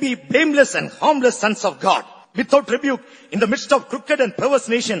 that ye may be blameless and harmless sons of God, without rebuke, in the midst of crooked and perverse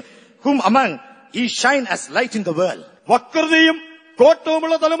nation, whom among ye shine as light in the world. വക്രതയും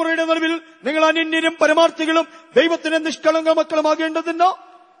കോട്ടവുമുള്ള തലമുറയുടെ നടുവിൽ നിങ്ങൾ അന്യരും പരമാർത്ഥികളും ദൈവത്തിന്റെ നിഷ്കളങ്ക മക്കളുമാകേണ്ടതിന്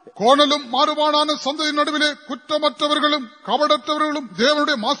கோணலும் மாறுபாடான சந்ததியின் நடுவிலே குற்றமற்றவர்களும் கபடற்றவர்களும்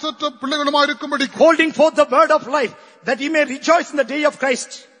தேவனுடைய மாசற்ற பிள்ளைகளுமாயிருக்கும்படி, holding forth the word of life, that ye may rejoice in the day of Christ.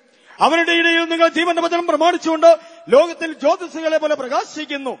 അവരുടെ ഇടയിൽ നിങ്ങൾ ജീവന്റെ വചനം പ്രമാണിച്ചുകൊണ്ട് ലോകത്തിൽ ജ്യോതിസുകളെ പോലെ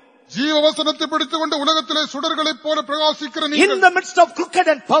പ്രകാശിക്കുന്നു. ஜீவவசனத்தை பிடித்துக்கொண்டு உலகத்திலே சுடர்களைப் போல பிரகாசிக்கிற In நீங்கள், the midst of crooked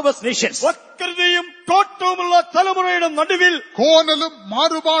and perverse nations. വക്രതയും കോട്ടവുമുള്ള തലമുറയുടെ നടുവിൽ, கோணலும்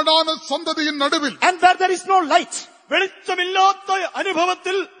மாறுபாடான சந்ததியின் நடுவில், And where there is no light, വെളിച്ചമില്ലാത്ത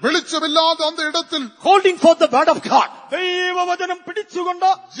അനുഭവത്തിൽ வெளிச்சமில்லாத அந்த இடத்தில், holding forth the word of God. ദൈവവചനം പിടിച്ചുകൊണ്ട്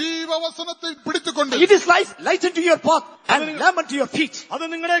ஜீவவசனத்தை பிடித்துக்கொண்டு, It is light unto your path and lamp unto your feet. അത്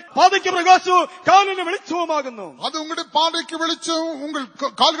നിങ്ങളുടെ പാതയ്ക്ക് പ്രകാശവും കാലിന് വെളിച്ചവുമാകുന്നു. அது உங்களுடைய பாதைக்கு வெளிச்சம், உங்கள்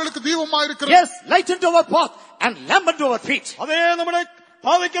கால்களுக்கு தீபமாயிருக்கிறது. Yes, light unto our path and lamp unto our feet. അതേ നമ്മുടെ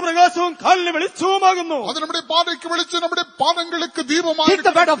പാതയ്ക്ക് പ്രകാശവും കാലിന് വെളിച്ചവുമാകുന്നു. அது நம்முடைய பாதைக்கு வெளிச்சம், நம்முடைய பாதங்களுக்கு Take the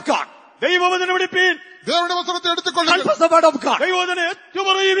தீபமாயிருக்கிறது. word of God. ദൈവവചനം എടുപ്പീൻ, ദേവന്റെ വചനത്തെ എടുത്തുകൊള്ളുക. Confess the word of God. ദൈവവചനം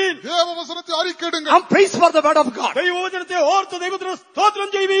ഏറ്റുപറയുവീൻ. ദേവവചനത്തെ അറിയിക്കേടുക. And praise for the word of God. ദൈവവചനത്തെ ഓർത്ത് ദൈവത്തിന് സ്തോത്രം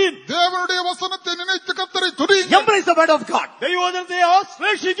ചെയ്യുവീൻ. தேவனுடைய வசனத்தை நினைத்து கர்த்தரை துதியுங்கள். Embrace the word of God. ദൈവവചനത്തെ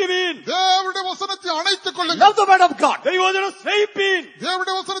ആശ്ലേഷിക്കുവീൻ. தேவனுடைய வசனத்தை அணைத்துக் கொள்ளுங்கள். Love the word of God. ദൈവവചനം സ്നേഹിപ്പീൻ.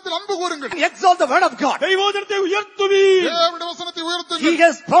 தேவனுடைய வசனத்தில் அன்பு கூறுங்கள். Exalt the word of God. ദൈവവചനത്തെ ഉയർത്തുവീൻ. தேவனுடைய வசனத்தை He உயர்த்துங்கள்.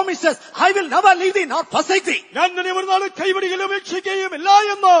 has promised us, I will never leave thee nor forsake thee. ഞാൻ നിന്നെ ഒരു നാളും കൈവിടുകയും ഉപേക്ഷിക്കുകയും ഇല്ല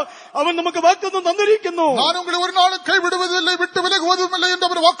എന്ന് അവൻ നമുക്ക് വാഗ്ദത്തം തന്നിരിക്കുന്നു. நான் உங்களை ஒரு நாளும் கைவிடுவதில்லை, விட்டு விலகுவதும் இல்லை என்று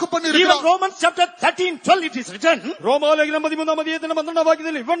அவர் வாக்கு Even பண்ணியிருக்கிறார். Romans chapter 13:12 it is written. റോമാലേഖനം 13-ാം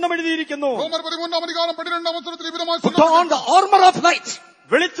വാക്യത്തിൽ ഇവണ്ണം എഴുതിയിരിക്കുന്നു. ரோமர் 13:12 இவ்விதமாய் Put on the armor of light.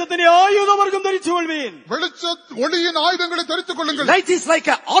 വെളിച്ചത്തിന്റെ ആയുധവർഗം ധരിച്ചുകൊള്ളുവീൻ. வெளிச்ச ஒளியின் ஆயுதங்களை தரித்துக் கொள்ளுங்கள். Light is like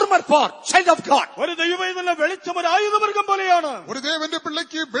an armor for child of God. ഒരു ദൈവവേദന വെളിച്ചം ഒരു ആയുധവർഗം പോലെയാണ്. ஒரு தேவனுடைய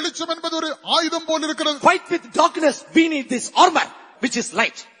பிள்ளைக்கு வெளிச்சம் என்பது ஒரு ஆயுதம் போல் இருக்கிறது. Fight with darkness beneath this armor, which is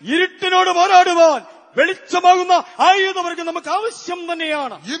light. ഇരുട്ടിനോട് പോരാടുവാൻ വെളിച്ചമാകുന്ന ആയുധവർഗം നമുക്ക് ആവശ്യം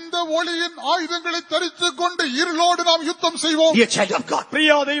തന്നെയാണ്. இந்த ஒளியின் ஆயுதங்களை தரித்துக் கொண்டு இருளோடு நாம் யுத்தம் செய்வோம். Dear child of God, പ്രിയ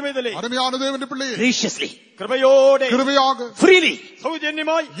ദൈവവേദലേ, அருமையான தேவனுடைய பிள்ளையே, graciously, കൃപയോടെ, கிருபையாக, freely,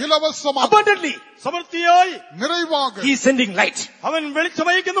 സൗജന്യമായി, இலவசமாக, abundantly, സമൃദ്ധിയായി நிறைவாக He is sending light. അവൻ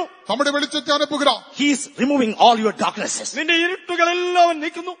വെളിച്ചമയക്കുന്നു. தம்முடைய வெளிச்சத்தை அனுப்புகிறார். He is removing all your darknesses. നിന്റെ ഇരുട്ടുകളെല്ലാം അവൻ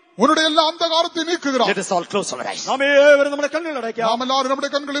നീക്കുന്നു. உன்னுடைய எல்லா அந்தகாரத்தை நீக்குகிறார். Let us all close our eyes. നാം ഏവരും നമ്മുടെ കണ്ണുകൾ അടയ്ക്കാം. நாம் எல்லாரும்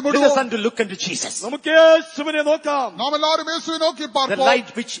நம்முடைய கண்களை Let us மூடுவோம். unto look unto Jesus. നമുക്ക് യേശുവിനെ നോക്കാം. நாம் எல்லாரும் இயேசுவை நோக்கி The பார்ப்போம். light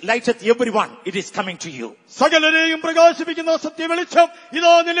which lighteth everyone, it is coming to you. സകലരെയും പ്രകാശിപ്പിക്കുന്ന സത്യ വെളിച്ചം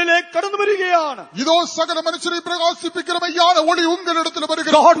ഇതാ നിന്നിലേക്ക് കടന്നു വരികയാണ്. இதோ சகல மனுஷரை பிரகாசிப்பிக்கிற மெய்யான ஒளி உங்களிடத்தில்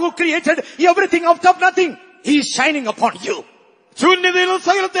வருகிறது. God who created everything out of nothing, He is shining upon you. ശൂന്യതയിൽ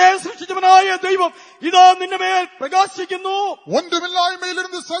സകലത്തെ സൃഷ്ടിച്ചവനായ ദൈവം ഇതാ നിന്റെ മേൽ പ്രകാശിക്കുന്നു.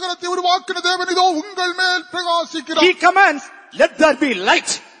 ஒன்றுமில்லாய்மையிலிருந்து சகலத்தை உருவாக்கின தேவன் இதோ உங்கள் மேல் பிரகாசிக்கிறார். He commands, let there be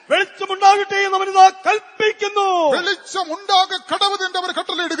light. വെളിച്ചമുണ്ടാകട്ടെ എന്ന് അവനിതാ കൽപ്പിക്കുന്നു. வெளிச்சம் உண்டாக கடவுது என்று அவர்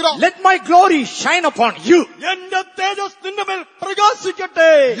கட்டளையிடுகிறார். Let my glory shine upon you. എന്റെ തേജസ് നിന്റെ മേൽ പ്രകാശിക്കട്ടെ.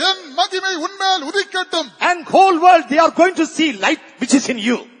 என் மகிமை உன்மேல் உதிக்கட்டும். And whole world, they are going to see light which is in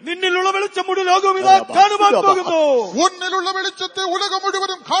you. നിന്നിലുള്ള വെളിച്ചം മുഴു ലോകവും ഇതാ കാണുവാൻ പോകുന്നു. உன்னில் உள்ள வெளிச்சத்தை உலகம்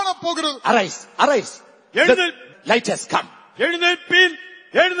முழுவதும் காணப்போகிறது. Arise, arise. The light has come. എഴുന്നേൽപ്പീൻ,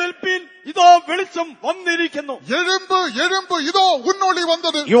 എഴുന്നേൽപ്പീൻ, ഇതാ വെളിച്ചം വന്നിരിക്കുന്നു. எழும்பு எழும்பு இதோ உன்னொளி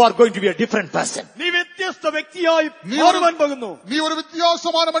வந்தது. You are going to be a different person. നീ വ്യത്യസ്ത വ്യക്തിയായി മാറുവാൻ പോകുന്നു. நீ ஒரு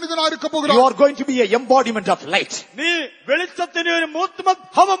வித்தியாசமான மனிதனா இருக்க You போகிறாய். are going to be an embodiment of light. നീ വെളിച്ചത്തിന് ഒരു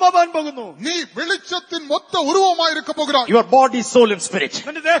മൂർത്തമഭാവമാവാൻ പോകുന്നു. நீ வெளிச்சத்தின் மொத்த உருவமாய் இருக்க போகிறாய். Your body, soul and spirit.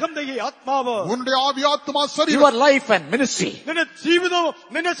 നിന്റെ ദേഹം, ദേഹി, ആത്മാവ്, உன்னுடைய ஆவி ஆத்மா சரீரம், Your life and ministry. നിന്റെ ജീവിതവും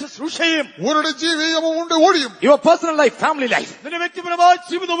നിന്റെ ശുശ്രൂഷയും, உன்னுடைய ஜீவியமும் உன்னுடைய ஒளியும், Your personal life, family life. നിന്റെ വ്യക്തിപരമായ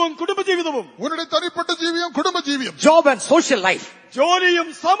ജീവിതവും കുടുംബജീവിതവും, உன்னுடைய தனிப்பட்ட ஜீவியம், குடும்ப ஜீவியம், Job and social life. ജോലിയും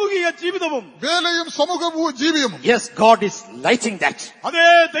സാമൂഹിക ജീവിതവും, வேலையும் சமூக ஜீவியமும். Yes, God is lighting that. അതേ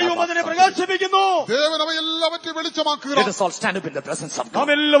ദൈവം അതിനെ പ്രകാശിപ്പിക്കുന്നു. தேவன் அவை எல்லாவற்றையும் Let வெளிச்சமாக்குகிறார். us all stand up in the presence of നാം God.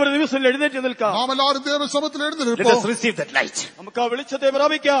 എല്ലാവരും ദിവസം എഴുന്നേറ്റ് നിൽക്കാം. நாம் எல்லாரும் தேவ சமூகத்தில் எழுந்து Let us நிற்போம். receive that light. നമുക്ക് ആ വെളിച്ചത്തെ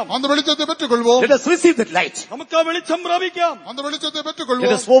പ്രാപിക്കാം. அந்த வெளிச்சத்தை பெற்றுக் கொள்வோம். Let us receive that light. നമുക്ക് ആ വെളിച്ചം പ്രാപിക്കാം. அந்த வெளிச்சத்தை பெற்றுக் Let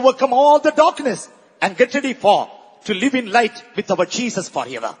கொள்வோம். us overcome all the darkness and get ready to live in light with our Jesus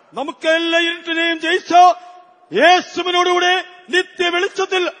forever. നമുക്ക് എല്ലാ ഇരുട്ടിനെയും ജയിച്ച യേശുവിനോടുകൂടെ നിത്യ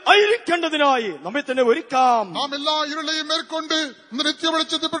വെളിച്ചത്തിൽ ആയിരിക്കേണ്ടതിനായി നമ്മെ തന്നെ ഒരുക്കാം. நாம் எல்லா இருளையும் மேற்கொண்டு இந்த நித்திய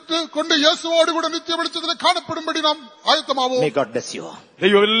வெளிச்சத்தை பெற்றுக் கொண்டு இயேசுவோடு கூட நித்திய வெளிச்சத்தில் காணப்படும்படி நாம் ஆயத்தமாவோம். May God bless you.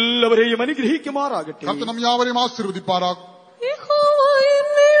 ദൈവം എല്ലാവരെയും അനുഗ്രഹിക്കുമാറാകട്ടെ. கர்த்தர் நம் யாவரையும் ஆசீர்வதிப்பாராக. യഹോവയിൻ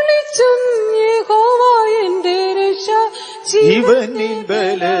വെളിച്ചം, യഹോവ എന്റെ രക്ഷ, ജീവനിൻ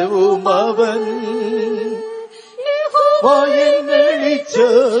ബലവും അവൻ. യഹോവയിൻ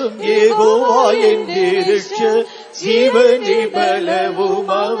വെളിച്ചം, യഹോവ എന്റെ രക്ഷ, ജീവനിൻ ബലവും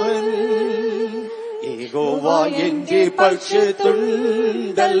അവൻ. യഹോവ എന്റെ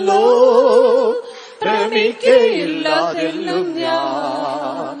പക്ഷത്തുണ്ടല്ലോ, ഭ്രമിക്കയില്ലാതെല്ലും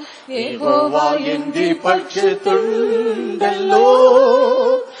ഞാൻ. യഹോവ എന്റെ പക്ഷത്തുണ്ടല്ലോ,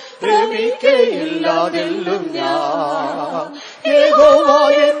 ഭ്രമിക്കയില്ലാതെല്ലും ഞാൻ. യഹോവ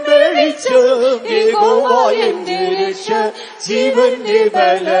എൻ വെളിച്ചം, യഹോവ എന്റെ രക്ഷ, ജീവന്റെ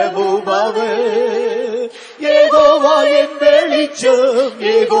ബലവും അവൻ. യഹോവ എൻ വെളിച്ചം,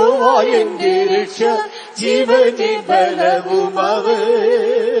 യഹോവ എന്റെ രക്ഷ, ജീവന്റെ ബലവും അവൻ.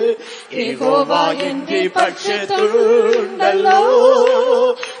 യഹോവ എന്റെ പക്ഷത്തുണ്ടല്ലോ,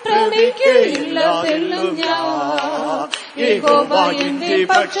 ഭ്രമിക്കയില്ലാതെല്ലും ഞാൻ. യഹോവ എന്റെ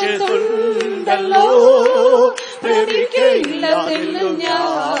പക്ഷത്തുണ്ടല്ലോ, ഭ്രമിക്കയില്ലാതെല്ലും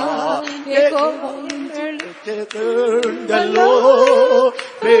ഞാൻ. യഹോവ ണ്ടല്ലോ,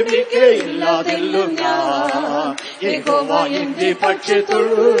 ഭ്രമിക്കയില്ലാതെല്ലും ഞാൻ. യഹോവ എന്റെ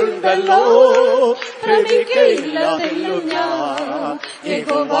പക്ഷത്തുണ്ടല്ലോ, ഭ്രമിക്കയില്ലാതെല്ലും ഞാൻ.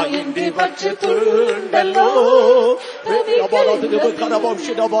 യഹോവ എന്റെ പക്ഷത്തുണ്ടല്ലോ,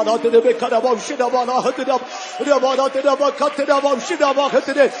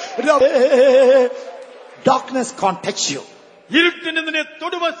 Darkness can't touch you. ഇരുട്ടിന് നിന്നെ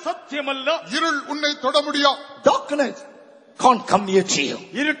തൊടുവാൻ സാധ്യമല്ല. ഇരുൾ ഉന്നെ തൊട മുടിയാ. Darkness can't come near to you.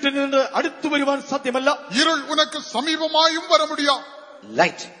 ഇരുട്ടിന് നിന്ന് അടുത്തു വരുവാൻ സാധ്യമല്ല. ഇരുൾ ഉനക്ക് സമീപമായും വര മുടിയാ.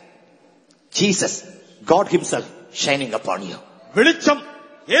 Light, Jesus, God himself shining upon you. വെളിച്ചം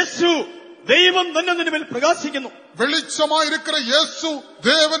യേശു ദൈവം തന്നെ നിന്റെ മേൽ പ്രകാശിക്കുന്നു. വെളിച്ചമായിരിക്കുന്ന യേശു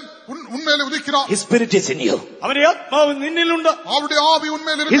ദേവൻ ഉന്മേലെ ഉദിക്கிறார். His spirit is in you. അവന്റെ ആത്മാവ് നിന്നിലുണ്ട്. അവരുടെ ആവി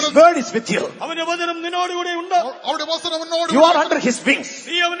ഉന്മേലെ His word is with you. അവന്റെ വചനം നിന്നോടുകൂടെ ഉണ്ട്. അവരുടെ വചനം ഉന്നോട്. You are under his wings.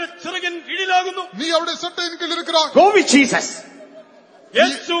 നീ അവന്റെ ചിറകിൻ കീഴിലാകുന്നു. നീ അവരുടെ സട്ടയിൻ കീഴിൽ ഇരിக்கிறாய். Go with Jesus.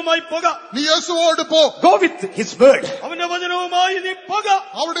 യേശുവുമായി പോക. നീ യേശുവോട് പോ. Go with his word. അവന്റെ വചനവുമായി നീ പോക.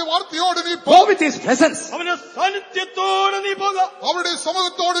 അവരുടെ വാർത്തയോട് നീ പോ. Go with his presence. അവന്റെ സാന്നിധ്യത്തോടെ നീ പോക. അവരുടെ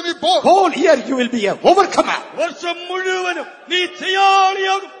സമൂഹത്തോട് നീ പോ. Whole year you will be an overcomer. വർഷം മുഴുവനും നീ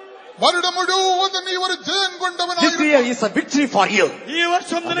ജയാളിയാകും. വരുടം മുഴുവനും നീ ഒരു ജയം This കൊണ്ടവനായിരിക്കും. year is a victory for you. ഈ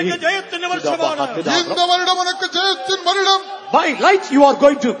വർഷം നിനക്ക് ജയത്തിന്റെ വർഷമാണ്. இந்த வருடம் உனக்கு ஜெயத்தின் வருடம். By light you are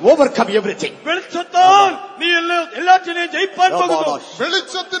going to overcome everything. വെളിച്ചത്താൽ നീ എല്ലാറ്റിനെയും ജയിപ്പാൻ പോകുന്നു.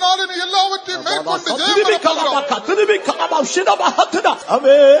 വെളിച്ചത്തിനാലെ നീ എല്ലാവற்றையும் മേற்கொண்டு ജയം பெற போகிறாய்.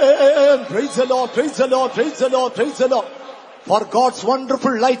 Amen. Praise the Lord, praise the Lord, praise the Lord, praise the Lord. For God's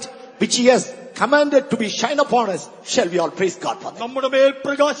wonderful light which he has commanded to be shine upon us, shall we all praise God for that. നമ്മുടെ മേൽ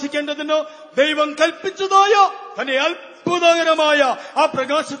പ്രകാശിക്കേണ്ടതിന് ദൈവം കൽപ്പിച്ചതായ തന്നെ അത്ഭുതകരമായ ആ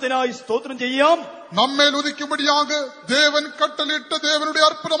പ്രകാശത്തിനായി സ്തോത്രം ചെയ്യാം. நம்மேல் உதிக்கும்படியாக தேவன் கட்டளையிட்ட தேவனுடைய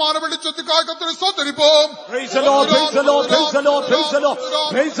அற்புதமான வெளிச்சத்துக்காக கர்த்தரை ஸ்தோத்திரிப்போம். Praise the Lord, praise the Lord, praise the Lord, praise the Lord,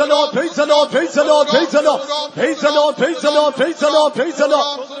 praise the Lord, praise the Lord, praise the Lord, praise the Lord, praise the Lord, praise the Lord, praise the Lord, praise the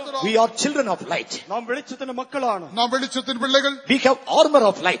Lord. We are children of light. നാം വെളിച്ചത്തിന്റെ മക്കളാണ്. நாம் வெளிச்சத்தின் பிள்ளைகள். We have armor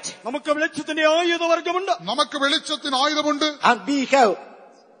of light. നമുക്ക് വെളിച്ചത്തിന്റെ ആയുധവർഗമുണ്ട്. நமக்கு வெளிச்சத்தின் ஆயுதமுண்டு. And we have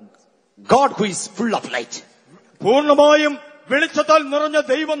God who is full of light. പൂർണ്ണമായും വെളിച്ചത്താൽ നിറഞ്ഞ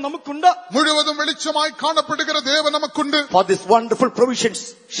ദൈവം നമുക്കുണ്ട്. മുഴുവതും വെളിച്ചമായി കാണപ്പെടുகிற தேவன் நமக்குண்டு. For this wonderful provisions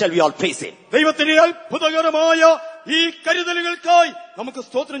shall we all praise him. ദൈവത്തിന്റെ അത്ഭുതകരമായ ഈ കരുതലുകൾക്കായി നമുക്ക്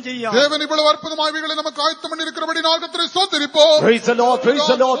സ്തോത്രം ചെയ്യാം. தேவன் இவ்வளவு அற்புதமானவைகளை நமக்கு ஆயத்தம் பண்ணி இருக்கிறபடியால் கர்த்தரை ஸ்தோத்திரிப்போம். Praise the Lord, praise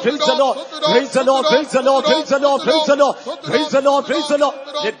the Lord, praise the Lord, praise the Lord, praise the Lord, praise the Lord, praise the Lord, praise the Lord, praise the Lord.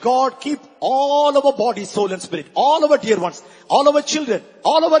 Let God keep all our body, soul and spirit, all our dear ones, all our children,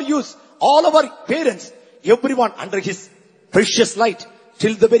 all our youth, all our parents, everyone under his precious light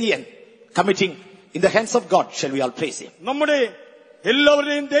till the very end, committing in the hands of God, shall we all praise him. നമ്മുടെ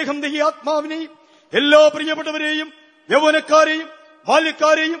എല്ലാവരുടെയും ദേഹം ദേഹി ആത്മാവിനെയും എല്ലാ പ്രിയപ്പെട്ടവരെയും യൗവനക്കാരെയും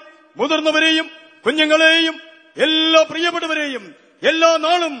ബാല്യക്കാരെയും മുതിർന്നവരെയും കുഞ്ഞുങ്ങളെയും എല്ലാ പ്രിയപ്പെട്ടവരെയും എല്ലാ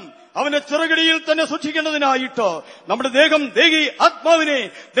നാളും അവന്റെ ചിറകടിയിൽ തന്നെ സൂക്ഷിക്കേണ്ടതിനായിട്ട് നമ്മുടെ ദേഹം ദേഹി ആത്മാവിനെ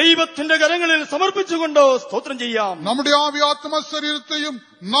ദൈവത്തിന്റെ കരങ്ങളിൽ സമർപ്പിച്ചുകൊണ്ട് സ്തോത്രം ചെയ്യാം. നമ്മുടെ ആവി ആത്മ ശരീരത്തെയും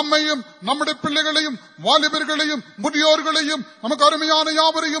നമ്മയും നമ്മുടെ പിള്ളകളെയും വാലിബர்களையும் മുതിയോர்களையும் നമുക്ക് അരുമயான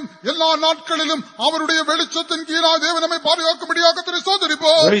யாவரையும் എല്ലാ നാட்களிலும் അവരുടെ വെളിച്ചത്തിൻ കീഴായ ദൈവം നമ്മെ പാതുകാക്കുம்படியாக കർത്തരെ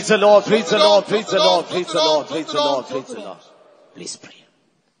സ്തോത്രിப்போம். Praise the Lord, praise the Lord, praise the Lord, praise the Lord, praise the Lord, praise the Lord. Please pray.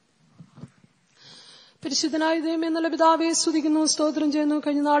 പരിശുദ്ധനായ ദൈവമേ, നല്ല പിതാവേ, സ്തുതിക്കുന്നു, സ്തോത്രം ചെയ്യുന്നു.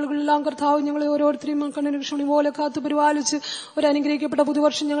 കഴിഞ്ഞ നാളുകളിലെല്ലാം കർത്താവ് ഞങ്ങളെ ഓരോരുത്തരെയും കണ്ണിന് കൃഷ്ണി പോലെ കാത്തു പരിപാലിച്ച് ഒരു അനുഗ്രഹിക്കപ്പെട്ട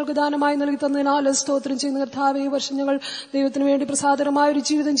പുതുവർഷം ഞങ്ങൾക്ക് ദാനമായി നൽകി തന്നതിനാൽ സ്തോത്രം ചെയ്യുന്ന കർത്താവേ, ഈ വർഷം ഞങ്ങൾ ദൈവത്തിന് വേണ്ടി പ്രസാദകരമായ ഒരു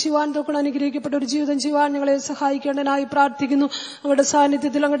ജീവിതം ചെയ്യുവാൻ തൊക്കണം അനുഗ്രഹിക്കപ്പെട്ട ഒരു ജീവിതം ചെയ്യുവാൻ ഞങ്ങളെ സഹായിക്കേണ്ടതിനായി പ്രാർത്ഥിക്കുന്നു. അങ്ങയുടെ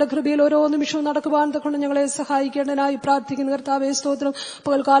സാന്നിധ്യത്തിൽ അങ്ങയുടെ കൃപയിൽ ഓരോ നിമിഷവും നടക്കുവാൻ തൊക്കണം ഞങ്ങളെ സഹായിക്കേണ്ടതിനായി പ്രാർത്ഥിക്കുന്നു. കർത്താവേ, സ്തോത്രം.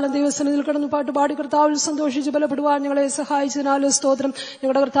 പകൽക്കാലം ദൈവസന്നിധിയിൽ കിടന്ന് പാട്ടുപാടി കർത്താവിൽ സന്തോഷിച്ച് ബലപ്പെടുവാൻ ഞങ്ങളെ സഹായിച്ചതിനാൽ സ്തോത്രം.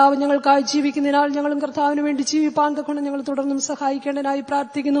 ഞങ്ങളുടെ കർത്താവ് ഞങ്ങൾക്കായി ജീവിക്കുന്നതിനാൽ ഞങ്ങളും കർത്താവിന് വേണ്ടി ജീവിപ്പാൻ തൊക്കണം ഞങ്ങൾ തുടർന്നും സഹായിക്കേണ്ടതിനായി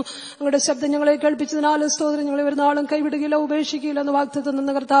പ്രാർത്ഥിക്കുന്നു. അങ്ങയുടെ ശബ്ദം ഞങ്ങളെ കേൾപ്പിച്ചതിനാൽ സ്തോത്രം. ഞങ്ങളെ ഒരു നാളും കൈവിടുകയില്ല, ഉപേക്ഷിക്കുകയില്ല എന്ന് വാഗ്ദത്തം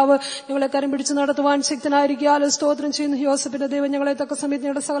തന്ന കർത്താവ് ഞങ്ങളെ കരം പിടിച്ച് നടത്തുവാൻ ശക്തനായിരിക്കാൽ സ്തോത്രം ചെയ്യുന്നു. യോസഫിന്റെ ദൈവം ഞങ്ങളെ തക്ക സമയത്ത്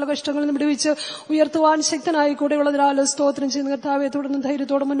ഞങ്ങളുടെ സകല കഷ്ടങ്ങളിൽ നിന്ന് വിടുവിച്ച് ഉയർത്തുവാൻ ശക്തനായി കൂടെയുള്ളതിനാൽ സ്തോത്രം ചെയ്യുന്ന കർത്താവെ തുടർന്ന്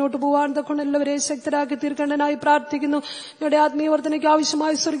ധൈര്യത്തോടെ മുന്നോട്ട് പോകാൻ തക്കൊണ്ട് എല്ലാവരെയും ശക്തരാക്കി തീർക്കേണ്ടതിനായി പ്രാർത്ഥിക്കുന്നു. ഞങ്ങളുടെ ആത്മീയ വർധനയ്ക്ക്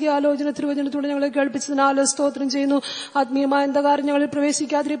ആവശ്യമായ സ്വർഗീയ ആലോചന തിരുവചനത്തോടെ ഞങ്ങളെ കേൾപ്പിച്ചതിനാൽ സ്തോത്രം ചെയ്യുന്നു. ആത്മീയമായ അന്ധകാരം ഞങ്ങളിൽ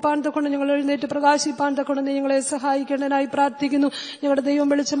പ്രവേശിക്കാതിരിപ്പാൻ തക്കൊണ്ട് ഞങ്ങൾ എഴുന്നേറ്റ് പ്രകാശിപ്പാൻ തക്കൊണ്ട് ഞങ്ങളെ സഹായിക്കേണ്ടതിനായി പ്രാർത്ഥിക്കുന്നു. ഞങ്ങളുടെ ദൈവം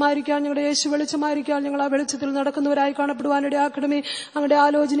വെളിച്ചമായിരിക്കാൻ, ഞങ്ങളുടെ യേശു വെളിച്ചമായിരിക്കാൻ, ഞങ്ങൾ ആ വെളിച്ചത്തിൽ നടക്കുന്നവരായി കാണപ്പെടുവാനിടയാക്കണമേ. അങ്ങയുടെ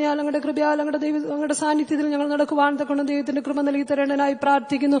ആലോചനയാൽ, അങ്ങയുടെ കൃപയാൽ, അങ്ങയുടെ സാന്നിധ്യത്തിൽ ഞങ്ങൾ നടക്കുവാൻ തക്കൊണ്ട് ദൈവത്തിന്റെ കൃപ നൽകി തരേണ്ടതിനായി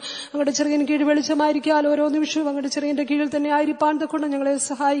പ്രാർത്ഥിക്കുന്നു. അങ്ങയുടെ ചെറിയൻ കീഴ് വെളിച്ചമായിരിക്കാൻ ഓരോ നിമിഷവും അങ്ങയുടെ ചെറിയന്റെ കീഴിൽ തന്നെ ആയിരിക്കാൻ തക്കൊണ്ട് ഞങ്ങളെ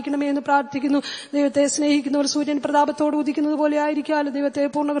സഹായിക്കണമേ എന്ന് പ്രാർത്ഥിക്കുന്നു. ദൈവത്തെ സ്നേഹിക്കുന്നവർ സൂര്യൻ പ്രതാപത്തോട് ഉദിക്കുന്നത് പോലെ ആയിരിക്കാൽ ദൈവത്തെ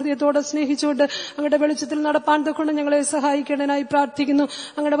പൂർണ്ണ ഹൃദയത്തോടെ സ്നേഹിച്ചുകൊണ്ട് അങ്ങയുടെ വെളിച്ചത്തിൽ നടപ്പാൻ തക്കൊണ്ട് ഞങ്ങളെ സഹായിക്കേണ്ടതിനായി പ്രാർത്ഥിക്കുന്നു.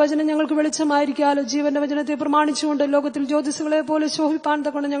 അങ്ങയുടെ വചനം ഞങ്ങൾക്ക് വെളിച്ചമായിരിക്കാൽ ജീവന്റെ വചനത്തെ പ്രമാണിച്ചുകൊണ്ട് ലോകത്തിൽ ജ്യോതിസുകളെ പോലെ ശോഭിപ്പാൻ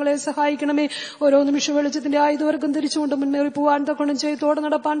തക്കണം ഞങ്ങളെ സഹായിക്കണമേ. ഓരോ നിമിഷ വെളിച്ചത്തിന്റെ ആയുധവർഗം ധരിച്ചുകൊണ്ട് മുന്നേറി പോവാൻ തക്കണം, ജയത്തോടെ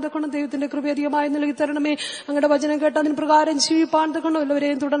നടപ്പാൻ തക്കണം. ദൈവത്തിന്റെ കൃപയധികമായി നൽകി തരണമേ. അങ്ങയുടെ വചനം കേട്ട് അതിന് പ്രകാരം ജീവിപ്പാൻ തക്കണം.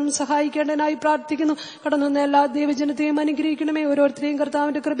 എല്ലാവരെയും തുടർന്ന് സഹായിക്കേണ്ടതിനായി പ്രാർത്ഥിക്കുന്നു. കടന്നു വന്ന എല്ലാ ദൈവജനത്തെയും അനുഗ്രഹിക്കണമേ. ഓരോരുത്തരെയും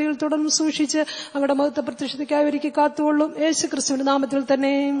കർത്താവിന്റെ കൃപയിൽ തുടർന്ന് സൂക്ഷിച്ച് അങ്ങയുടെ മഹത്വ പ്രത്യക്ഷതയ്ക്കായി ഒരുക്കി കാത്തുകൊള്ളും. യേശു ക്രിസ്തുവിന്റെ നാമത്തിൽ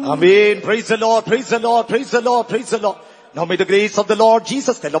തന്നെ. Amen. Praise the Lord, praise the Lord, praise the Lord, praise the Lord. Now may the grace of the Lord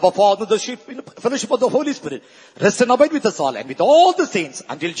Jesus, the love of Father, the fellowship of the Holy Spirit rest and abide with us all and with all the saints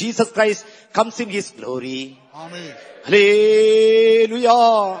until Jesus Christ comes in His glory. Amen. Hallelujah.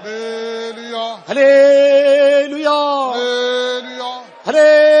 Hallelujah. Hallelujah.